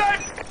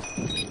planted!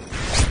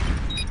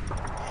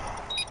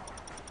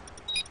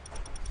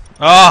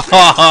 Oh!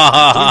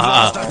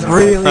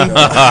 Really?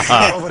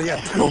 Over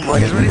yet. Oh my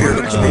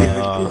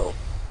god.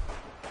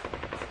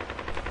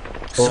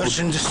 Search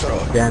and destroy.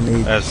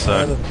 Damage. That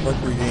sucked.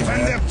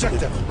 Defend the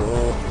objective.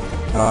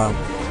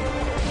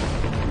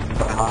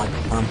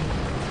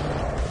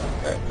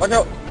 Look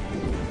out!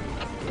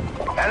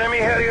 Enemy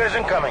Harriers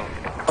incoming.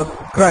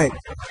 Oh, great.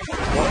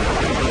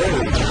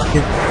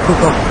 Just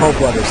took off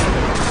cold-blooded.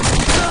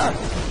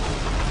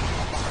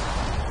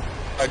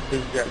 I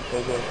just got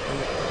cold-blooded.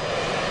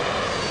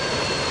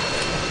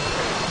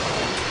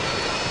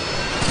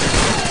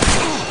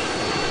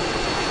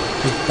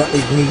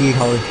 He's needy,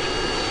 Holly.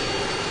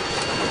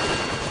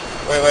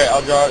 Wait,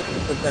 I'll draw it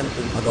for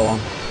attention. I'll go on.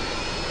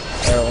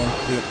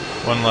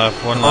 One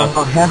left, one left.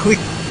 Oh, how we...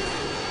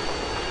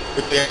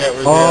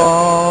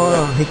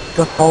 Oh, he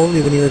got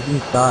Holy when he was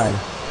inside.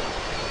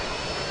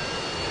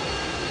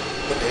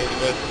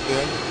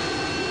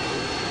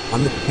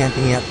 I'm just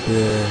camping out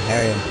the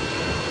Harrier.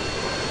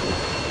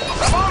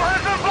 The bomb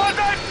has been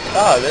planted!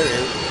 Ah, there he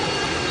is.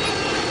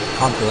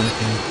 Can't do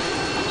anything.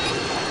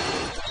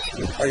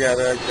 I got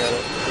it.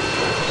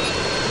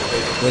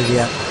 Where's he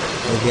at?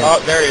 Where's he at? Oh,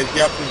 there he is.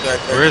 Yep, he's back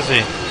there. Where is he?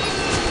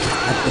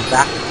 At the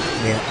back.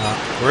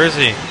 Yeah, Where is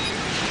he?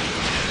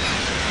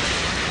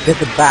 at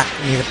the back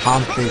near the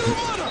palm trees.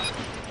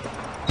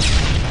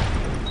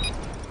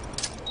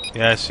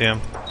 Yeah, I see him.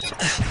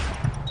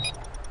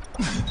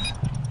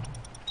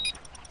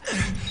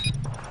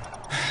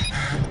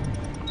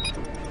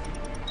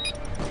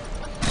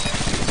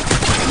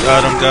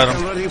 Got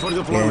him. Ready for Yeah,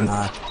 deployment.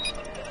 nah.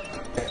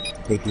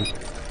 Biggie.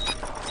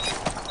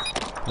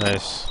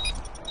 Nice.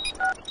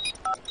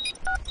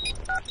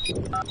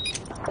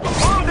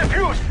 Bomb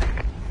defused!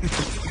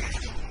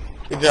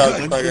 Good job,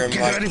 Good. Spider.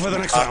 Get ready for the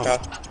next round.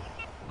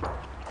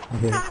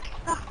 Yeah.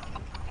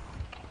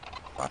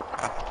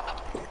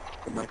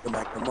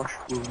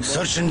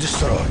 Search and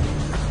destroy.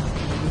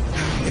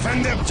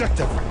 Defend the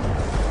objective.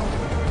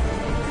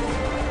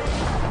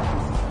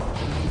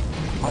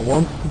 I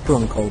want to put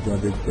on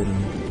cold-blooded, but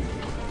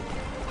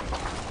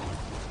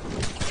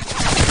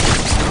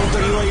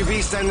Counter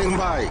UAV standing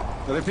by.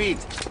 Repeat.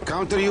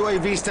 Counter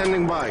UAV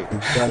standing by.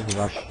 these guys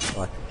rush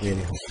like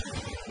really hard.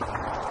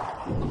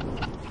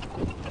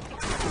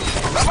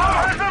 The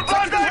bomb has been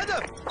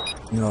planted!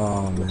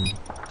 No, man.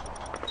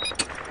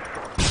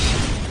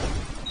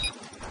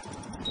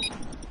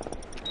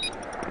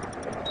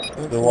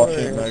 They're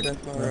watching back.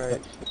 That's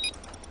alright.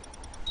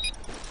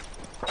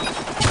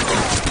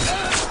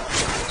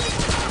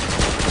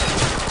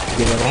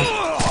 give it on.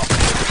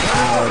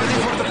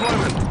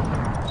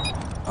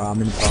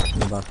 I'm in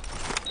the box,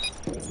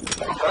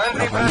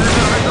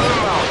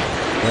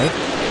 Right?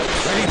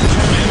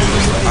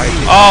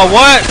 Oh,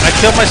 what? I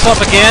killed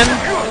myself again?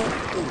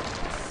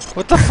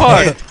 What the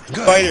fuck?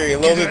 Spider, you're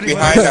a little bit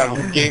behind.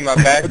 I'm getting my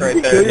back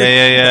right there.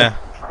 Yeah.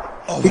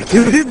 He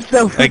killed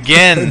himself.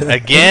 Again.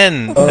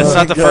 It's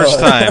not the first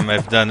time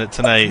I've done it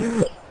tonight.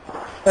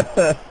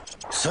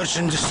 Search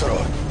and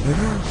destroy.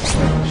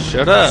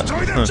 Shut up.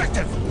 Destroy the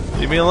objective.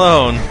 Leave me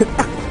alone.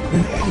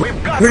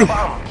 We've got the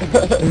bomb.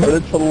 But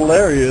it's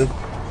hilarious.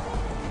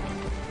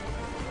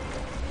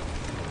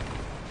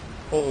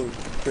 Holy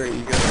shit,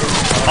 you got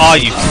Aw,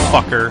 you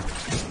fucker.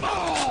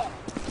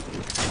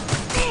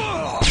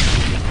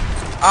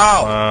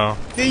 Ow! Wow.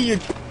 See your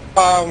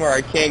bomb where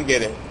I can't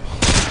get it.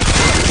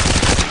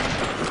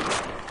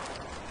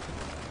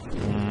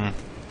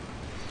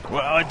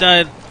 Well, I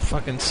died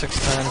fucking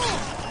 6 times.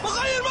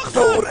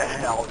 Go to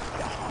hell.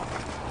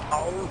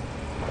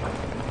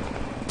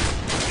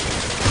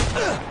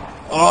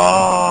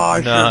 Oh,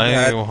 I No,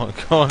 I won't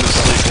go to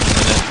sleep in a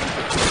minute.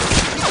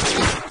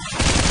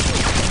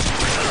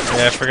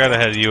 Yeah, I forgot I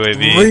had a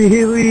UAV.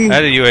 Really? I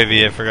had a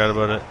UAV, I forgot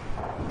about it.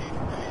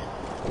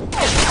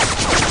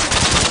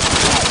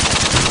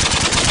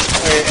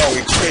 Oh, yeah,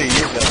 we could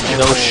use that.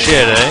 No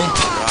shit, eh?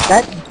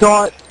 That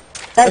dot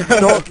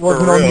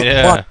wasn't on the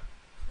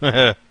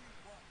Yeah.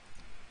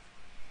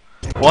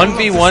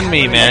 1v1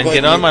 me, man.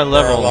 Get on my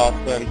level.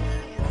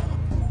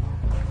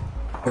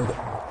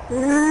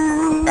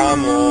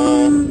 Come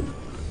on.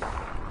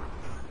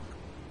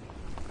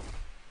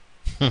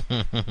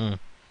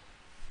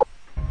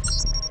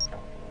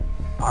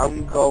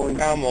 I'm going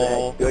to Come bed.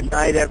 on. Good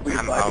night,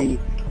 everybody.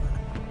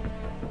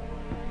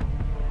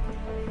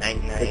 Night,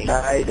 Good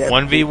night. night,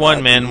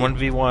 1v1, man.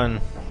 1v1.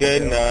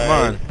 Good night. Come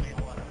on.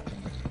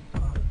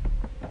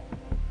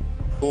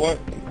 What?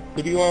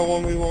 Who do you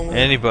want 1v1 with?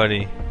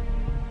 Anybody.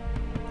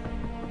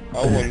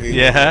 I'll 1v1.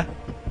 Yeah?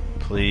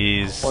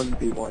 Please.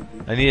 1v1.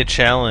 I need a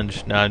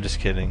challenge. No, I'm just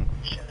kidding.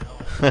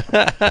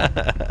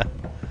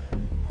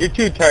 You're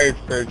too tired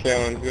for a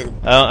challenge. Good.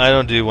 I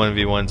don't do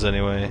 1v1s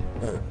anyway.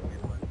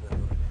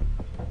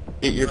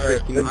 Get your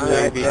freaking Good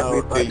night, UAV.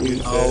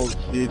 everybody. I'll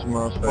see you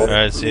tomorrow.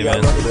 Alright, see you, man.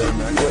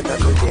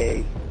 Another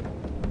day.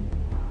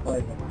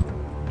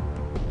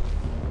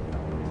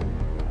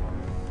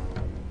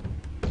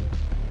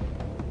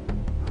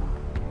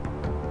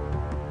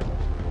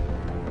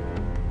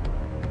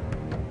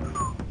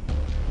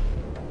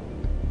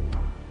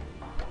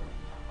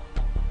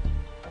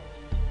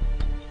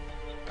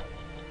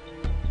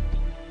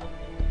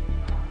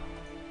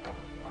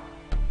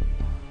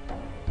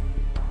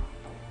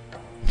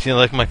 Do you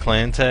like my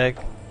clan tag?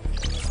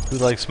 Who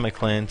likes my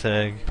clan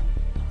tag?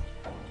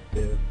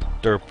 Yeah.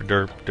 Derp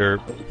derp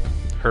derp.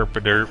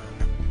 Herpa derp.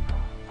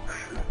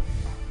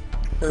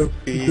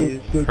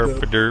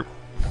 Herpa derp.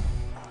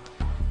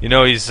 You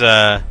know he's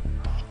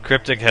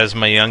Cryptic has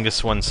my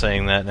youngest one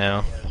saying that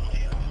now.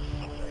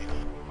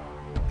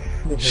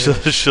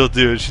 She'll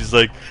do it. She's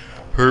like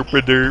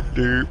herpa derp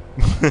derp.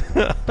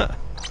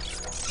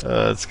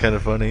 It's kind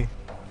of funny.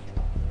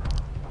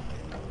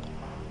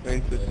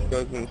 Francis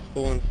goes in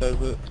school and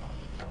says it.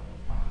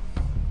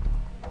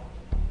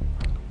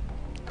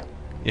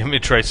 You want me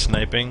to try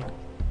sniping?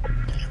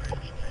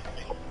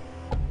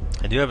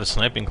 I do have a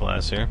sniping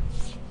class here.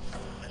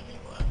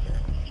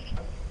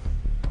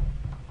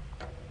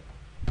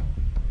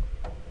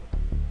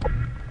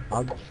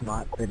 I'll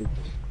snipe, but it's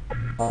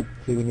hard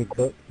to when you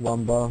put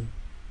one bomb.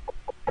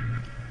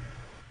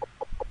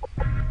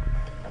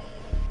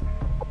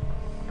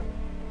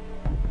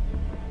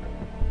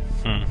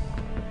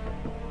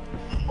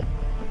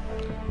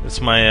 It's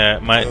my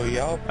So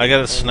y'all I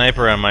got a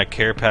sniper on my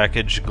care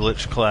package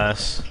glitch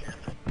class.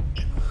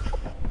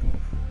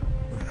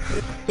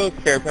 still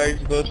care package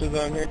glitches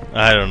on here?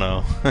 I don't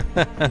know.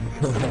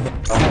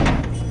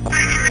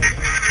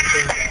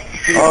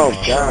 Oh,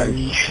 God.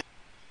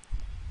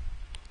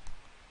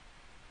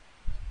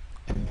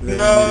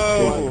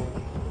 No!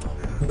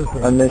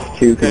 I missed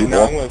two Okay,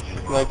 now I'm people.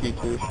 gonna snipe you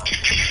two.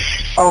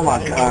 Oh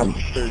my God.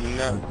 For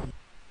not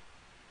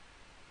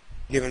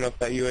giving up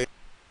that UA.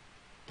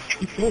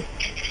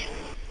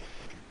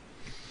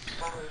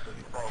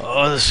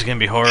 Oh, this is gonna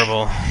be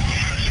horrible.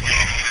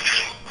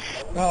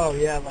 Oh,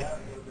 yeah, like...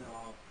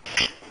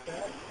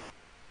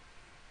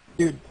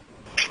 Dude.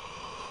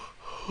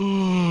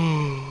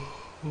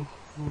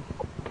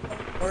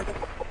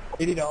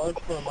 $80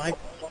 for a mic.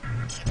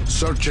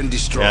 Search and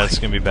destroy. Yeah, it's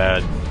gonna be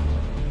bad.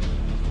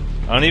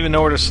 I don't even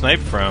know where to snipe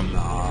from.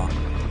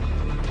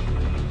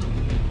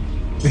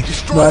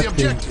 Destroy the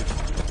objective.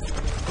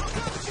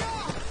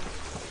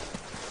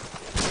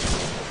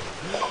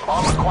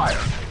 Bomb acquired.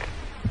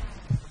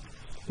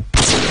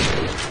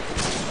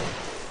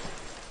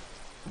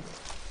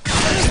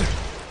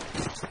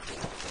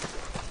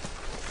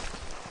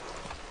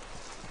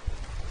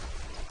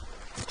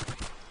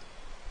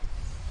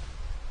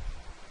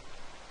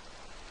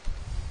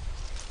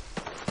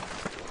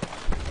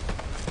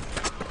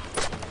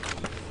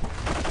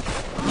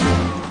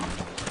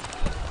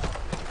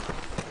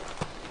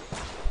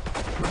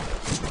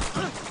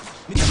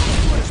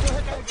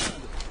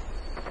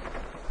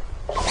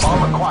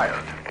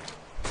 acquired.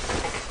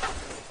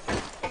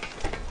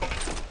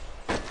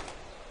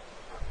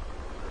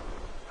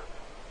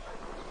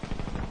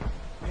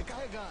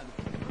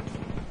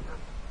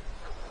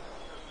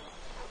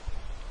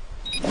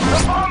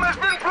 The bomb has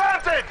been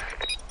planted!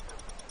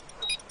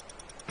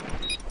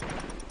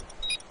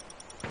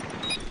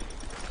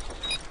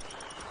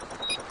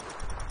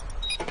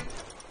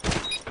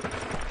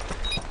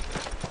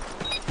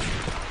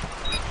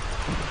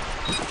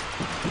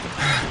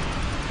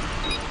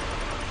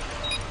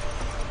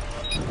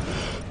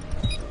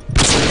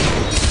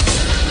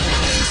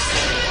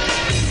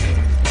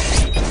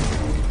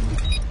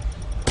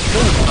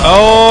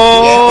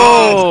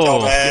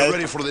 Oh! Get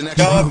ready for the next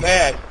Go round.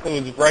 back.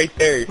 It was right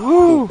there.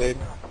 Woo. Stupid.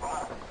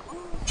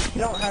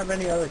 You don't have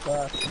any other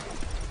class.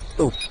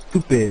 So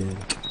stupid.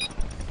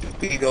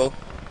 Eagle.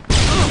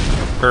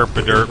 Derp,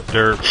 derp,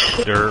 derp,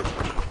 derp.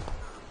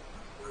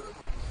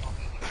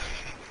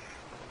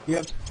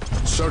 Yep.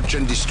 Search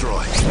and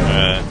destroy.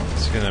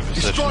 It's gonna be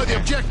such Destroy the a...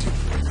 objective.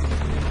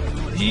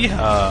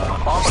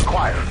 Yeehaw. Bomb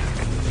acquired.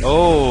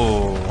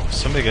 Oh,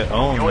 somebody got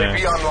owned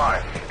UAV there.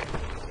 online.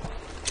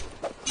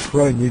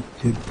 Bro,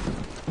 YouTube.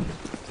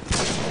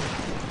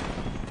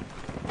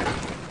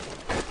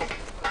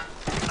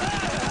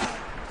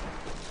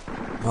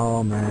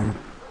 Oh man.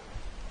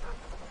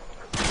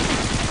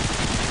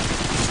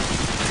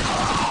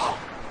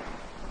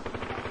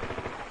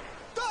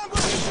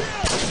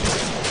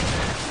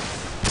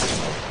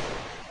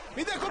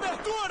 Me dê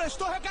cobertura,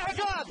 estou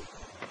recarregado.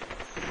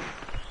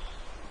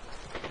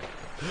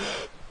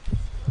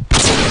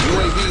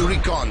 UAV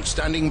recon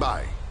standing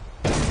by.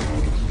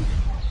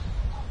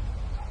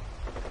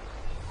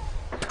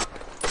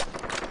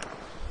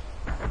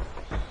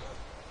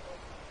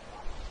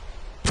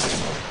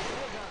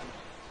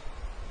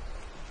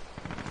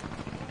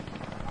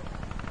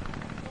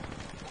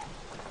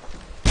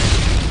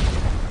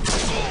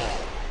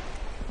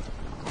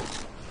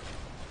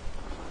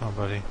 Oh,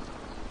 buddy.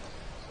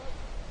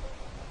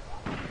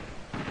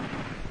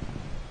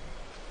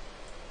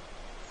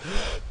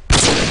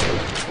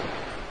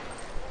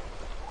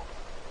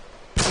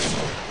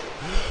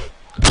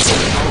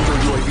 Counter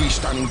UAV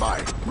standing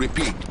by.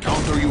 Repeat.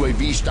 Counter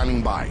UAV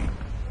standing by.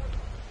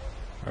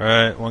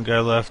 Alright, one guy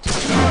left.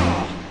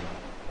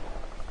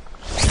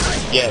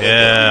 Yeah.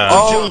 Yeah.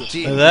 Oh, Good job,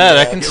 team. Look at that,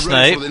 I can Get ready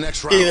snipe. for the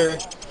next round.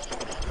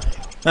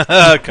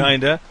 cheater.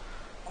 Kinda.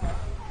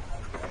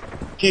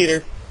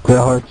 Cheater. Quit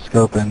hard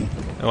scoping.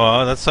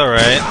 Well, that's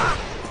alright.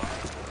 I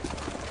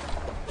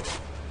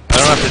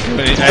don't have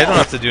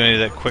to do any of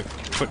that quick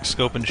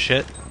scoping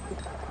shit.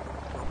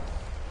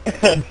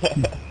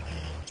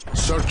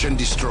 Search and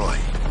destroy.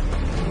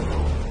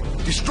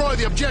 Destroy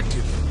the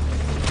objective.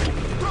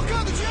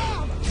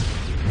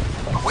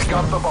 We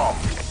got the bomb.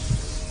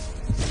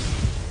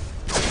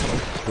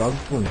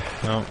 Struggling.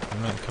 No,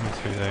 I'm not coming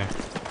through there.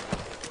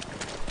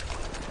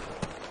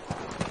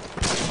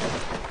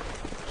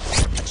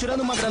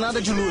 Tirando uma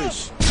granada de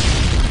luz.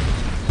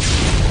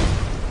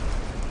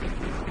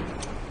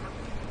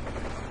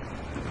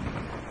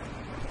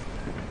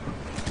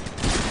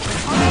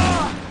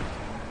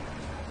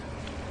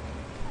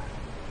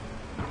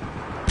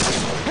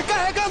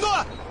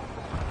 Recarregando!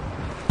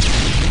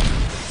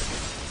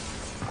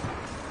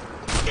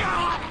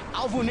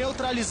 Alvo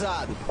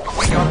neutralizado.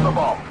 We got the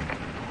bomb.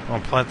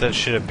 I'll plant that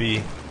shit at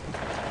B.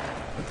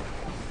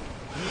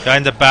 Guy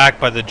in the back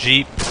by the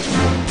Jeep.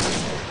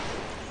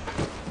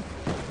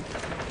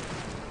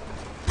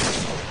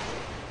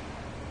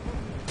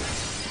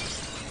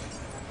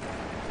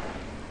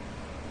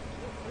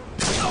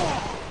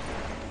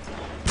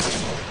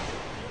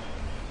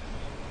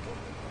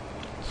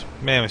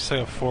 Man, we still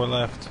got 4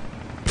 left.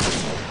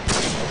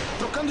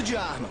 Trocando de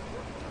arma.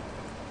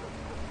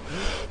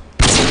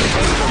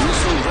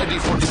 Missile ready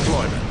for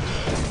deployment.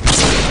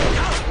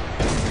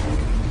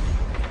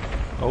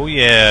 Oh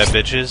yeah,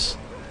 bitches.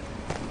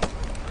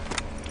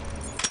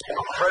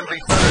 Friendly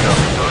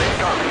predator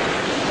incoming.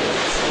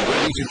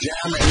 Ready to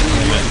jam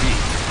enemy UAV.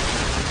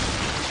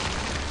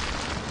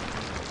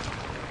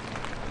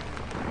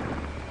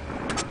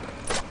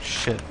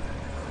 Shit.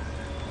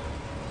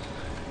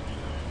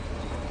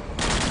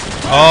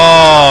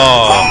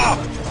 Oh!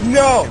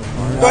 No!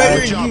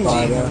 Spider, job, you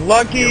Spider.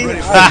 lucky.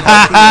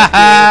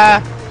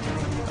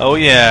 Oh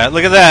yeah,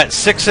 look at that.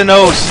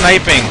 6-0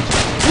 sniping.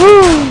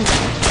 Woo!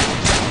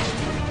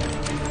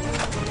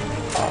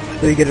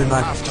 So you get a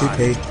nice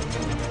 2K.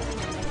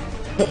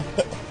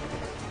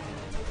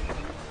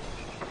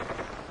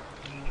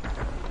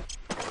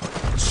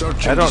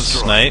 Search I and don't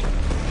destroy. snipe.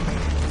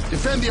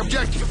 Defend the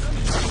objective.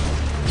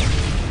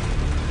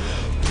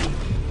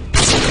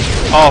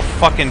 Oh,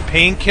 fucking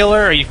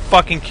painkiller? Are you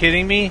fucking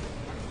kidding me?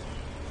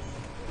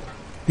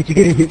 Did you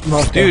get a hit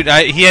marker? Dude,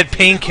 he had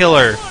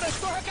painkiller.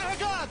 Estou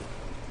recarregado.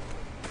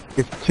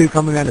 There's 2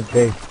 coming out of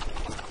base.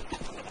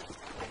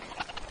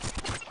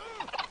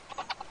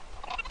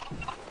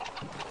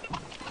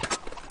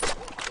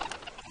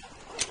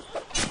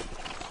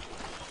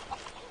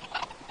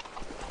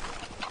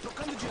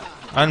 Trocando de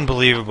arma.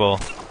 Unbelievable.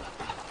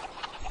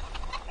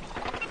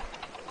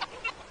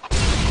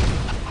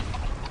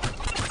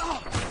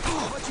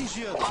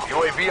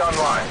 UAV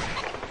online.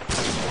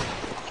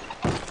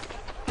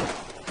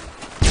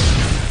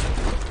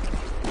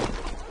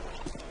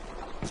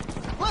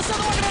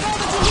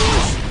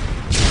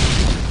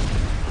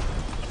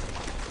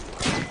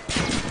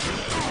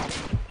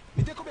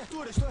 Me dê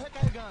cobertura, estou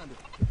recarregando.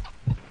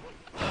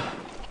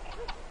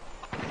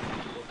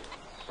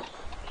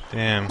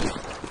 Damn.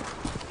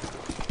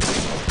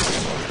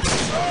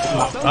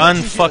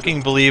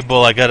 Unfucking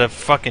believable, I got a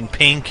fucking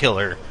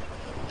painkiller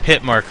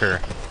hit marker.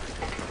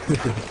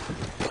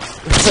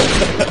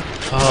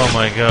 Oh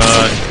my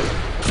god.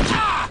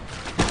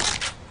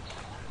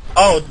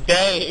 Oh,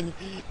 dang.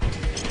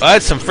 I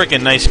had some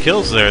freaking nice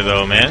kills there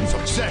though, man.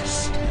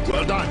 Success.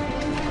 Well done.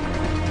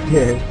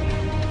 Yeah.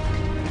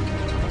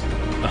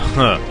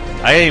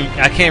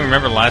 I can't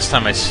remember the last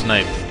time I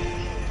sniped.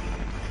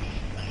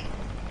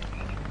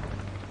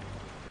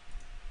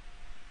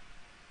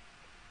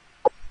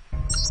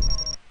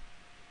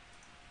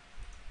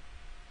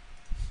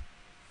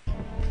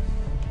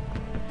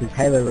 Does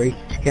Halo Reach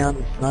count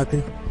as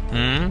sniping?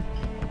 Hmm?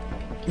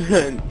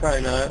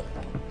 Probably not.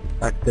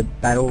 Like the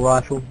battle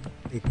rifle?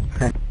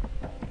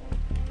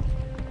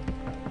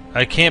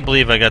 I can't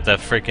believe I got that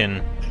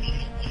freaking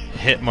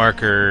hit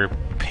marker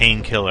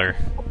painkiller.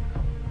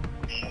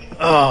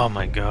 Oh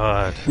my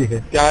god.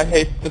 Yeah. Guy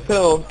hates the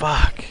pill.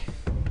 Fuck.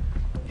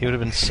 He would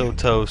have been so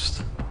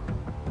toast.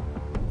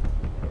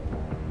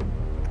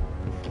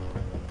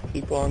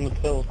 People on the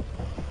pill.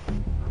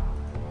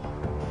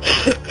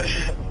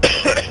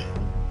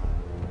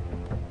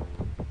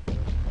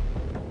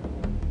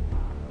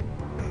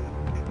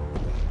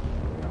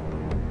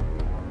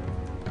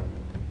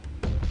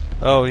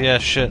 Oh yeah,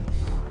 shit.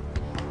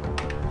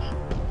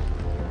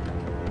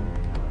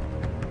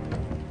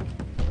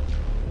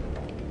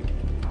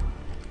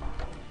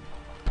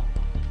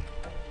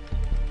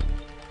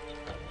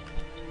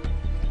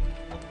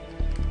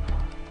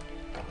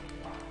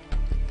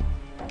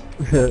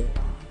 Did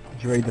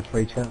you read the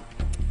free chat?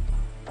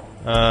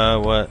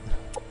 What?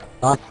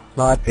 Nice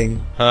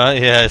sniping. Huh?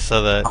 Yeah, I saw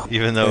that,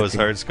 even though it was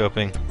hard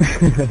scoping.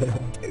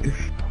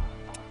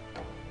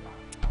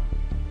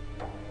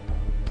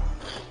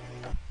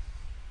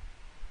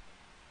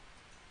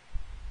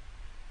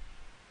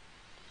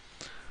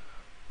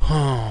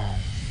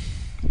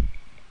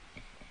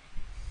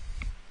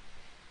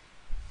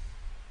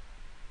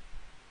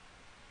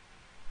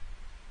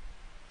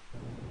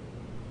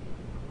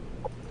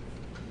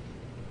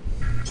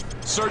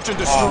 Search and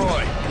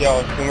destroy.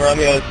 Yo, when we're on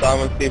the other side,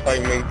 I'm gonna see if I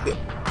can make it.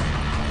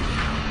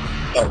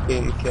 Start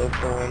getting killed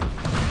for one.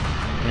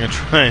 I'm gonna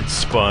try and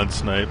spawn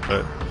snipe,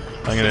 but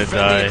I'm gonna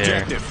die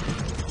here. I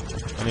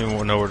don't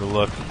even know where to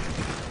look.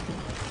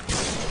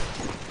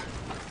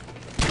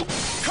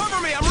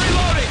 Cover me, I'm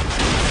reloading.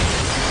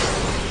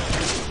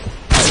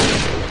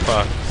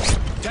 Fuck.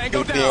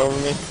 Tango Be down. over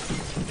me.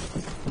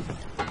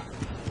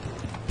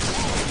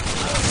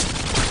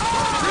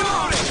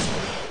 Reloading.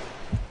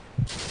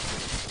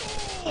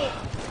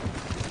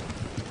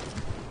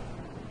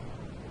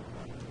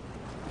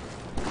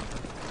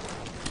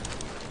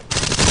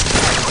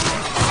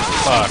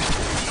 Fuck.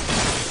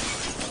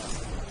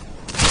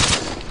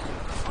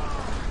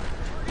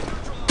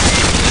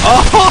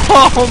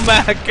 Oh,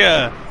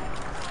 Macca!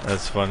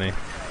 That's funny.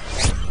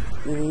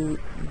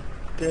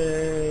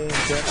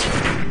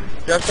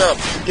 Jump up.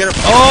 Get him.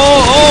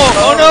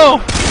 Oh no!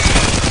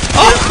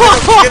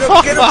 Get him.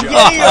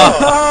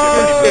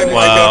 Yeah.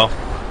 Wow.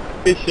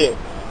 Good shit.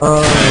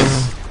 Nice.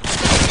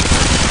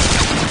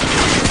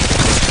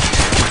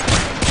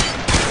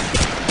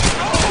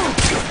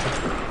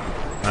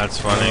 That's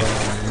funny.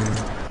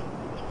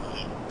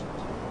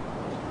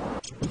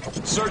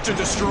 Search and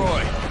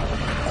destroy.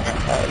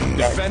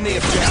 Defend the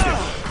objective.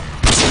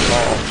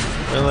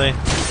 Really?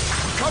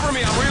 Cover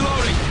me, I'm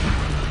reloading.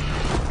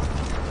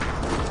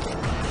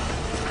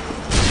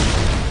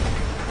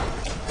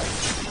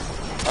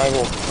 I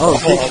will Oh,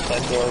 pull out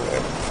that doorway.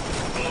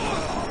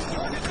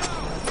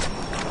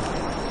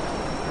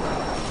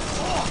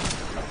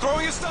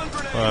 Throwing a stun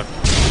grenade. Fuck.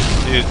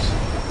 Dudes.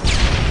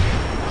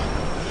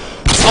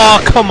 Oh,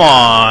 come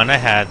on! I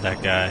had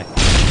that guy.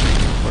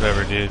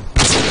 Whatever, dude.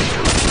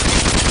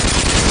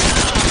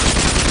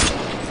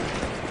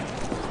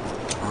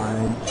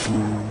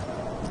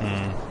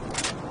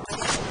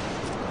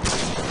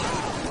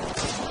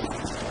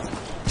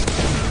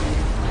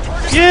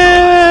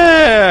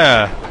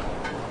 Yeah!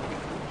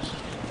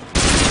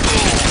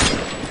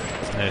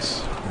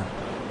 Nice.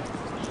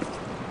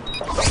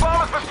 The bomb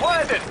has been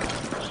planted.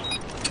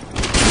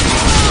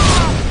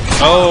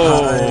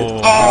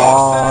 Oh!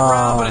 That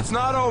round, but it's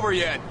not over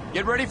yet.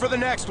 Get ready for the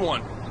next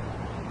one.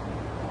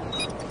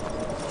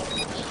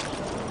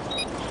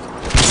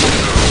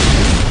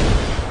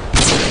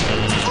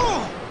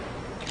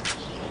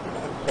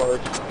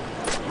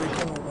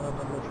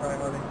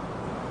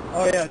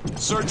 Oh yeah.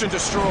 Search and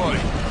destroy.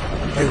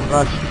 They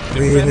rushed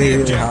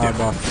really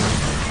hard off me.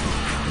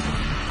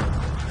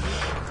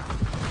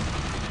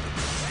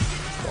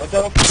 What the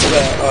fuck is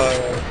that?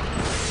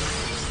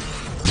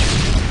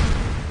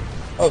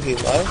 Oh, he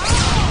left?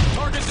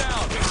 Target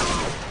down.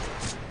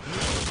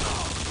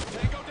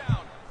 Tango down.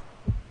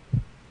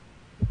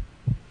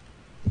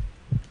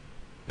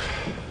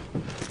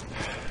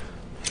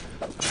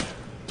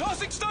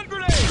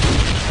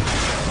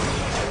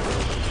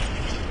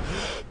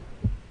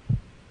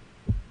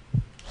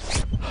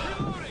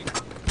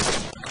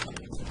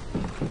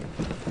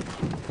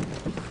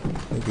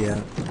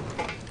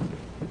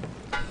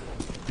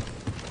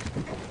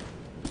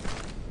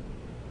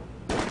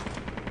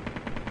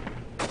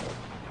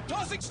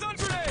 Tossing stun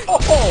grenade! Oh!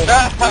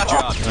 Good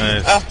job.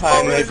 Nice.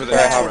 I'm Ready for the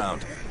next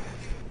round.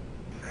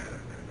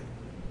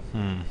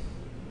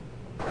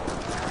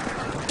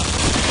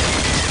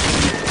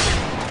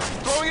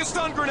 Throwing a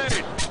stun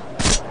grenade!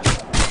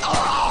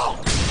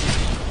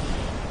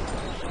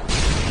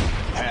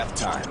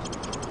 Halftime.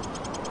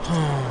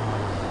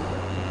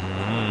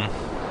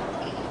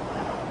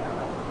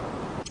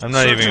 I'm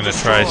not even gonna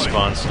try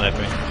spawn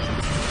sniping.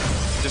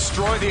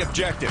 Destroy the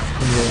objective.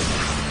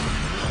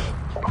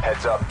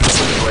 Heads up.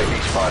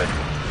 UAV spotted.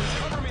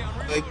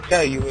 Like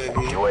that UAV.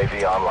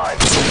 UAV online.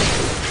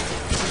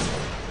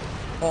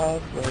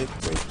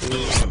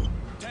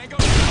 Tango.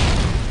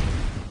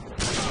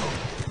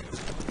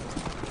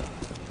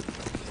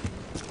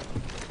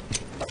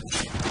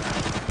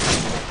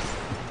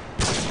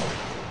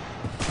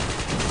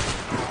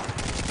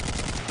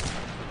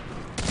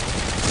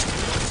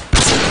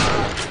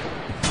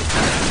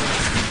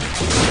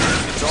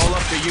 It's all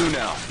up to you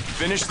now.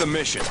 Finish the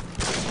mission.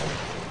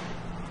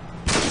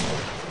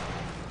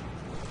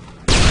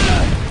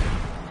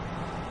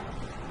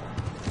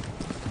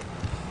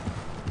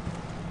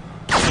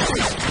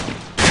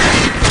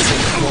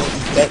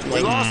 We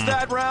lost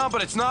that round,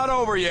 but it's not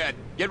over yet.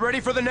 Get ready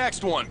for the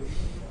next one.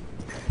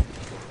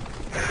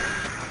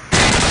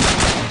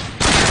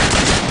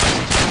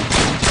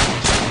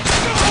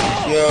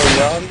 Yo,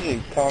 y'all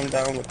need to calm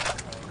down with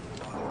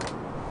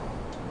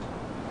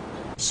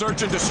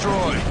Search and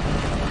destroy.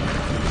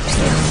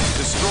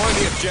 Destroy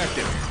the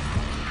objective.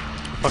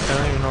 Fuck, I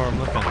don't even know where I'm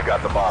looking. We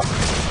got the bomb.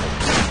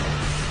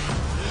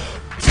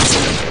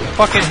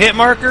 Fucking hit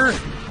marker?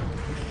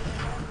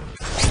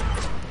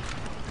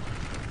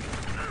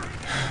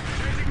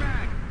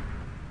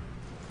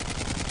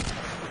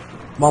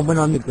 Mom went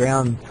on the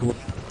ground to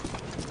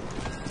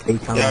Yeah,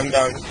 I'm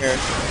down here.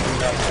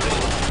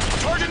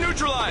 Target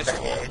neutralized.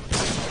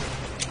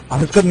 I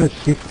was gonna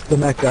shoot the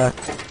mecha.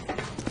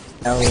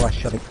 Oh, I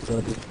shot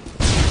exploded.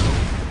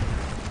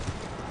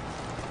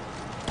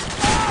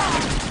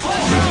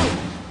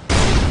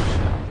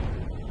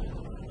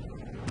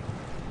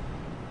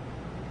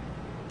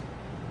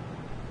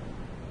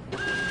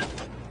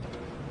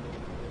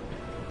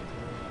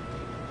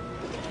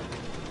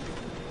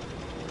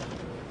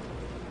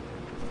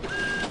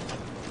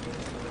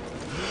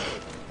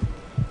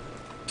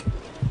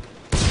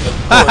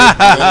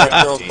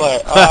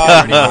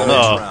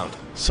 Oh,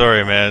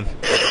 sorry, man.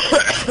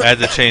 I had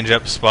to change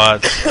up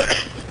spots.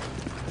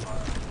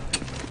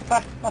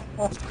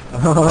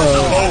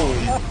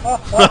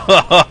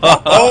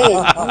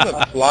 Oh,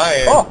 I'm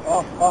flying.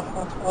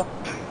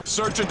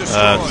 Search and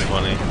destroy. That's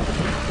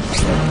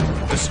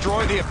funny.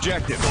 Destroy the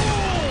objective.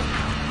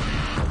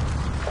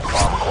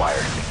 Bomb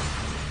acquired.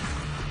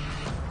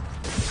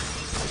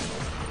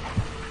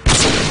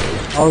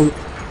 Oh,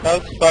 Oh,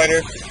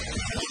 spider.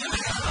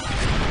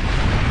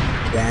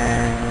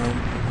 damn.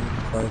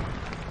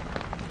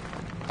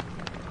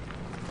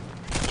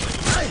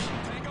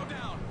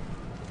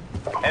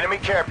 Enemy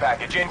care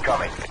package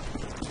incoming.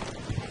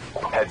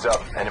 Heads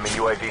up. Enemy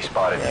UAV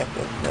spotted. Yeah,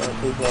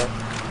 who's that?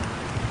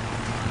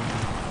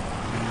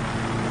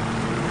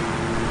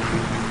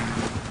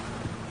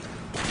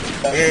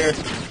 Down here.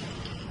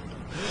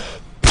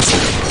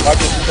 Watch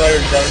the spider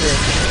down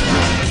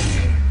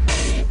here.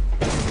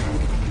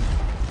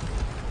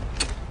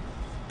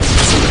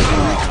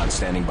 Recon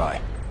standing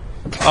by.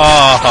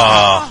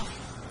 Ah.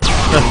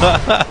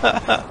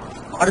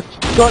 I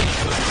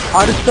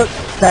just got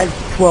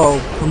that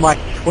 12 from like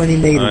 20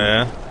 meters. Oh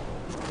yeah.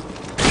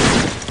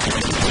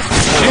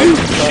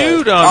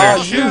 Shoot on her,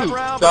 That shoot.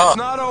 round, but it's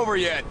not over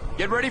yet.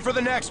 Get ready for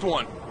the next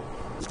one.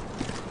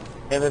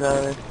 Get it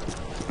on it.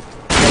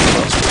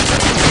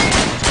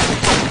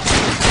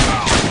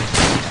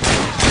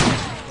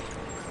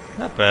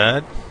 Not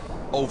bad.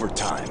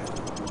 Overtime.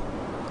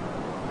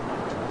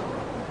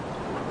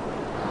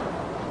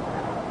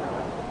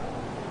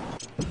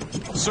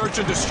 Search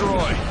and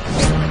destroy.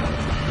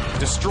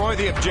 Destroy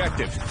the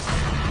objective.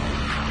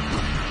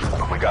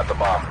 We got the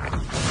bomb.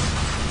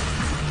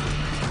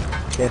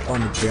 Death on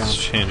the Let's ground.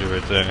 change it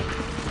right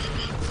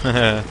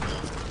there.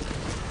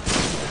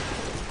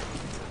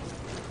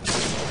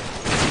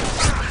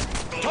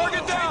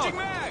 Target down.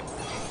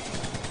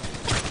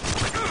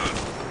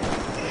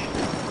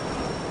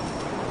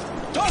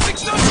 Tossing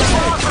stun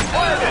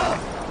grenade.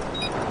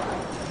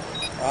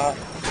 Ah,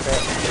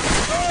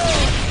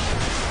 crap.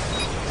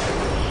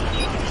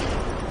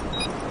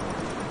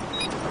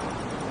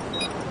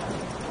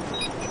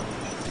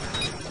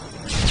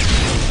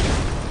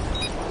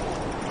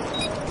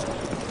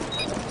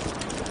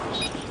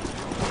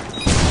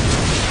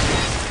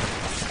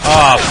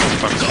 Ah,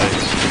 for fuck's sake.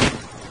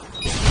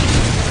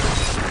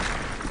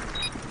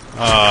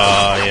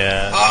 Oh,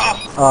 yeah.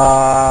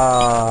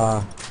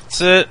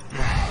 That's it.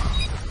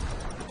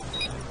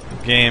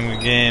 Good game,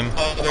 good game.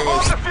 Oh, there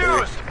was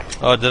Defused.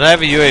 Oh, did I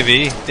have a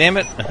UAV? Damn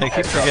it, I keep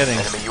Heads up. forgetting.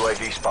 Enemy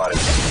UAV spotted.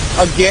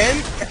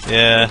 again?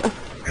 Yeah,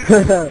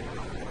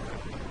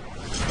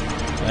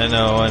 I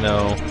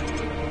know.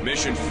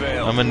 Mission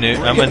failed. I'm a noob.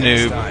 Bring I'm a it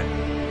next noob. time.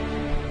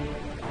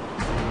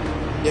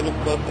 Get him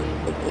closer.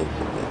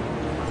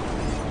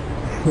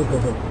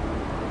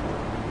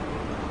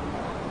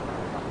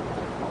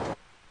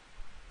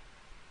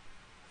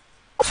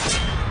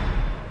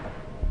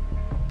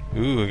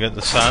 Ooh, I got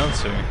the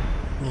silencer.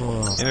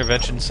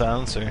 Intervention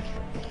silencer.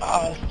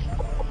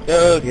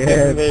 Dude,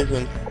 Yeah.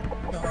 invasion.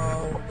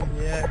 Oh,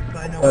 yes,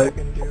 I know what I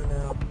can do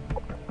now.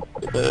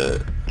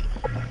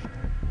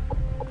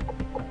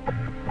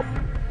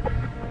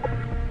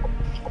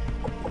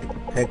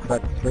 Takes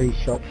like 3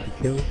 shots to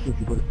kill if you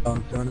put a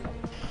silencer on it.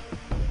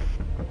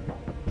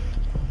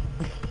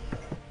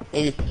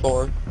 Maybe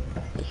 4,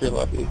 if you're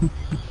lucky.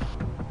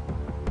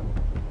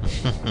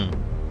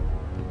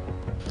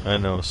 I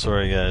know,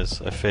 sorry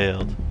guys, I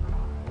failed.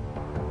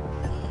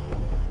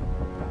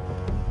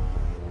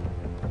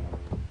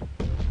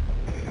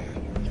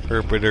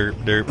 Herpaderp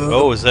derp.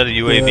 Oh, is that a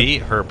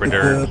UAV?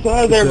 Herpaderp. So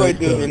how's everybody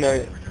doing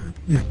tonight?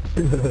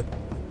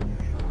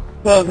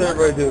 How's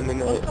everybody doing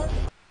tonight?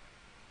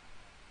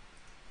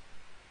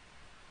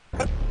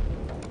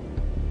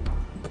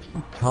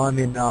 Time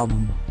in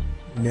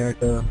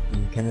America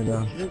and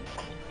Canada.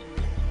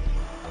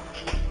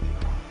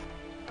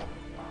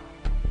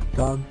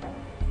 Time.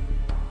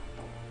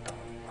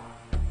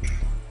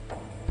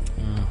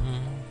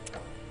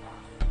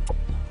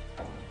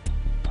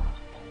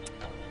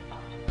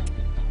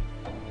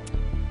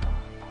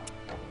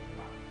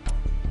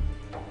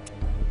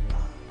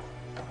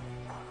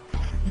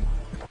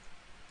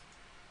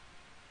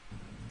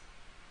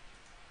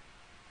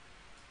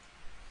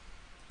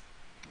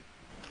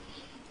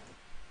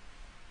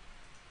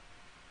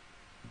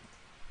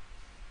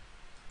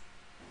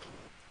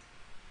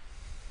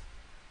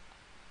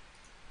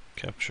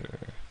 Capture.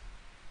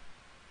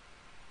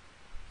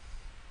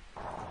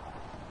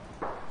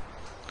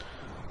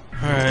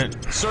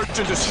 Alright. Search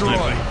and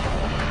destroy.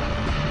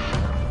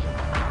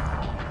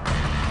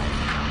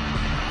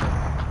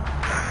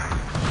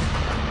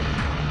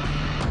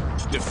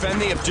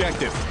 Defend the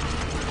objective.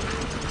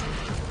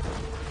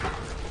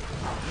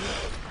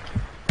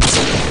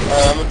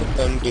 I'm at the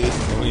phone gate.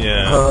 Oh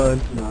yeah.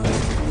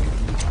 Nice.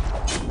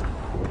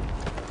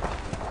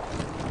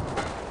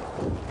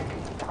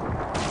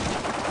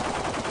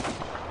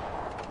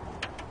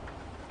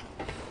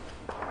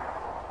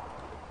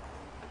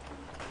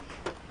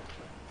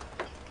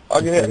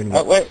 I'll get it.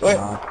 Oh, wait.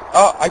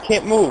 Oh, I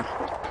can't move.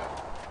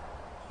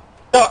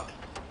 Stuck.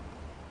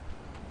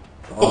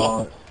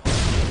 Oh.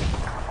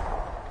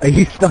 Are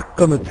you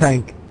stuck on the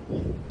tank?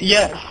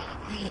 Yes.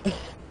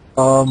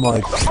 Oh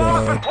my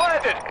god.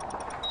 Planted.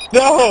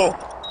 No.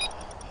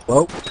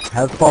 Well,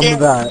 have fun with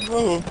that. Can't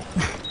move.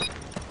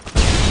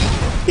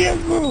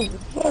 Can't move.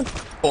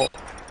 Fuck.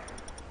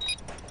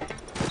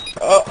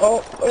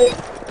 Oh, wait.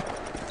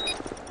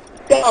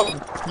 Down.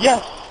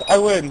 Yes, I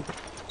win.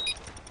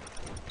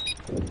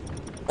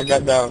 I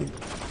got down.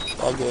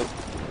 All good.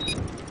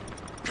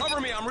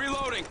 Cover me, I'm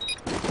reloading.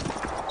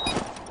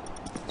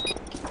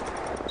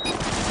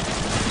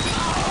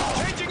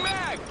 Changing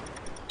mag.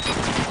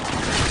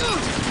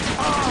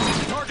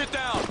 Target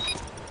down.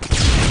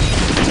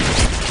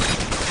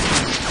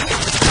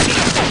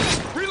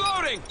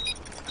 Reloading.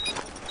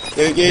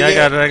 Yeah, I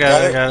got it.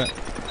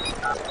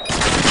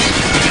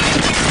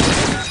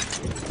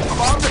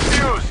 Bomb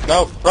defused.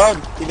 No,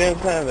 run. He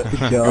didn't have it.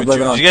 Good job.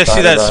 Did you guys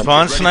see that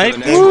spawn snipe?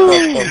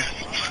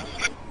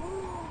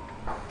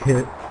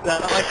 Yeah.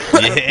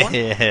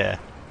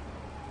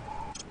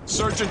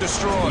 Search and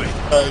destroy.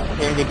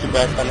 Can't get you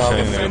back on all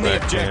Okay. this. Defend the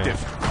back, objective.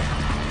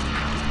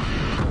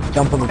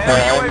 Jump on the Enemy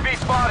tank. UAV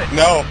spotted.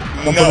 No,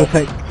 Jump on the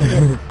tank.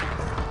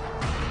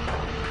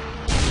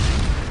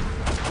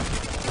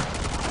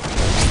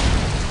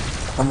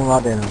 Someone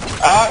right there now.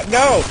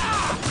 No.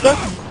 Look.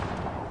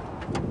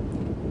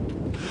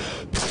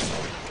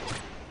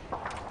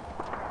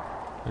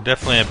 We're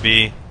definitely at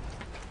B.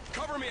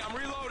 Cover me, I'm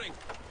reloading.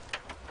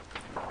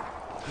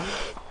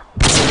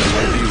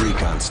 UAV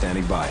recon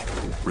standing by.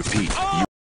 Repeat.